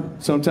cut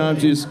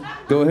Sometimes you just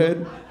go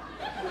ahead.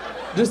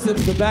 Just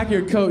the back of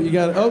your coat, you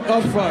gotta, oh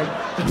fuck.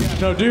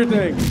 No, do your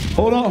thing.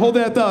 Hold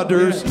that thought,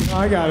 Durs. Yeah,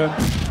 I got it.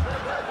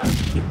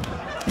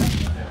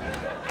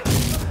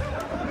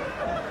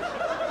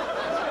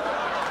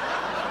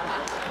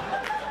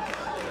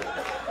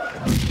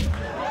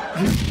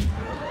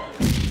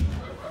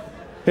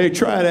 Hey,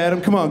 try it,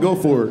 Adam. Come on, go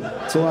for it.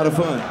 It's a lot of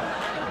fun.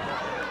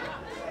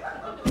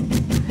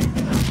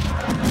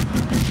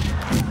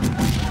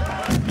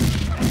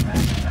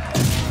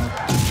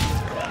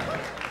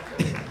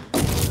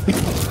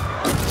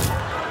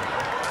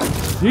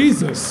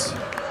 Jesus.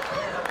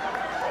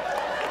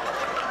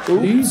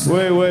 Oops.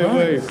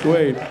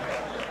 Wait.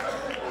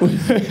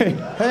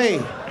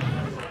 Hey.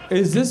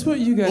 Is this what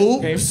you guys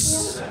came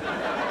for?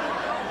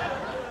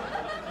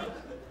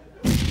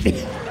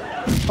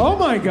 Oh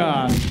my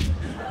God.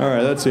 All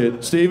right, that's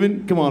it.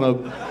 Steven, come on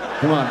up.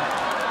 Come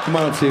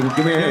on up, Steven.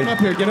 Give me your hand.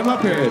 Get him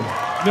up here.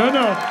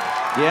 No.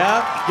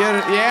 Yep, get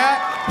it, yeah.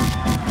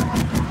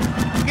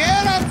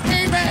 Get him,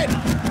 Steven!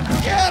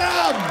 Get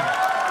him!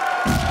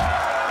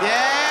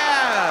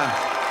 Yeah!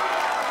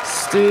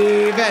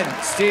 Steven!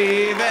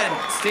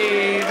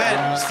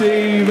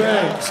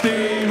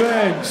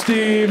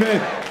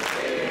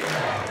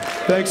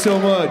 Thanks so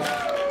much.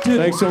 Dude,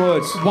 Thanks so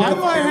much. Why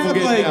do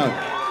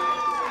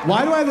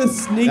I have the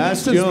sneaky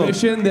That's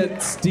suspicion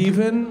that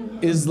Steven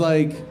is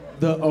like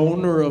the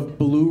owner of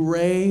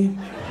Blu-ray?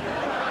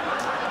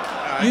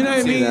 You know what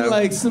I mean? that.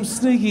 Like some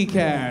sneaky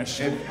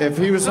cash. If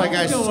he was like,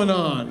 What's going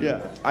on?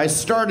 Yeah. I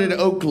started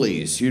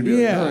Oakley's, you'd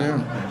be like, oh,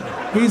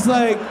 yeah. He's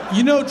like,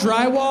 you know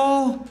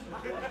drywall?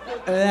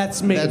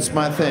 That's me. That's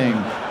my thing.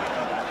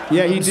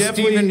 Yeah, he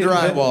definitely Steven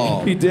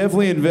Drywall. He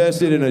definitely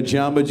invested in a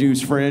Jamba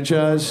Juice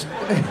franchise,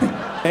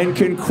 and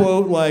can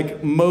quote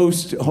like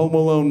most Home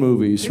Alone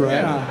movies, right?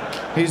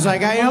 Yeah. He's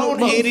like, I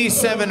own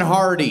 87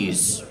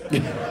 Hardys.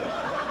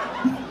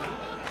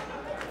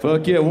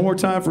 Fuck yeah! One more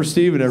time for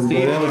Steven,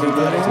 everybody. That was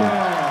amazing.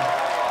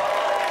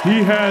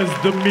 He has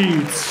the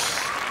meats.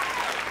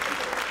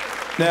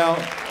 Now,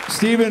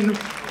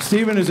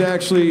 Steven is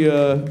actually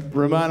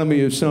reminding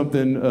me of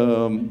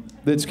something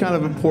that's kind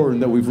of important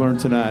that we've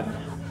learned tonight.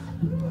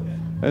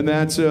 And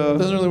that's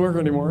doesn't really work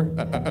anymore.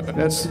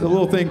 That's a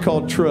little thing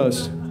called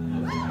trust.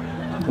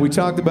 We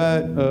talked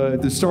about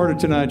at the start of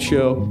tonight's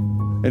show,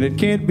 and it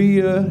can't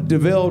be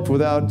developed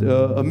without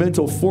a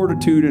mental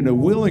fortitude and a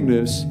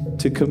willingness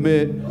to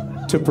commit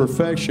to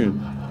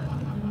perfection.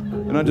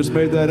 And I just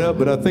made that up,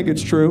 but I think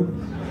it's true.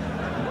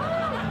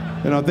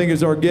 And I think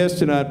as our guest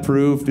tonight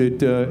proved,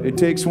 it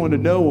takes one to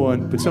know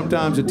one, but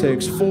sometimes it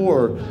takes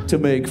four to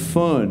make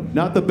fun.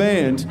 Not the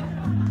band,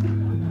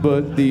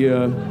 but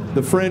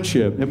the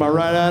friendship. Am I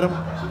right, Adam?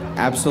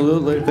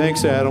 Absolutely.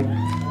 Thanks, Adam.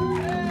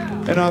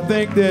 And I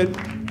think that,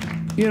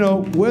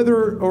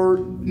 whether or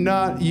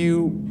not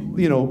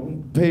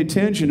you pay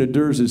attention to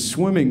Durz's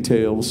swimming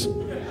tales,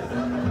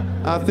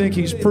 I think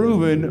he's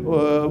proven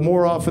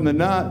more often than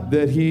not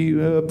that he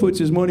puts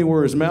his money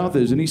where his mouth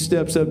is, and he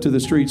steps up to the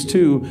streets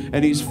too,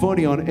 and he's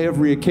funny on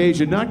every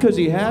occasion, not because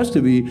he has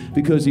to be,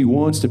 because he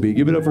wants to be.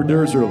 Give it up for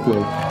Durz real quick.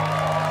 Give it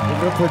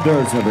up for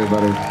Durz,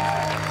 everybody.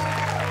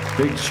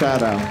 Big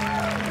shout out.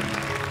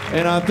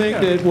 And I think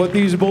that what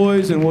these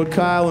boys and what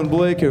Kyle and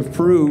Blake have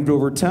proved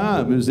over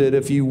time is that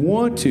if you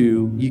want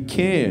to, you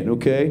can,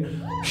 okay?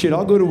 Shit,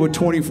 I'll go to a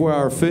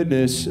 24-hour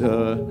fitness,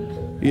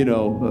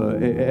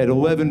 at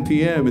 11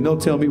 p.m. and they'll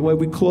tell me, well,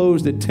 we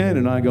closed at 10,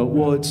 and I go,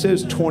 well, it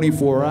says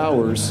 24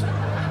 hours.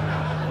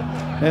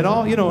 And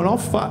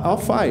I'll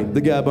fight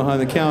the guy behind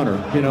the counter,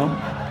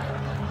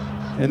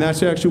 And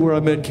that's actually where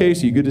I met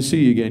Casey. Good to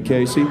see you again,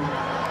 Casey.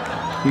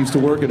 He used to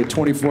work at a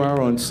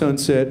 24-hour on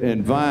Sunset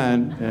and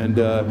Vine, and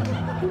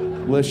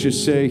let's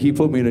just say he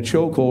put me in a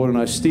chokehold, and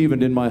I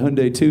Stevened in my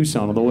Hyundai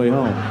Tucson on the way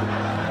home.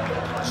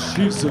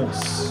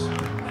 Jesus.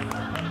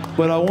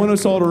 But I want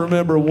us all to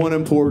remember one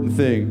important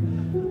thing.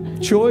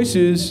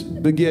 Choices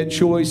beget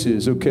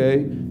choices, okay?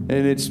 And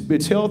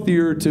it's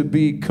healthier to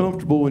be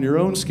comfortable in your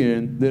own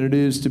skin than it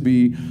is to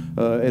be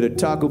at a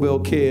Taco Bell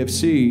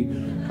KFC,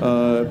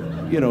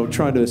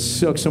 trying to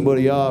suck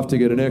somebody off to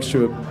get an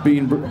extra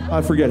bean.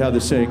 I forget how the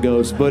saying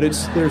goes, but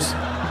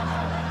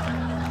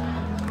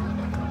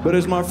But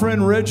as my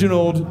friend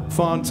Reginald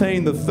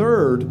Fontaine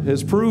III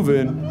has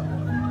proven,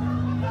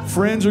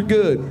 friends are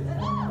good.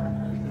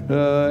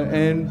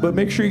 But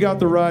make sure you got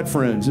the right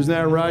friends. Isn't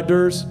that right,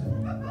 Durz?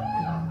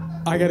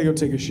 I gotta go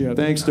take a shit.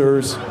 Thanks,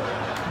 Durz.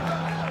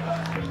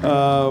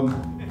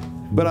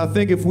 But I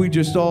think if we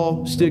just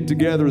all stick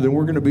together, then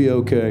we're gonna be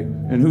okay.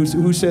 And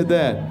who said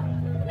that?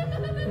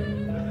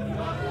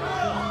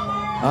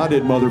 I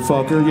did,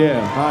 motherfucker.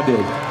 Yeah, I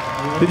did.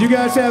 Did you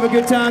guys have a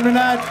good time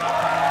tonight?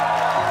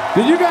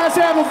 Did you guys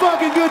have a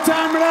fucking good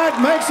time tonight?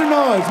 Make some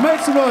noise.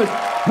 Make some noise.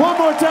 One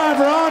more time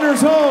for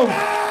Honors Holm,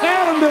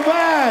 Adam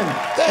DeVine,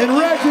 and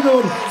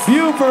Reginald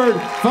Buford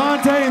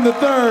Fontaine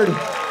III.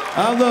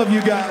 I love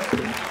you guys.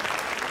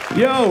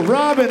 Yo,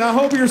 Robin, I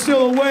hope you're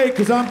still awake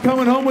because I'm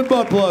coming home with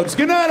butt plugs.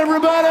 Good night,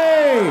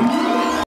 everybody.